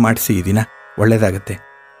ಅರ್ಚನೆಯನ್ನು ಮಾಡಿಸಿ, ಈ ದಿನ ಒಳ್ಳೆಯದಾಗತ್ತೆ.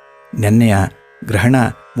 ನೆನ್ನೆಯ ಗ್ರಹಣ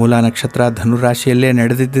ಮೂಲ ನಕ್ಷತ್ರ ಧನುರಾಶಿಯಲ್ಲೇ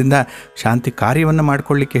ನಡೆದಿದ್ದರಿಂದ ಶಾಂತಿ ಕಾರ್ಯವನ್ನು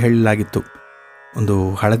ಮಾಡಿಕೊಳ್ಳಿಕ್ಕೆ ಹೇಳಲಾಗಿತ್ತು. ಒಂದು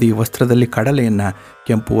ಹಳದಿ ವಸ್ತ್ರದಲ್ಲಿ ಕಡಲೆಯನ್ನು,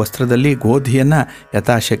 ಕೆಂಪು ವಸ್ತ್ರದಲ್ಲಿ ಗೋಧಿಯನ್ನು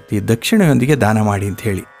ಯಥಾಶಕ್ತಿ ದಕ್ಷಿಣೆಯೊಂದಿಗೆ ದಾನ ಮಾಡಿ ಅಂತ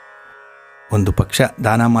ಹೇಳಿ. ಒಂದು ಪಕ್ಷ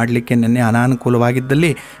ದಾನ ಮಾಡಲಿಕ್ಕೆ ನೆನ್ನೆ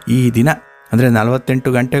ಅನಾನುಕೂಲವಾಗಿದ್ದಲ್ಲಿ ಈ ದಿನ ಅಂದರೆ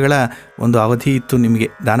 48 ಗಂಟೆಗಳ ಒಂದು ಅವಧಿ ಇತ್ತು ನಿಮಗೆ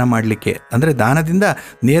ದಾನ ಮಾಡಲಿಕ್ಕೆ. ಅಂದರೆ ದಾನದಿಂದ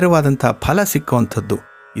ನೇರವಾದಂಥ ಫಲ ಸಿಕ್ಕುವಂಥದ್ದು.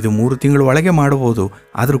 ಇದು 3 ತಿಂಗಳ ಒಳಗೆ ಮಾಡಬಹುದು.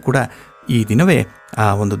 ಆದರೂ ಕೂಡ ಈ ದಿನವೇ ಆ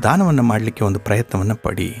ಒಂದು ದಾನವನ್ನು ಮಾಡಲಿಕ್ಕೆ ಒಂದು ಪ್ರಯತ್ನವನ್ನು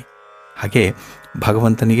ಪಡಿ. ಹಾಗೆ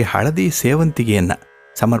ಭಗವಂತನಿಗೆ ಹಳದಿ ಸೇವಂತಿಗೆಯನ್ನು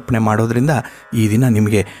ಸಮರ್ಪಣೆ ಮಾಡೋದರಿಂದ ಈ ದಿನ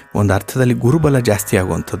ನಿಮಗೆ ಒಂದು ಅರ್ಥದಲ್ಲಿ ಗುರುಬಲ ಜಾಸ್ತಿ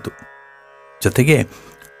ಆಗುವಂಥದ್ದು. ಜೊತೆಗೆ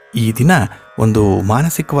ಈ ದಿನ ಒಂದು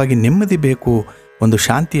ಮಾನಸಿಕವಾಗಿ ನೆಮ್ಮದಿ ಬೇಕು, ಒಂದು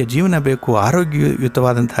ಶಾಂತಿಯ ಜೀವನ ಬೇಕು,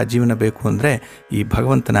 ಆರೋಗ್ಯಯುತವಾದಂತಹ ಜೀವನ ಬೇಕು ಅಂದರೆ ಈ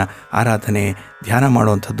ಭಗವಂತನ ಆರಾಧನೆ, ಧ್ಯಾನ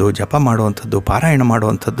ಮಾಡುವಂಥದ್ದು, ಜಪ ಮಾಡುವಂಥದ್ದು, ಪಾರಾಯಣ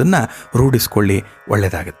ಮಾಡುವಂಥದ್ದನ್ನು ರೂಢಿಸ್ಕೊಳ್ಳಿ,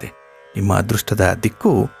 ಒಳ್ಳೆಯದಾಗತ್ತೆ. ನಿಮ್ಮ ಅದೃಷ್ಟದ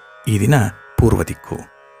ದಿಕ್ಕು ಈ ದಿನ ಪೂರ್ವ ದಿಕ್ಕು.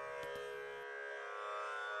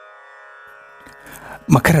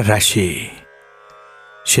 ಮಕರ ರಾಶಿ.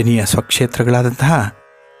 ಶನಿಯ ಸ್ವಕ್ಷೇತ್ರಗಳಾದಂತಹ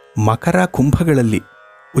ಮಕರ, ಕುಂಭಗಳಲ್ಲಿ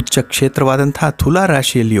ಉಚ್ಚ ಕ್ಷೇತ್ರವಾದಂತಹ ತುಲಾ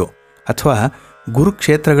ರಾಶಿಯಲ್ಲಿಯೋ ಅಥವಾ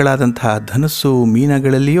ಗುರುಕ್ಷೇತ್ರಗಳಾದಂತಹ ಧನಸ್ಸು,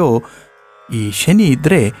 ಮೀನಗಳಲ್ಲಿಯೋ ಈ ಶನಿ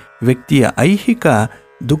ಇದ್ದರೆ ವ್ಯಕ್ತಿಯ ಐಹಿಕ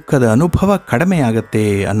ದುಃಖದ ಅನುಭವ ಕಡಿಮೆಯಾಗತ್ತೆ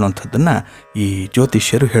ಅನ್ನುವಂಥದ್ದನ್ನು ಈ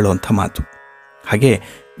ಜ್ಯೋತಿಷ್ಯರು ಹೇಳುವಂಥ ಮಾತು. ಹಾಗೆ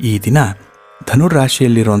ಈ ದಿನ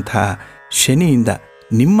ಧನುರಾಶಿಯಲ್ಲಿರುವಂಥ ಶನಿಯಿಂದ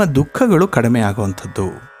ನಿಮ್ಮ ದುಃಖಗಳು ಕಡಿಮೆ ಆಗುವಂಥದ್ದು.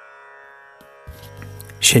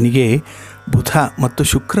 ಶನಿಗೆ ಬುಧ ಮತ್ತು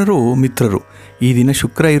ಶುಕ್ರರು ಮಿತ್ರರು. ಈ ದಿನ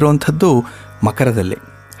ಶುಕ್ರ ಇರುವಂಥದ್ದು ಮಕರದಲ್ಲೇ,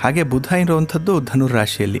 ಹಾಗೆ ಬುಧ ಇರುವಂಥದ್ದು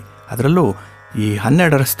ಧನುರಾಶಿಯಲ್ಲಿ. ಅದರಲ್ಲೂ ಈ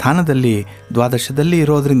 12ರ ಸ್ಥಾನದಲ್ಲಿ, ದ್ವಾದಶದಲ್ಲಿ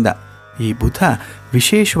ಇರೋದರಿಂದ ಈ ಬುಧ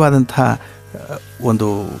ವಿಶೇಷವಾದಂಥ ಒಂದು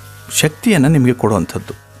ಶಕ್ತಿಯನ್ನು ನಿಮಗೆ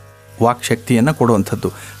ಕೊಡುವಂಥದ್ದು, ವಾಕ್ ಶಕ್ತಿಯನ್ನು ಕೊಡುವಂಥದ್ದು.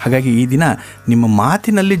 ಹಾಗಾಗಿ ಈ ದಿನ ನಿಮ್ಮ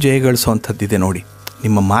ಮಾತಿನಲ್ಲಿ ಜಯಗಳಿಸುವಂಥದ್ದಿದೆ ನೋಡಿ.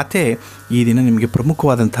 ನಿಮ್ಮ ಮಾತೇ ಈ ದಿನ ನಿಮಗೆ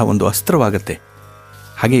ಪ್ರಮುಖವಾದಂಥ ಒಂದು ಅಸ್ತ್ರವಾಗುತ್ತೆ.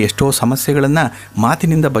 ಹಾಗೆ ಎಷ್ಟೋ ಸಮಸ್ಯೆಗಳನ್ನು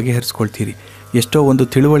ಮಾತಿನಿಂದ ಬಗೆಹರಿಸ್ಕೊಳ್ತೀರಿ. ಎಷ್ಟೋ ಒಂದು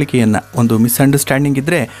ತಿಳುವಳಿಕೆಯನ್ನು, ಒಂದು ಮಿಸ್ಅಂಡರ್ಸ್ಟ್ಯಾಂಡಿಂಗ್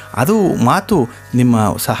ಇದ್ದರೆ ಅದು ಮಾತು ನಿಮ್ಮ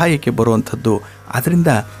ಸಹಾಯಕ್ಕೆ ಬರುವಂಥದ್ದು.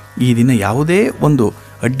 ಆದ್ದರಿಂದ ಈ ದಿನ ಯಾವುದೇ ಒಂದು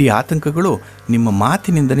ಅಡ್ಡಿ ಆತಂಕಗಳು ನಿಮ್ಮ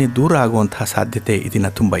ಮಾತಿನಿಂದಲೇ ದೂರ ಆಗುವಂತಹ ಸಾಧ್ಯತೆ ಈ ದಿನ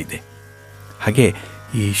ತುಂಬ ಇದೆ. ಹಾಗೆ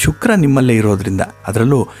ಈ ಶುಕ್ರ ನಿಮ್ಮಲ್ಲೇ ಇರೋದರಿಂದ,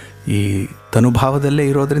 ಅದರಲ್ಲೂ ಈ ತನುಭಾವದಲ್ಲೇ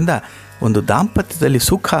ಇರೋದರಿಂದ ಒಂದು ದಾಂಪತ್ಯದಲ್ಲಿ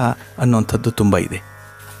ಸುಖ ಅನ್ನುವಂಥದ್ದು ತುಂಬ ಇದೆ.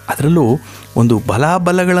 ಅದರಲ್ಲೂ ಒಂದು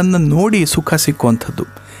ಬಲಾಬಲಗಳನ್ನು ನೋಡಿ ಸುಖ ಸಿಕ್ಕುವಂಥದ್ದು.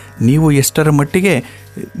 ನೀವು ಎಷ್ಟರ ಮಟ್ಟಿಗೆ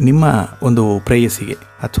ನಿಮ್ಮ ಒಂದು ಪ್ರೇಯಸಿಗೆ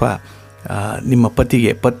ಅಥವಾ ನಿಮ್ಮ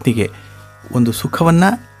ಪತ್ನಿಗೆ ಒಂದು ಸುಖವನ್ನು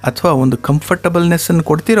ಅಥವಾ ಒಂದು ಕಂಫರ್ಟಬಲ್ನೆಸ್ಸನ್ನು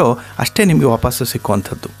ಕೊಡ್ತೀರೋ ಅಷ್ಟೇ ನಿಮಗೆ ವಾಪಸ್ಸು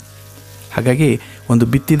ಸಿಕ್ಕುವಂಥದ್ದು. ಹಾಗಾಗಿ ಒಂದು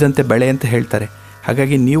ಬಿತ್ತಿದಂತೆ ಬೆಳೆ ಅಂತ ಹೇಳ್ತಾರೆ.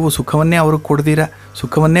 ಹಾಗಾಗಿ ನೀವು ಸುಖವನ್ನೇ ಅವ್ರಿಗೆ ಕೊಡ್ದಿರ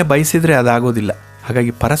ಸುಖವನ್ನೇ ಬಯಸಿದರೆ ಅದಾಗೋದಿಲ್ಲ.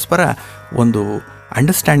 ಹಾಗಾಗಿ ಪರಸ್ಪರ ಒಂದು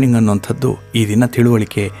ಅಂಡರ್ಸ್ಟ್ಯಾಂಡಿಂಗ್ ಅನ್ನುವಂಥದ್ದು ಈ ದಿನ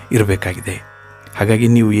ತಿಳುವಳಿಕೆ ಇರಬೇಕಾಗಿದೆ. ಹಾಗಾಗಿ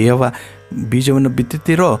ನೀವು ಯಾವ ಬೀಜವನ್ನು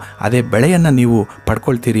ಬಿತ್ತುತ್ತೀರೋ ಅದೇ ಬೆಳೆಯನ್ನು ನೀವು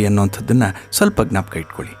ಪಡ್ಕೊಳ್ತೀರಿ ಅನ್ನುವಂಥದ್ದನ್ನು ಸ್ವಲ್ಪ ಜ್ಞಾಪಕ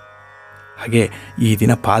ಇಟ್ಕೊಳ್ಳಿ. ಹಾಗೆ ಈ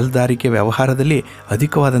ದಿನ ಪಾಲುದಾರಿಕೆ ವ್ಯವಹಾರದಲ್ಲಿ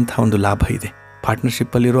ಅಧಿಕವಾದಂಥ ಒಂದು ಲಾಭ ಇದೆ.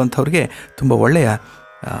 ಪಾರ್ಟ್ನರ್ಶಿಪ್ಪಲ್ಲಿರುವಂಥವ್ರಿಗೆ ತುಂಬ ಒಳ್ಳೆಯ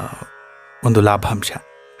ಒಂದು ಲಾಭಾಂಶ.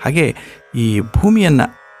 ಹಾಗೆ ಈ ಭೂಮಿಯನ್ನು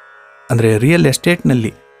ಅಂದರೆ ರಿಯಲ್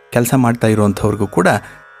ಎಸ್ಟೇಟ್ನಲ್ಲಿ ಕೆಲಸ ಮಾಡ್ತಾ ಇರುವಂಥವ್ರಿಗೂ ಕೂಡ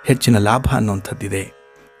ಹೆಚ್ಚಿನ ಲಾಭ ಅನ್ನುವಂಥದ್ದಿದೆ.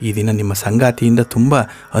 ಈ ದಿನ ನಿಮ್ಮ ಸಂಗಾತಿಯಿಂದ ತುಂಬ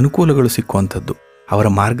ಅನುಕೂಲಗಳು ಸಿಕ್ಕುವಂಥದ್ದು. ಅವರ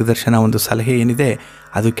ಮಾರ್ಗದರ್ಶನ, ಒಂದು ಸಲಹೆ ಏನಿದೆ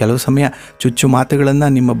ಅದು ಕೆಲವು ಸಮಯ ಚುಚ್ಚು ಮಾತುಗಳನ್ನು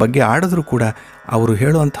ನಿಮ್ಮ ಬಗ್ಗೆ ಆಡಿದ್ರೂ ಕೂಡ ಅವರು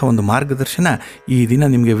ಹೇಳುವಂಥ ಒಂದು ಮಾರ್ಗದರ್ಶನ ಈ ದಿನ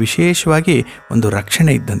ನಿಮಗೆ ವಿಶೇಷವಾಗಿ ಒಂದು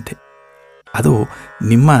ರಕ್ಷಣೆ ಇದ್ದಂತೆ. ಅದು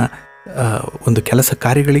ನಿಮ್ಮ ಒಂದು ಕೆಲಸ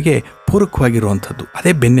ಕಾರ್ಯಗಳಿಗೆ ಪೂರಕವಾಗಿರುವಂಥದ್ದು.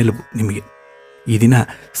 ಅದೇ ಬೆನ್ನೆಲುಬು ನಿಮಗೆ. ಈ ದಿನ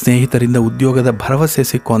ಸ್ನೇಹಿತರಿಂದ ಉದ್ಯೋಗದ ಭರವಸೆ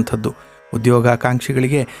ಸಿಕ್ಕುವಂಥದ್ದು.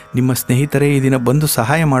 ಉದ್ಯೋಗಾಕಾಂಕ್ಷಿಗಳಿಗೆ ನಿಮ್ಮ ಸ್ನೇಹಿತರೇ ಈ ದಿನ ಬಂದು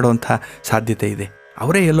ಸಹಾಯ ಮಾಡುವಂಥ ಸಾಧ್ಯತೆ ಇದೆ.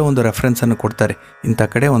 ಅವರೇ ಎಲ್ಲೋ ಒಂದು ರೆಫರೆನ್ಸನ್ನು ಕೊಡ್ತಾರೆ, ಇಂಥ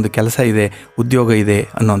ಕಡೆ ಒಂದು ಕೆಲಸ ಇದೆ, ಉದ್ಯೋಗ ಇದೆ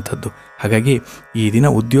ಅನ್ನುವಂಥದ್ದು. ಹಾಗಾಗಿ ಈ ದಿನ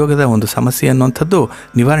ಉದ್ಯೋಗದ ಒಂದು ಸಮಸ್ಯೆ ಅನ್ನುವಂಥದ್ದು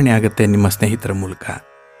ನಿವಾರಣೆ ಆಗುತ್ತೆ ನಿಮ್ಮ ಸ್ನೇಹಿತರ ಮೂಲಕ.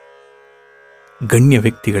 ಗಣ್ಯ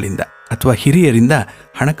ವ್ಯಕ್ತಿಗಳಿಂದ ಅಥವಾ ಹಿರಿಯರಿಂದ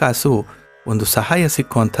ಹಣಕಾಸು ಒಂದು ಸಹಾಯ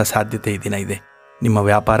ಸಿಕ್ಕುವಂಥ ಸಾಧ್ಯತೆ ಈ ದಿನ ಇದೆ. ನಿಮ್ಮ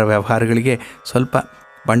ವ್ಯಾಪಾರ ವ್ಯವಹಾರಗಳಿಗೆ ಸ್ವಲ್ಪ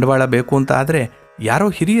ಬಂಡವಾಳ ಬೇಕು ಅಂತ ಆದರೆ ಯಾರೋ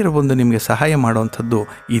ಹಿರಿಯರು ಬಂದು ನಿಮಗೆ ಸಹಾಯ ಮಾಡುವಂಥದ್ದು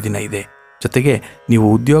ಈ ದಿನ ಇದೆ. ಜೊತೆಗೆ ನೀವು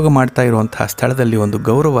ಉದ್ಯೋಗ ಮಾಡ್ತಾ ಇರುವಂಥ ಸ್ಥಳದಲ್ಲಿ ಒಂದು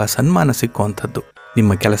ಗೌರವ ಸನ್ಮಾನ ಸಿಕ್ಕುವಂಥದ್ದು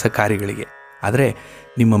ನಿಮ್ಮ ಕೆಲಸ ಕಾರ್ಯಗಳಿಗೆ. ಆದರೆ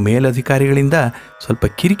ನಿಮ್ಮ ಮೇಲಧಿಕಾರಿಗಳಿಂದ ಸ್ವಲ್ಪ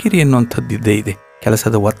ಕಿರಿಕಿರಿ ಅನ್ನುವಂಥದ್ದು ಇದ್ದೇ ಇದೆ,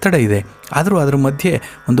 ಕೆಲಸದ ಒತ್ತಡ ಇದೆ. ಆದರೂ ಅದರ ಮಧ್ಯೆ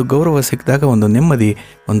ಒಂದು ಗೌರವ ಸಿಕ್ಕಿದಾಗ ಒಂದು ನೆಮ್ಮದಿ,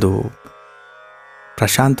 ಒಂದು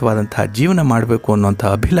ಪ್ರಶಾಂತವಾದಂಥ ಜೀವನ ಮಾಡಬೇಕು ಅನ್ನುವಂಥ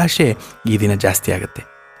ಅಭಿಲಾಷೆ ಈ ದಿನ ಜಾಸ್ತಿ ಆಗುತ್ತೆ.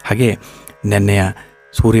 ಹಾಗೆ ನೆನ್ನೆಯ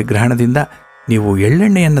ಸೂರ್ಯಗ್ರಹಣದಿಂದ ನೀವು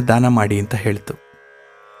ಎಳ್ಳೆಣ್ಣೆಯನ್ನು ದಾನ ಮಾಡಿ ಅಂತ ಹೇಳ್ತು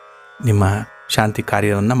ನಿಮ್ಮ ಶಾಂತಿ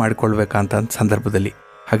ಕಾರ್ಯವನ್ನು ಮಾಡಿಕೊಳ್ಬೇಕಂತ ಸಂದರ್ಭದಲ್ಲಿ.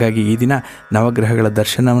 ಹಾಗಾಗಿ ಈ ದಿನ ನವಗ್ರಹಗಳ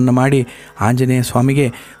ದರ್ಶನವನ್ನು ಮಾಡಿ ಆಂಜನೇಯ ಸ್ವಾಮಿಗೆ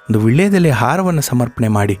ಒಂದು ವೀಳ್ಯದೆಲೆ ಹಾರವನ್ನು ಸಮರ್ಪಣೆ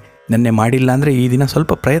ಮಾಡಿ. ನೆನ್ನೆ ಮಾಡಿಲ್ಲ ಅಂದರೆ ಈ ದಿನ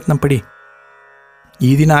ಸ್ವಲ್ಪ ಪ್ರಯತ್ನ ಪಡಿ.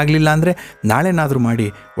 ಈ ದಿನ ಆಗಲಿಲ್ಲ ಅಂದರೆ ನಾಳೆನಾದರೂ ಮಾಡಿ,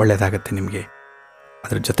 ಒಳ್ಳೆಯದಾಗತ್ತೆ ನಿಮಗೆ.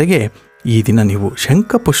 ಅದರ ಜೊತೆಗೆ ಈ ದಿನ ನೀವು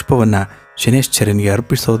ಶಂಖಪುಷ್ಪವನ್ನು ಶನೇಶ್ವರನಿಗೆ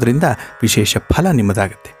ಅರ್ಪಿಸೋದ್ರಿಂದ ವಿಶೇಷ ಫಲ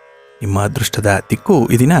ನಿಮ್ಮದಾಗತ್ತೆ. ನಿಮ್ಮ ಅದೃಷ್ಟದ ದಿಕ್ಕು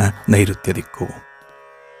ಈ ದಿನ ನೈಋತ್ಯ ದಿಕ್ಕು.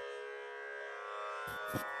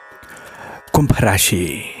 ಕುಂಭರಾಶಿ.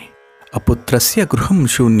 ಅಪುತ್ರಸ್ಯ ಗೃಹಂ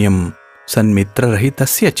ಶೂನ್ಯಂ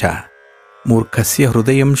ಸನ್ಮಿತ್ರರಹಿತಸ್ಯ ಚ ಮೂರ್ಖಸ್ಯ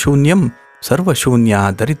ಹೃದಯಂ ಶೂನ್ಯಂ ಸರ್ವಶೂನ್ಯ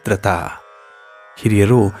ದರಿದ್ರತಾ.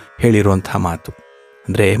 ಹಿರಿಯರು ಹೇಳಿರುವಂಥ ಮಾತು.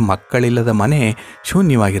 ಅಂದರೆ ಮಕ್ಕಳಿಲ್ಲದ ಮನೆ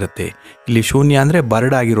ಶೂನ್ಯವಾಗಿರುತ್ತೆ. ಇಲ್ಲಿ ಶೂನ್ಯ ಅಂದರೆ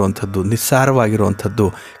ಬರಡಾಗಿರುವಂಥದ್ದು, ನಿಸ್ಸಾರವಾಗಿರುವಂಥದ್ದು,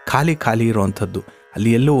 ಖಾಲಿ ಇರುವಂಥದ್ದು.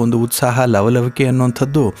 ಅಲ್ಲಿ ಎಲ್ಲೂ ಒಂದು ಉತ್ಸಾಹ ಲವಲವಿಕೆ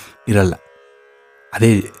ಅನ್ನುವಂಥದ್ದು ಇರಲ್ಲ. ಅದೇ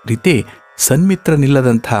ರೀತಿ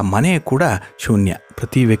ಸನ್ಮಿತ್ರನಿಲ್ಲದಂಥ ಮನೆ ಕೂಡ ಶೂನ್ಯ.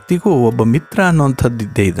 ಪ್ರತಿ ವ್ಯಕ್ತಿಗೂ ಒಬ್ಬ ಮಿತ್ರ ಅನ್ನುವಂಥದ್ದು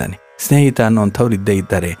ಇದ್ದೇ ಇದ್ದಾನೆ, ಸ್ನೇಹಿತ ಅನ್ನುವಂಥವ್ರು ಇದ್ದೇ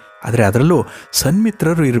ಇದ್ದಾರೆ. ಆದರೆ ಅದರಲ್ಲೂ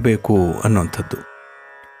ಸನ್ಮಿತ್ರರು ಇರಬೇಕು ಅನ್ನುವಂಥದ್ದು.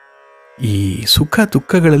 ಈ ಸುಖ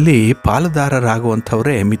ದುಃಖಗಳಲ್ಲಿ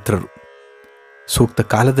ಪಾಲುದಾರರಾಗುವಂಥವರೇ ಮಿತ್ರರು. ಸೂಕ್ತ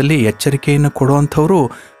ಕಾಲದಲ್ಲಿ ಎಚ್ಚರಿಕೆಯನ್ನು ಕೊಡುವಂಥವರು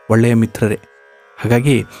ಒಳ್ಳೆಯ ಮಿತ್ರರೇ.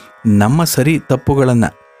 ಹಾಗಾಗಿ ನಮ್ಮ ಸರಿ ತಪ್ಪುಗಳನ್ನು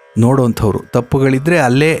ನೋಡುವಂಥವ್ರು, ತಪ್ಪುಗಳಿದ್ದರೆ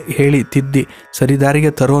ಅಲ್ಲೇ ಹೇಳಿ ತಿದ್ದಿ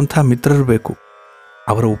ಸರಿದಾರಿಗೆ ತರುವಂಥ ಮಿತ್ರರು ಬೇಕು.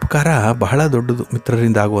 ಅವರ ಉಪಕಾರ ಬಹಳ ದೊಡ್ಡದು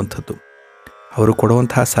ಮಿತ್ರರಿಂದ ಆಗುವಂಥದ್ದು. ಅವರು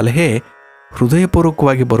ಕೊಡುವಂತಹ ಸಲಹೆ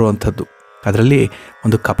ಹೃದಯಪೂರ್ವಕವಾಗಿ ಬರುವಂಥದ್ದು. ಅದರಲ್ಲಿ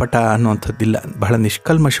ಒಂದು ಕಪಟ ಅನ್ನುವಂಥದ್ದಿಲ್ಲ, ಬಹಳ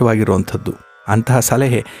ನಿಷ್ಕಲ್ಮಶವಾಗಿರುವಂಥದ್ದು ಅಂತಹ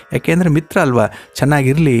ಸಲಹೆ. ಯಾಕೆಂದರೆ ಮಿತ್ರ ಅಲ್ವಾ,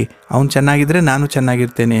 ಚೆನ್ನಾಗಿರಲಿ, ಅವನು ಚೆನ್ನಾಗಿದ್ದರೆ ನಾನು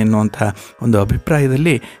ಚೆನ್ನಾಗಿರ್ತೇನೆ ಎನ್ನುವಂಥ ಒಂದು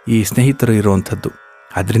ಅಭಿಪ್ರಾಯದಲ್ಲಿ ಈ ಸ್ನೇಹಿತರು ಇರುವಂಥದ್ದು.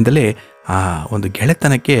 ಆದ್ದರಿಂದಲೇ ಆ ಒಂದು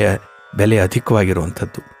ಗೆಳೆತನಕ್ಕೆ ಬೆಲೆ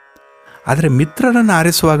ಅಧಿಕವಾಗಿರುವಂಥದ್ದು. ಆದರೆ ಮಿತ್ರರನ್ನು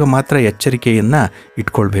ಆರಿಸುವಾಗ ಮಾತ್ರ ಎಚ್ಚರಿಕೆಯನ್ನು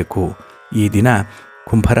ಇಟ್ಕೊಳ್ಬೇಕು. ಈ ದಿನ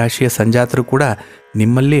ಕುಂಭರಾಶಿಯ ಸಂಜಾತರು ಕೂಡ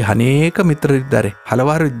ನಿಮ್ಮಲ್ಲಿ ಅನೇಕ ಮಿತ್ರರಿದ್ದಾರೆ,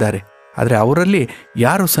 ಹಲವಾರು ಇದ್ದಾರೆ. ಆದರೆ ಅವರಲ್ಲಿ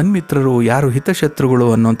ಯಾರು ಸನ್ಮಿತ್ರರು, ಯಾರು ಹಿತಶತ್ರುಗಳು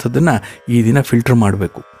ಅನ್ನುವಂಥದ್ದನ್ನು ಈ ದಿನ ಫಿಲ್ಟರ್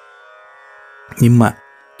ಮಾಡಬೇಕು. ನಿಮ್ಮ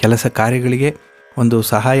ಕೆಲಸ ಕಾರ್ಯಗಳಿಗೆ ಒಂದು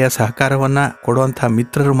ಸಹಾಯ ಸಹಕಾರವನ್ನು ಕೊಡುವಂಥ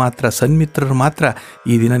ಮಿತ್ರರು ಮಾತ್ರ, ಸನ್ಮಿತ್ರರು ಮಾತ್ರ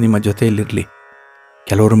ಈ ದಿನ ನಿಮ್ಮ ಜೊತೆಯಲ್ಲಿರಲಿ.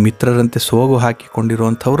 ಕೆಲವರು ಮಿತ್ರರಂತೆ ಸೋಗು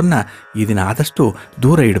ಹಾಕಿಕೊಂಡಿರುವಂಥವ್ರನ್ನ ಈ ದಿನ ಆದಷ್ಟು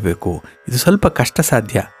ದೂರ ಇಡಬೇಕು. ಇದು ಸ್ವಲ್ಪ ಕಷ್ಟ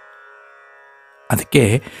ಸಾಧ್ಯ. ಅದಕ್ಕೆ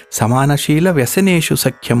ಸಮಾನಶೀಲ ವ್ಯಸನೇಶು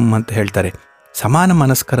ಸಖ್ಯಂ ಅಂತ ಹೇಳ್ತಾರೆ. ಸಮಾನ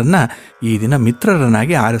ಮನಸ್ಕರನ್ನು ಈ ದಿನ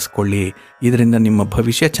ಮಿತ್ರರನ್ನಾಗಿ ಆರಿಸ್ಕೊಳ್ಳಿ. ಇದರಿಂದ ನಿಮ್ಮ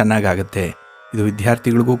ಭವಿಷ್ಯ ಚೆನ್ನಾಗಾಗತ್ತೆ. ಇದು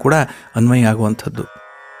ವಿದ್ಯಾರ್ಥಿಗಳಿಗೂ ಕೂಡ ಅನ್ವಯ ಆಗುವಂಥದ್ದು.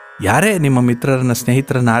 ಯಾರೇ ನಿಮ್ಮ ಮಿತ್ರರನ್ನು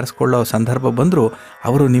ಸ್ನೇಹಿತರನ್ನು ಆರಿಸ್ಕೊಳ್ಳೋ ಸಂದರ್ಭ ಬಂದರೂ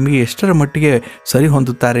ಅವರು ನಿಮಗೆ ಎಷ್ಟರ ಮಟ್ಟಿಗೆ ಸರಿ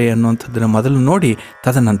ಹೊಂದುತ್ತಾರೆ ಅನ್ನುವಂಥದ್ದನ್ನು ಮೊದಲು ನೋಡಿ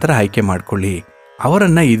ತದನಂತರ ಆಯ್ಕೆ ಮಾಡಿಕೊಳ್ಳಿ.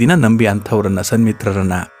 ಅವರನ್ನು ಈ ದಿನ ನಂಬಿ, ಅಂಥವ್ರನ್ನು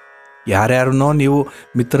ಸನ್ಮಿತ್ರರನ್ನು. ಯಾರ್ಯಾರನ್ನೋ ನೀವು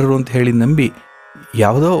ಮಿತ್ರರು ಅಂತ ಹೇಳಿ ನಂಬಿ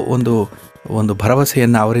ಯಾವುದೋ ಒಂದು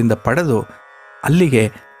ಭರವಸೆಯನ್ನು ಅವರಿಂದ ಪಡೆದು ಅಲ್ಲಿಗೆ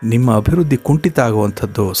ನಿಮ್ಮ ಅಭಿವೃದ್ಧಿ ಕುಂಠಿತ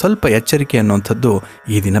ಆಗುವಂಥದ್ದು, ಸ್ವಲ್ಪ ಎಚ್ಚರಿಕೆ ಅನ್ನುವಂಥದ್ದು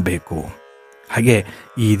ಈ ದಿನ ಬೇಕು. ಹಾಗೆ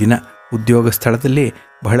ಈ ದಿನ ಉದ್ಯೋಗ ಸ್ಥಳದಲ್ಲಿ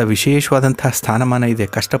ಬಹಳ ವಿಶೇಷವಾದಂಥ ಸ್ಥಾನಮಾನ ಇದೆ.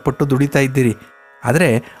 ಕಷ್ಟಪಟ್ಟು ದುಡಿತಾ ಇದ್ದೀರಿ, ಆದರೆ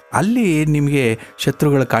ಅಲ್ಲಿ ನಿಮಗೆ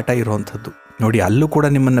ಶತ್ರುಗಳ ಕಾಟ ಇರುವಂಥದ್ದು ನೋಡಿ, ಅಲ್ಲೂ ಕೂಡ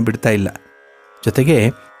ನಿಮ್ಮನ್ನು ಬಿಡ್ತಾ ಇಲ್ಲ. ಜೊತೆಗೆ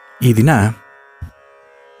ಈ ದಿನ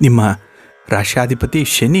ನಿಮ್ಮ ರಾಶ್ಯಾಧಿಪತಿ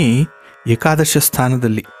ಶನಿ ಏಕಾದಶ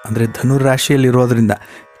ಸ್ಥಾನದಲ್ಲಿ, ಅಂದರೆ ಧನುರಾಶಿಯಲ್ಲಿರೋದ್ರಿಂದ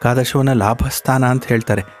ಏಕಾದಶವನ್ನು ಲಾಭ ಸ್ಥಾನ ಅಂತ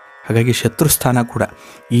ಹೇಳ್ತಾರೆ. ಹಾಗಾಗಿ ಶತ್ರುಸ್ಥಾನ ಕೂಡ.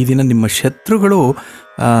 ಈ ದಿನ ನಿಮ್ಮ ಶತ್ರುಗಳು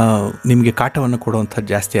ನಿಮಗೆ ಕಾಟವನ್ನು ಕೊಡುವಂಥದ್ದು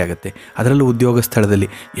ಜಾಸ್ತಿ ಆಗುತ್ತೆ. ಅದರಲ್ಲೂ ಉದ್ಯೋಗ ಸ್ಥಳದಲ್ಲಿ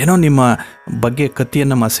ಏನೋ ನಿಮ್ಮ ಬಗ್ಗೆ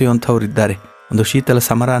ಕತ್ತಿಯನ್ನು ಮಸೆಯುವಂಥವ್ರು ಇದ್ದಾರೆ. ಒಂದು ಶೀತಲ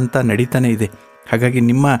ಸಮರ ಅಂತ ನಡೀತಾನೆ ಇದೆ. ಹಾಗಾಗಿ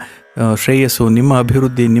ನಿಮ್ಮ ಶ್ರೇಯಸ್ಸು, ನಿಮ್ಮ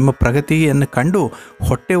ಅಭಿವೃದ್ಧಿ, ನಿಮ್ಮ ಪ್ರಗತಿಯನ್ನು ಕಂಡು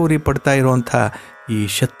ಹೊಟ್ಟೆ ಉರಿ ಪಡ್ತಾ ಇರುವಂಥ ಈ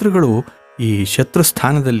ಶತ್ರುಗಳು ಈ ಶತ್ರು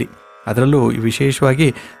ಸ್ಥಾನದಲ್ಲಿ, ಅದರಲ್ಲೂ ವಿಶೇಷವಾಗಿ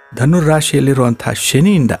ಧನುರಾಶಿಯಲ್ಲಿರುವಂಥ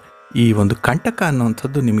ಶನಿಯಿಂದ ಈ ಒಂದು ಕಂಟಕ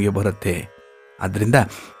ಅನ್ನುವಂಥದ್ದು ನಿಮಗೆ ಬರುತ್ತೆ. ಆದ್ದರಿಂದ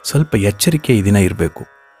ಸ್ವಲ್ಪ ಎಚ್ಚರಿಕೆ ಈ ದಿನ ಇರಬೇಕು.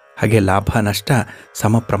 ಹಾಗೆ ಲಾಭ ನಷ್ಟ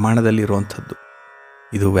ಸಮ ಪ್ರಮಾಣದಲ್ಲಿರುವಂಥದ್ದು,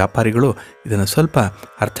 ಇದು ವ್ಯಾಪಾರಿಗಳು ಇದನ್ನು ಸ್ವಲ್ಪ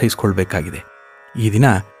ಅರ್ಥೈಸ್ಕೊಳ್ಬೇಕಾಗಿದೆ. ಈ ದಿನ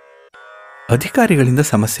ಅಧಿಕಾರಿಗಳಿಂದ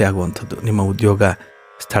ಸಮಸ್ಯೆ ಆಗುವಂಥದ್ದು, ನಿಮ್ಮ ಉದ್ಯೋಗ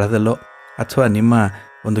ಸ್ಥಳದಲ್ಲೋ ಅಥವಾ ನಿಮ್ಮ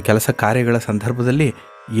ಒಂದು ಕೆಲಸ ಕಾರ್ಯಗಳ ಸಂದರ್ಭದಲ್ಲಿ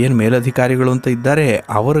ಏನು ಮೇಲಧಿಕಾರಿಗಳು ಅಂತ ಇದ್ದಾರೆ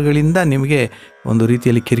ಅವರುಗಳಿಂದ ನಿಮಗೆ ಒಂದು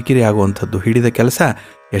ರೀತಿಯಲ್ಲಿ ಕಿರಿಕಿರಿ ಆಗುವಂಥದ್ದು. ಹಿಡಿದ ಕೆಲಸ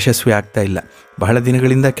ಯಶಸ್ವಿ ಆಗ್ತಾ ಇಲ್ಲ. ಬಹಳ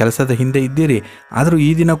ದಿನಗಳಿಂದ ಕೆಲಸದ ಹಿಂದೆ ಇದ್ದೀರಿ, ಆದರೂ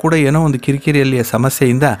ಈ ದಿನ ಕೂಡ ಏನೋ ಒಂದು ಕಿರಿಕಿರಿಯಲ್ಲಿಯ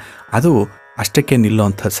ಸಮಸ್ಯೆಯಿಂದ ಅದು ಅಷ್ಟಕ್ಕೆ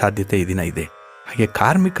ನಿಲ್ಲುವಂಥ ಸಾಧ್ಯತೆ ಈ ದಿನ ಇದೆ. ಹಾಗೆ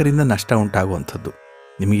ಕಾರ್ಮಿಕರಿಂದ ನಷ್ಟ ಉಂಟಾಗುವಂಥದ್ದು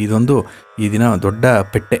ನಿಮಗೆ ಇದೊಂದು ಈ ದಿನ ದೊಡ್ಡ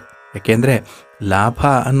ಪೆಟ್ಟೆ. ಯಾಕೆಂದರೆ ಲಾಭ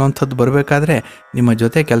ಅನ್ನುವಂಥದ್ದು ಬರಬೇಕಾದ್ರೆ ನಿಮ್ಮ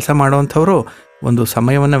ಜೊತೆ ಕೆಲಸ ಮಾಡುವಂಥವರು ಒಂದು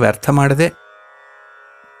ಸಮಯವನ್ನು ವ್ಯರ್ಥ ಮಾಡದೆ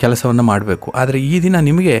ಕೆಲಸವನ್ನು ಮಾಡಬೇಕು. ಆದರೆ ಈ ದಿನ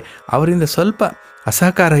ನಿಮಗೆ ಅವರಿಂದ ಸ್ವಲ್ಪ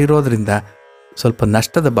ಅಸಹಕಾರ ಇರೋದರಿಂದ ಸ್ವಲ್ಪ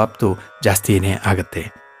ನಷ್ಟದ ಬಾಬ್ತು ಜಾಸ್ತಿಯೇ ಆಗುತ್ತೆ.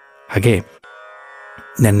 ಹಾಗೆ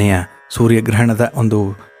ನೆನ್ನೆಯ ಸೂರ್ಯಗ್ರಹಣದ ಒಂದು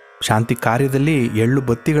ಶಾಂತಿ ಕಾರ್ಯದಲ್ಲಿ ಎಳ್ಳು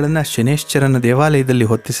ಬತ್ತಿಗಳನ್ನು ಶನೇಶ್ವರನ ದೇವಾಲಯದಲ್ಲಿ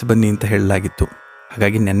ಹೊತ್ತಿಸಿ ಬನ್ನಿ ಅಂತ ಹೇಳಲಾಗಿತ್ತು.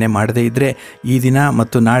 ಹಾಗಾಗಿ ನೆನ್ನೆ ಮಾಡದೇ ಇದ್ದರೆ ಈ ದಿನ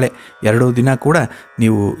ಮತ್ತು ನಾಳೆ ಎರಡೂ ದಿನ ಕೂಡ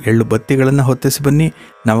ನೀವು ಎಳ್ಳು ಬತ್ತಿಗಳನ್ನು ಹೊತ್ತಿಸಿ ಬನ್ನಿ,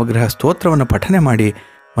 ನವಗ್ರಹ ಸ್ತೋತ್ರವನ್ನು ಪಠನೆ ಮಾಡಿ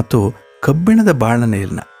ಮತ್ತು ಕಬ್ಬಿಣದ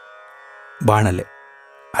ಬಾಣಲೆ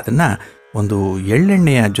ಅದನ್ನು ಒಂದು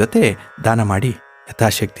ಎಳ್ಳೆಣ್ಣೆಯ ಜೊತೆ ದಾನ ಮಾಡಿ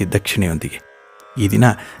ಯಥಾಶಕ್ತಿ ದಕ್ಷಿಣೆಯೊಂದಿಗೆ. ಈ ದಿನ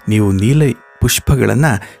ನೀವು ನೀಲ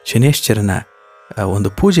ಪುಷ್ಪಗಳನ್ನು ಶನೇಶ್ವರನ ಒಂದು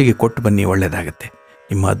ಪೂಜೆಗೆ ಕೊಟ್ಟು ಬನ್ನಿ, ಒಳ್ಳೆಯದಾಗತ್ತೆ.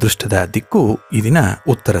 ನಿಮ್ಮ ಅದೃಷ್ಟದ ದಿಕ್ಕು ಈ ದಿನ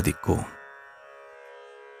ಉತ್ತರ ದಿಕ್ಕು.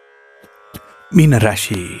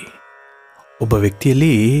 ಮೀನರಾಶಿ. ಒಬ್ಬ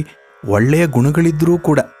ವ್ಯಕ್ತಿಯಲ್ಲಿ ಒಳ್ಳೆಯ ಗುಣಗಳಿದ್ದರೂ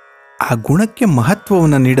ಕೂಡ ಆ ಗುಣಕ್ಕೆ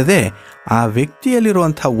ಮಹತ್ವವನ್ನು ನೀಡದೆ ಆ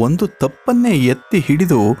ವ್ಯಕ್ತಿಯಲ್ಲಿರುವಂಥ ಒಂದು ತಪ್ಪನ್ನೇ ಎತ್ತಿ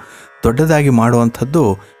ಹಿಡಿದು ದೊಡ್ಡದಾಗಿ ಮಾಡುವಂಥದ್ದು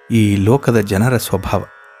ಈ ಲೋಕದ ಜನರ ಸ್ವಭಾವ.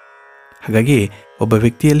 ಹಾಗಾಗಿ ಒಬ್ಬ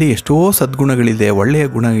ವ್ಯಕ್ತಿಯಲ್ಲಿ ಎಷ್ಟೋ ಸದ್ಗುಣಗಳಿದೆ, ಒಳ್ಳೆಯ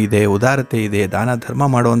ಗುಣ ಇದೆ, ಉದಾರತೆ ಇದೆ, ದಾನ ಧರ್ಮ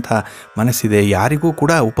ಮಾಡುವಂಥ ಮನಸ್ಸಿದೆ, ಯಾರಿಗೂ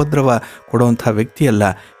ಕೂಡ ಉಪದ್ರವ ಕೊಡುವಂಥ ವ್ಯಕ್ತಿಯಲ್ಲ,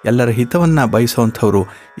 ಎಲ್ಲರ ಹಿತವನ್ನು ಬಯಸುವಂಥವ್ರು.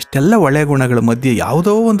 ಇಷ್ಟೆಲ್ಲ ಒಳ್ಳೆಯ ಗುಣಗಳ ಮಧ್ಯೆ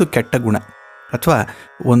ಯಾವುದೋ ಒಂದು ಕೆಟ್ಟ ಗುಣ ಅಥವಾ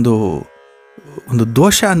ಒಂದು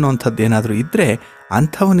ದೋಷ ಅನ್ನುವಂಥದ್ದು ಏನಾದರೂ ಇದ್ದರೆ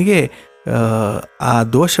ಅಂಥವನಿಗೆ ಆ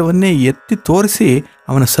ದೋಷವನ್ನೇ ಎತ್ತಿ ತೋರಿಸಿ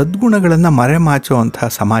ಅವನ ಸದ್ಗುಣಗಳನ್ನು ಮರೆಮಾಚುವಂಥ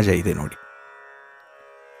ಸಮಾಜ ಇದೆ ನೋಡಿ.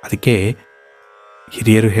 ಅದಕ್ಕೆ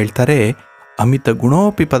ಹಿರಿಯರು ಹೇಳ್ತಾರೆ, ಅಮಿತ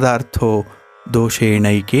ಗುಣೋಪಿ ಪದಾರ್ಥೋ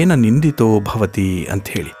ದೋಷೇಣೈಕೇನ ನಿಂದಿತೋ ಭವತಿ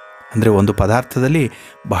ಅಂಥೇಳಿ. ಅಂದರೆ ಒಂದು ಪದಾರ್ಥದಲ್ಲಿ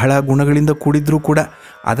ಬಹಳ ಗುಣಗಳಿಂದ ಕೂಡಿದ್ರೂ ಕೂಡ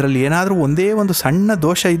ಅದರಲ್ಲಿ ಏನಾದರೂ ಒಂದೇ ಒಂದು ಸಣ್ಣ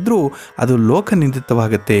ದೋಷ ಇದ್ದರೂ ಅದು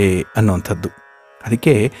ಲೋಕನಿಂದಿತವಾಗುತ್ತೆ ಅನ್ನುವಂಥದ್ದು.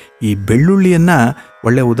 ಅದಕ್ಕೆ ಈ ಬೆಳ್ಳುಳ್ಳಿಯನ್ನು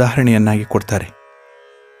ಒಳ್ಳೆಯ ಉದಾಹರಣೆಯನ್ನಾಗಿ ಕೊಡ್ತಾರೆ.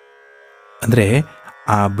 ಅಂದರೆ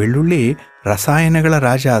ಆ ಬೆಳ್ಳುಳ್ಳಿ ರಸಾಯನಗಳ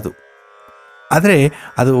ರಾಜ ಅದು. ಆದರೆ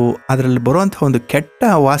ಅದರಲ್ಲಿ ಬರುವಂಥ ಒಂದು ಕೆಟ್ಟ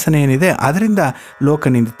ವಾಸನೆ ಏನಿದೆ ಅದರಿಂದ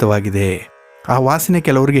ಲೋಕನಿಂದಿತವಾಗಿದೆ. ಆ ವಾಸನೆ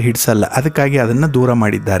ಕೆಲವರಿಗೆ ಹಿಡಿಸಲ್ಲ, ಅದಕ್ಕಾಗಿ ಅದನ್ನು ದೂರ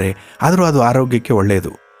ಮಾಡಿದ್ದಾರೆ. ಆದರೂ ಅದು ಆರೋಗ್ಯಕ್ಕೆ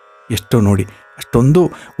ಒಳ್ಳೆಯದು. ಎಷ್ಟೋ ನೋಡಿ, ಅಷ್ಟೊಂದು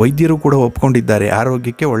ವೈದ್ಯರು ಕೂಡ ಒಪ್ಕೊಂಡಿದ್ದಾರೆ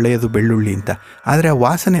ಆರೋಗ್ಯಕ್ಕೆ ಒಳ್ಳೆಯದು ಬೆಳ್ಳುಳ್ಳಿ ಅಂತ. ಆದರೆ ಆ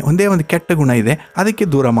ವಾಸನೆ ಒಂದೇ ಒಂದು ಕೆಟ್ಟ ಗುಣ ಇದೆ, ಅದಕ್ಕೆ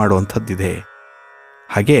ದೂರ ಮಾಡುವಂಥದ್ದಿದೆ.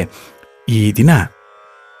 ಹಾಗೆ ಈ ದಿನ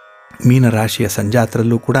ಮೀನರಾಶಿಯ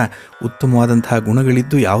ಸಂಜಾತರಲ್ಲೂ ಕೂಡ ಉತ್ತಮವಾದಂತಹ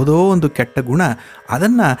ಗುಣಗಳಿದ್ದು ಯಾವುದೋ ಒಂದು ಕೆಟ್ಟ ಗುಣ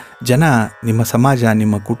ಅದನ್ನು ಜನ, ನಿಮ್ಮ ಸಮಾಜ,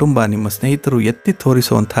 ನಿಮ್ಮ ಕುಟುಂಬ, ನಿಮ್ಮ ಸ್ನೇಹಿತರು ಎತ್ತಿ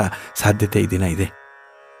ತೋರಿಸುವಂಥ ಸಾಧ್ಯತೆ ಈ ದಿನ ಇದೆ.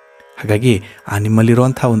 ಹಾಗಾಗಿ ಆ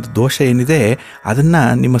ನಿಮ್ಮಲ್ಲಿರುವಂಥ ಒಂದು ದೋಷ ಏನಿದೆ ಅದನ್ನು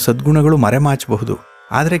ನಿಮ್ಮ ಸದ್ಗುಣಗಳು ಮರೆಮಾಚಬಹುದು.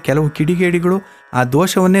 ಆದರೆ ಕೆಲವು ಕಿಡಿಗೇಡಿಗಳು ಆ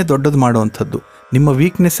ದೋಷವನ್ನೇ ದೊಡ್ಡದು ಮಾಡುವಂಥದ್ದು, ನಿಮ್ಮ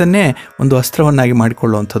ವೀಕ್ನೆಸ್ಸನ್ನೇ ಒಂದು ಅಸ್ತ್ರವನ್ನಾಗಿ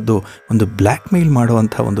ಮಾಡಿಕೊಳ್ಳುವಂಥದ್ದು, ಒಂದು ಬ್ಲ್ಯಾಕ್ ಮೇಲ್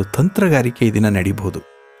ಮಾಡುವಂಥ ಒಂದು ತಂತ್ರಗಾರಿಕೆ ಈ ದಿನ ನಡೀಬಹುದು.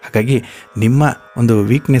 ಹಾಗಾಗಿ ನಿಮ್ಮ ಒಂದು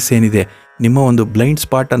ವೀಕ್ನೆಸ್ ಏನಿದೆ, ನಿಮ್ಮ ಒಂದು ಬ್ಲೈಂಡ್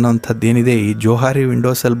ಸ್ಪಾಟ್ ಅನ್ನೋಂಥದ್ದು ಏನಿದೆ, ಈ ಜೋಹಾರಿ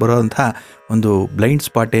ವಿಂಡೋಸಲ್ಲಿ ಬರೋವಂಥ ಒಂದು ಬ್ಲೈಂಡ್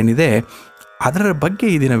ಸ್ಪಾಟ್ ಏನಿದೆ, ಅದರ ಬಗ್ಗೆ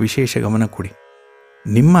ಈ ದಿನ ವಿಶೇಷ ಗಮನ ಕೊಡಿ.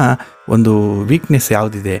 ನಿಮ್ಮ ಒಂದು ವೀಕ್ನೆಸ್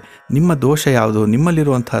ಯಾವುದಿದೆ, ನಿಮ್ಮ ದೋಷ ಯಾವುದು,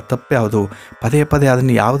 ನಿಮ್ಮಲ್ಲಿರುವಂಥ ತಪ್ಪು ಯಾವುದು, ಪದೇ ಪದೇ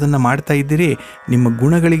ಅದನ್ನು ಯಾವುದನ್ನು ಮಾಡ್ತಾ ಇದ್ದೀರಿ, ನಿಮ್ಮ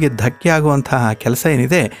ಗುಣಗಳಿಗೆ ಧಕ್ಕೆ ಆಗುವಂತಹ ಕೆಲಸ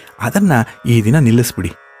ಏನಿದೆ ಅದನ್ನು ಈ ದಿನ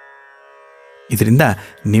ನಿಲ್ಲಿಸ್ಬಿಡಿ. ಇದರಿಂದ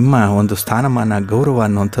ನಿಮ್ಮ ಒಂದು ಸ್ಥಾನಮಾನ, ಗೌರವ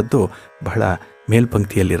ಅನ್ನುವಂಥದ್ದು ಬಹಳ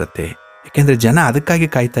ಮೇಲ್ಪಂಕ್ತಿಯಲ್ಲಿರುತ್ತೆ. ಏಕೆಂದರೆ ಜನ ಅದಕ್ಕಾಗಿ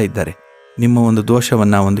ಕಾಯ್ತಾ ಇದ್ದಾರೆ. ನಿಮ್ಮ ಒಂದು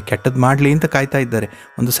ದೋಷವನ್ನು, ಒಂದು ಕೆಟ್ಟದ್ದು ಮಾಡಲಿ ಅಂತ ಕಾಯ್ತಾ ಇದ್ದಾರೆ.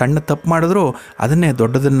 ಒಂದು ಸಣ್ಣ ತಪ್ಪು ಮಾಡಿದ್ರೂ ಅದನ್ನೇ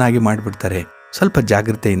ದೊಡ್ಡದನ್ನಾಗಿ ಮಾಡಿಬಿಡ್ತಾರೆ. ಸ್ವಲ್ಪ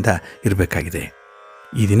ಜಾಗ್ರತೆಯಿಂದ ಇರಬೇಕಾಗಿದೆ.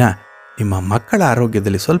 ಈ ದಿನ ನಿಮ್ಮ ಮಕ್ಕಳ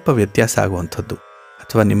ಆರೋಗ್ಯದಲ್ಲಿ ಸ್ವಲ್ಪ ವ್ಯತ್ಯಾಸ ಆಗುವಂಥದ್ದು,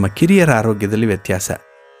 ಅಥವಾ ನಿಮ್ಮ ಕಿರಿಯರ ಆರೋಗ್ಯದಲ್ಲಿ ವ್ಯತ್ಯಾಸ,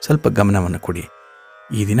 ಸ್ವಲ್ಪ ಗಮನವನ್ನು ಕೊಡಿ.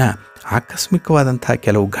 ಈ ದಿನ ಆಕಸ್ಮಿಕವಾದಂಥ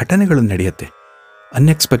ಕೆಲವು ಘಟನೆಗಳು ನಡೆಯುತ್ತೆ.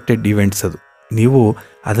 ಅನ್ಎಕ್ಸ್ಪೆಕ್ಟೆಡ್ ಈವೆಂಟ್ಸ್ ಅದು. ನೀವು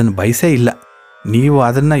ಅದನ್ನು ಬಯಸೇ ಇಲ್ಲ, ನೀವು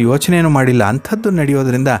ಅದನ್ನು ಯೋಚನೆಯೂ ಮಾಡಿಲ್ಲ, ಅಂಥದ್ದು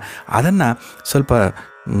ನಡೆಯೋದ್ರಿಂದ ಅದನ್ನು ಸ್ವಲ್ಪ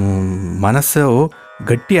ಮನಸ್ಸು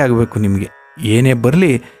ಗಟ್ಟಿಯಾಗಬೇಕು. ನಿಮಗೆ ಏನೇ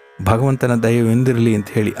ಬರಲಿ ಭಗವಂತನ ದಯವೆಂದಿರಲಿ ಅಂತ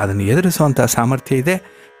ಹೇಳಿ ಅದನ್ನು ಎದುರಿಸುವಂಥ ಸಾಮರ್ಥ್ಯ ಇದೆ.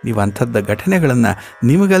 ನೀವು ಅಂಥದ್ದು ಘಟನೆಗಳನ್ನು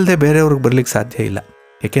ನಿಮಗಲ್ಲದೆ ಬೇರೆಯವ್ರಿಗೆ ಬರಲಿಕ್ಕೆ ಸಾಧ್ಯ ಇಲ್ಲ.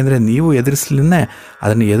 ಏಕೆಂದರೆ ನೀವು ಎದುರಿಸಲಿನೇ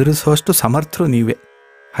ಅದನ್ನು ಎದುರಿಸುವಷ್ಟು ಸಮರ್ಥರು ನೀವೇ.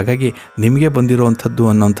 ಹಾಗಾಗಿ ನಿಮಗೆ ಬಂದಿರುವಂಥದ್ದು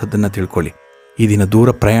ಅನ್ನೋಂಥದ್ದನ್ನು ತಿಳ್ಕೊಳ್ಳಿ. ಈ ದಿನ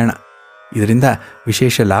ದೂರ ಪ್ರಯಾಣ, ಇದರಿಂದ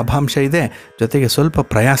ವಿಶೇಷ ಲಾಭಾಂಶ ಇದೆ, ಜೊತೆಗೆ ಸ್ವಲ್ಪ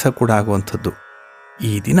ಪ್ರಯಾಸ ಕೂಡ ಆಗುವಂಥದ್ದು.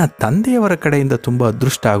 ಈ ದಿನ ತಂದೆಯವರ ಕಡೆಯಿಂದ ತುಂಬ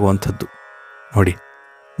ಅದೃಷ್ಟ ಆಗುವಂಥದ್ದು. ನೋಡಿ,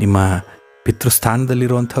 ನಿಮ್ಮ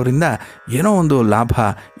ಪಿತೃಸ್ಥಾನದಲ್ಲಿರುವಂಥವರಿಂದ ಏನೋ ಒಂದು ಲಾಭ,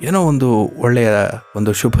 ಏನೋ ಒಂದು ಒಳ್ಳೆಯ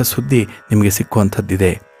ಒಂದು ಶುಭ ಸುದ್ದಿ ನಿಮಗೆ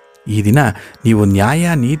ಸಿಕ್ಕುವಂಥದ್ದಿದೆ. ಈ ದಿನ ನೀವು ನ್ಯಾಯ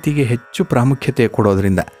ನೀತಿಗೆ ಹೆಚ್ಚು ಪ್ರಾಮುಖ್ಯತೆ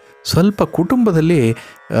ಕೊಡೋದ್ರಿಂದ ಸ್ವಲ್ಪ ಕುಟುಂಬದಲ್ಲಿ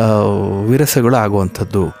ವಿರಸಗಳು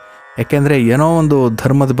ಆಗುವಂಥದ್ದು. ಯಾಕೆಂದರೆ ಏನೋ ಒಂದು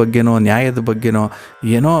ಧರ್ಮದ ಬಗ್ಗೆನೋ, ನ್ಯಾಯದ ಬಗ್ಗೆನೋ,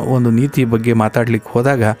 ಏನೋ ಒಂದು ನೀತಿ ಬಗ್ಗೆ ಮಾತಾಡಲಿಕ್ಕೆ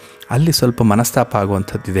ಹೋದಾಗ ಅಲ್ಲಿ ಸ್ವಲ್ಪ ಮನಸ್ತಾಪ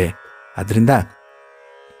ಆಗುವಂಥದ್ದಿದೆ. ಅದರಿಂದ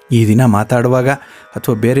ಈ ದಿನ ಮಾತಾಡುವಾಗ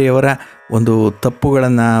ಅಥವಾ ಬೇರೆಯವರ ಒಂದು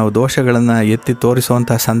ತಪ್ಪುಗಳನ್ನು, ದೋಷಗಳನ್ನು ಎತ್ತಿ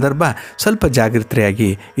ತೋರಿಸುವಂಥ ಸಂದರ್ಭ ಸ್ವಲ್ಪ ಜಾಗೃತೆಯಾಗಿ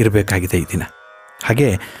ಇರಬೇಕಾಗಿದೆ ಈ ದಿನ. ಹಾಗೆ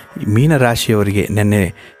ಮೀನರಾಶಿಯವರಿಗೆ ನಿನ್ನೆ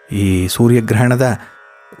ಈ ಸೂರ್ಯಗ್ರಹಣದ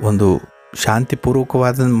ಒಂದು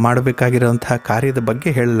ಶಾಂತಿಪೂರ್ವಕವಾದ ಮಾಡಬೇಕಾಗಿರೋಂಥ ಕಾರ್ಯದ ಬಗ್ಗೆ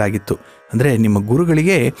ಹೇಳಲಾಗಿತ್ತು. ಅಂದರೆ ನಿಮ್ಮ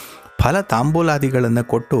ಗುರುಗಳಿಗೆ ಫಲ ತಾಂಬೂಲಾದಿಗಳನ್ನು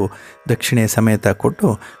ಕೊಟ್ಟು, ದಕ್ಷಿಣೆ ಸಮೇತ ಕೊಟ್ಟು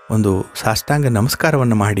ಒಂದು ಸಾಷ್ಟಾಂಗ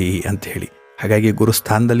ನಮಸ್ಕಾರವನ್ನು ಮಾಡಿ ಅಂಥೇಳಿ. ಹಾಗಾಗಿ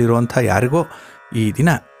ಗುರುಸ್ಥಾನದಲ್ಲಿರುವಂಥ ಯಾರಿಗೋ ಈ ದಿನ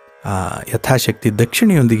ಯಥಾಶಕ್ತಿ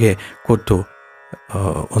ದಕ್ಷಿಣೆಯೊಂದಿಗೆ ಕೊಟ್ಟು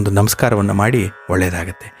ಒಂದು ನಮಸ್ಕಾರವನ್ನು ಮಾಡಿ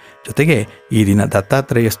ಒಳ್ಳೆಯದಾಗತ್ತೆ. ಜೊತೆಗೆ ಈ ದಿನ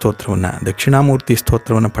ದತ್ತಾತ್ರೇಯ ಸ್ತೋತ್ರವನ್ನು, ದಕ್ಷಿಣಾಮೂರ್ತಿ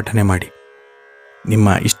ಸ್ತೋತ್ರವನ್ನು ಪಠನೆ ಮಾಡಿ. ನಿಮ್ಮ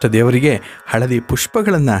ಇಷ್ಟ ದೇವರಿಗೆ ಹಳದಿ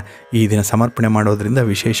ಪುಷ್ಪಗಳನ್ನು ಈ ದಿನ ಸಮರ್ಪಣೆ ಮಾಡೋದರಿಂದ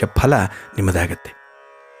ವಿಶೇಷ ಫಲ ನಿಮ್ಮದಾಗತ್ತೆ.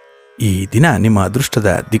 ಈ ದಿನ ನಿಮ್ಮ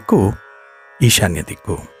ಅದೃಷ್ಟದ ದಿಕ್ಕು ಈಶಾನ್ಯ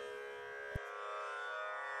ದಿಕ್ಕು.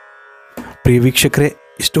 ಪ್ರಿಯ ವೀಕ್ಷಕರೇ,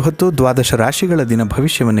 ಇಷ್ಟು ಹೊತ್ತು 12 ರಾಶಿಗಳ ದಿನ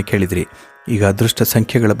ಭವಿಷ್ಯವನ್ನು ಕೇಳಿದ್ರಿ. ಈಗ ಅದೃಷ್ಟ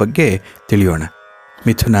ಸಂಖ್ಯೆಗಳ ಬಗ್ಗೆ ತಿಳಿಯೋಣ.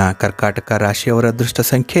 ಮಿಥುನ, ಕರ್ಕಾಟಕ ರಾಶಿಯವರ ಅದೃಷ್ಟ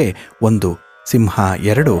ಸಂಖ್ಯೆ 1, ಸಿಂಹ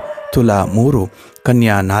 2, ತುಲಾ 3,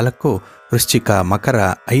 ಕನ್ಯಾ 4, ವೃಶ್ಚಿಕ, ಮಕರ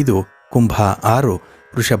 5, ಕುಂಭ 6,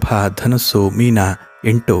 ವೃಷಭ, ಧನುಸ್ಸು, ಮೀನ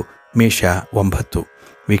 8, ಮೇಷ 9.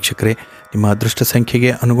 ವೀಕ್ಷಕರೇ, ನಿಮ್ಮ ಅದೃಷ್ಟ ಸಂಖ್ಯೆಗೆ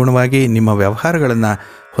ಅನುಗುಣವಾಗಿ ನಿಮ್ಮ ವ್ಯವಹಾರಗಳನ್ನು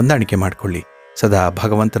ಹೊಂದಾಣಿಕೆ ಮಾಡಿಕೊಳ್ಳಿ. ಸದಾ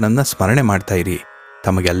ಭಗವಂತನನ್ನು ಸ್ಮರಣೆ ಮಾಡ್ತಾ ಇರಿ.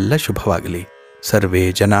 ತಮಗೆಲ್ಲ ಶುಭವಾಗಲಿ. ಸರ್ವೇ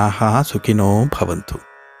ಜನಾಃ ಸುಖಿನೋ ಭವಂತು.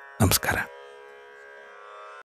 ನಮಸ್ಕಾರ.